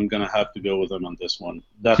principle, but I'm gonna have to go with them on this one.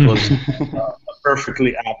 That was a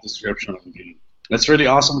perfectly apt description of the game. It's really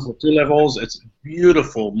awesome for 2 levels. It's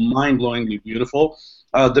beautiful, mind-blowingly beautiful.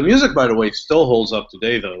 The music, by the way, still holds up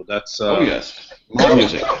today, though. That's Oh, yes. More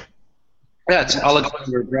music. yeah, it's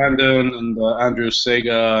Alexander Brandon and Andrew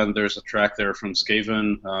Sega, and there's a track there from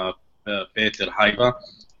Skaven, Peter Haiba.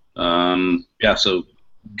 Yeah, so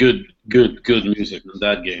good music in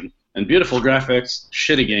that game. And beautiful graphics,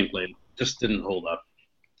 shitty gameplay. Just didn't hold up.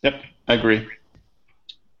 Yep, I agree.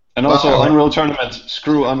 And also, Wow. Unreal Tournament.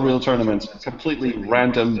 Screw Unreal Tournament. Completely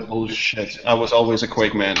random bullshit. I was always a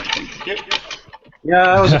Quake man.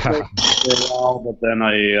 Yeah, I was a Quake for a while, but then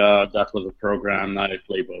I got with a program. Now I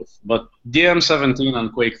play both. But DM17 on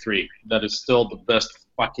Quake 3, that is still the best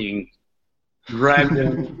fucking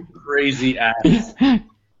random, crazy ass gun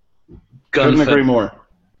Couldn't agree fest. more.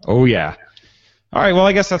 Oh, yeah. All right, well,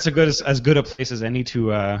 I guess that's as good a place as any to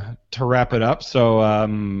wrap it up.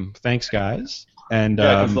 So, thanks, guys. And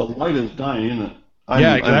Yeah, because the light is dying, isn't it?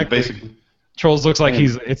 yeah, I'm exactly. basically, Trolls looks like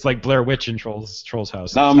it's like Blair Witch in Trolls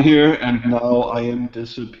house. now I'm here, and now I am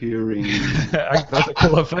disappearing. That's a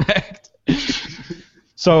cool effect.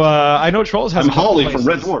 So I know Trolls has I'm a couple Holly from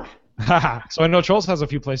Red places- Dwarf. So I know Trolls has a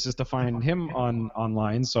few places to find him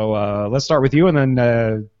online. So let's start with you, and then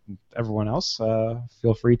everyone else.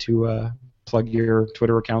 Feel free to plug your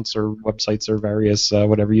Twitter accounts or websites or various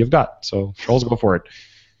whatever you've got. So Trolls, go for it.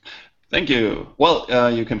 Thank you. Well,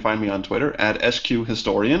 you can find me on Twitter at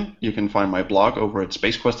SQHistorian. You can find my blog over at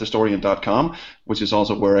spacequesthistorian.com, which is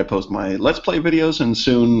also where I post my Let's Play videos and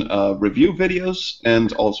soon review videos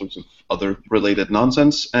and all sorts of other related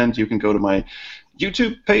nonsense. And you can go to my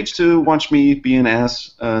YouTube page to watch me be an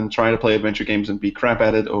ass and try to play adventure games and be crap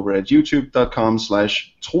at it over at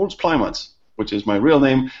youtube.com/TordsPlymouth, which is my real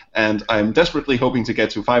name. And I'm desperately hoping to get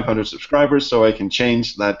to 500 subscribers so I can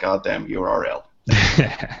change that goddamn URL.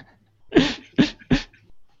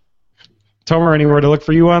 Tomer, anywhere to look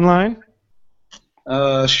for you online?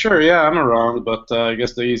 Sure, yeah, I'm around, but I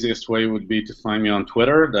guess the easiest way would be to find me on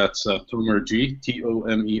Twitter. That's Tomerg,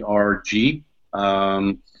 Tomerg.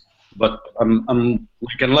 But I'm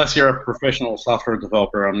like, unless you're a professional software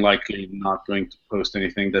developer, I'm likely not going to post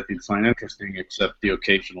anything that you'd find interesting, except the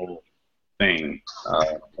occasional thing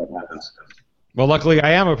that happens. Well, luckily,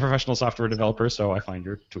 I am a professional software developer, so I find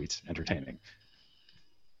your tweets entertaining.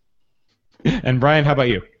 And Brian, how about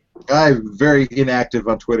you? I'm very inactive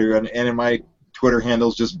on Twitter, and in my Twitter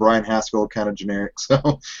handle's just Brian Haskell, kind of generic.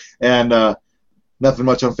 So, and nothing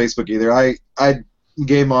much on Facebook either. I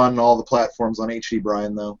Game on all the platforms on HD,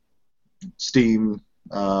 Brian, though. Steam,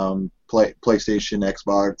 PlayStation,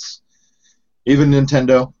 Xbox, even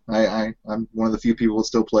Nintendo. I'm one of the few people that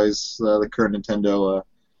still plays the current Nintendo,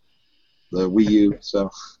 the Wii U. So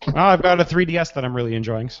I've got a 3DS that I'm really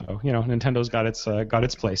enjoying. So Nintendo's got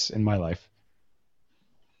its place in my life.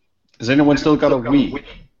 Has anyone still got a Wii?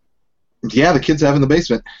 yeah, the kids have in the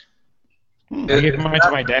basement. I gave mine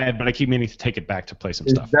to my dad, but I keep meaning to take it back to play some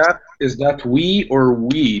stuff. Is that Wii or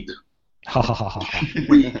Weed? Ha ha ha ha.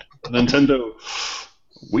 Nintendo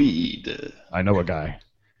Weed. I know a guy.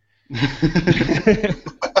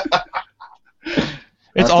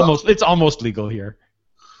 It's almost legal here.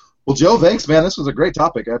 Well, Joe, thanks, man. This was a great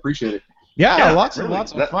topic. I appreciate it. Yeah, lots of fun.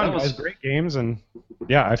 That was Guys. Great games, and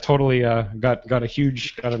yeah, I've totally got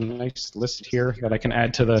a nice list here that I can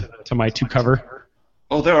add to my to cover.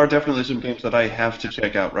 Oh, there are definitely some games that I have to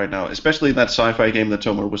check out right now, especially that sci-fi game that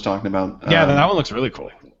Tomer was talking about. Yeah, that one looks really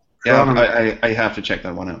cool. Yeah, I have to check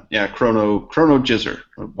that one out. Yeah, Chrono Jizzer,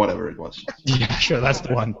 or whatever it was. Yeah, sure, that's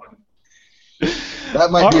the one.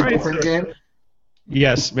 That might be a different game.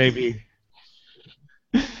 Yes, maybe.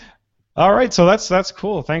 All right, so that's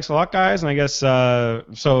cool. Thanks a lot, guys. And I guess my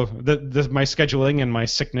scheduling and my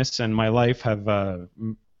sickness and my life have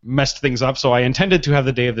messed things up. So I intended to have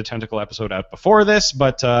the Day of the Tentacle episode out before this,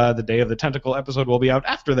 but the Day of the Tentacle episode will be out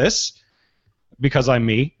after this because I'm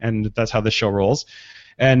me, and that's how this show rolls.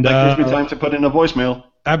 And that gives me time to put in a voicemail.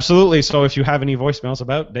 Absolutely. So if you have any voicemails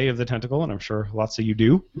about Day of the Tentacle, and I'm sure lots of you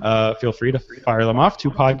do, feel free to fire them off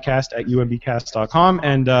to podcast@umbcast.com.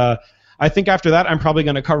 And I think after that, I'm probably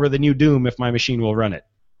going to cover the new Doom if my machine will run it.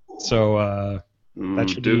 So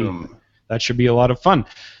that should be a lot of fun.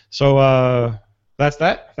 So that's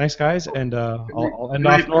that. Thanks, guys. And I'll end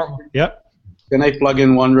off normal. Yep. Can I plug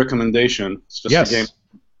in one recommendation? It's just a game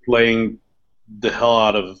playing the hell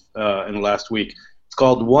out of in the last week. It's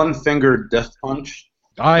called One Finger Death Punch.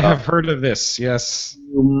 I have heard of this, yes.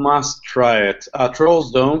 You must try it.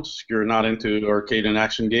 Trolls don't. You're not into arcade and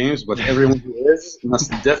action games, but everyone who is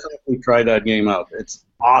must definitely try that game out. It's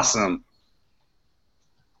awesome.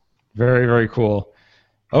 Very, very cool.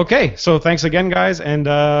 Okay, so thanks again, guys, and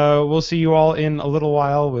we'll see you all in a little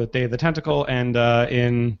while with Day of the Tentacle, and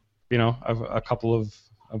in a couple of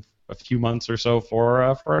a few months or so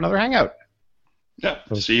for another Hangout. Yeah,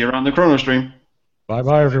 see you around the Chrono stream.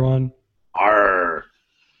 Bye-bye, everyone. Arr.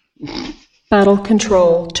 Battle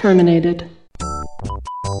control terminated.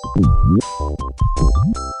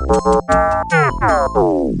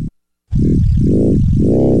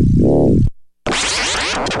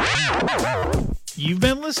 You've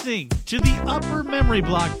been listening to the Upper Memory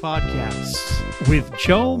Block Podcasts with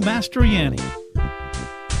Joe Mastroianni.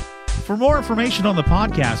 For more information on the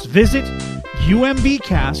podcast, visit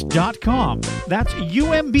UMBCast.com. That's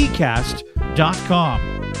UMBCast.com.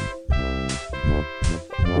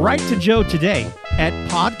 Write to Joe today at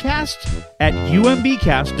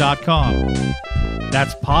podcast@umbcast.com.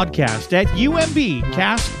 That's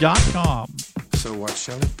podcast@umbcast.com. So what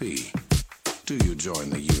shall it be? Do you join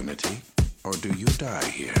the unity, or do you die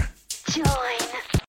here? Join.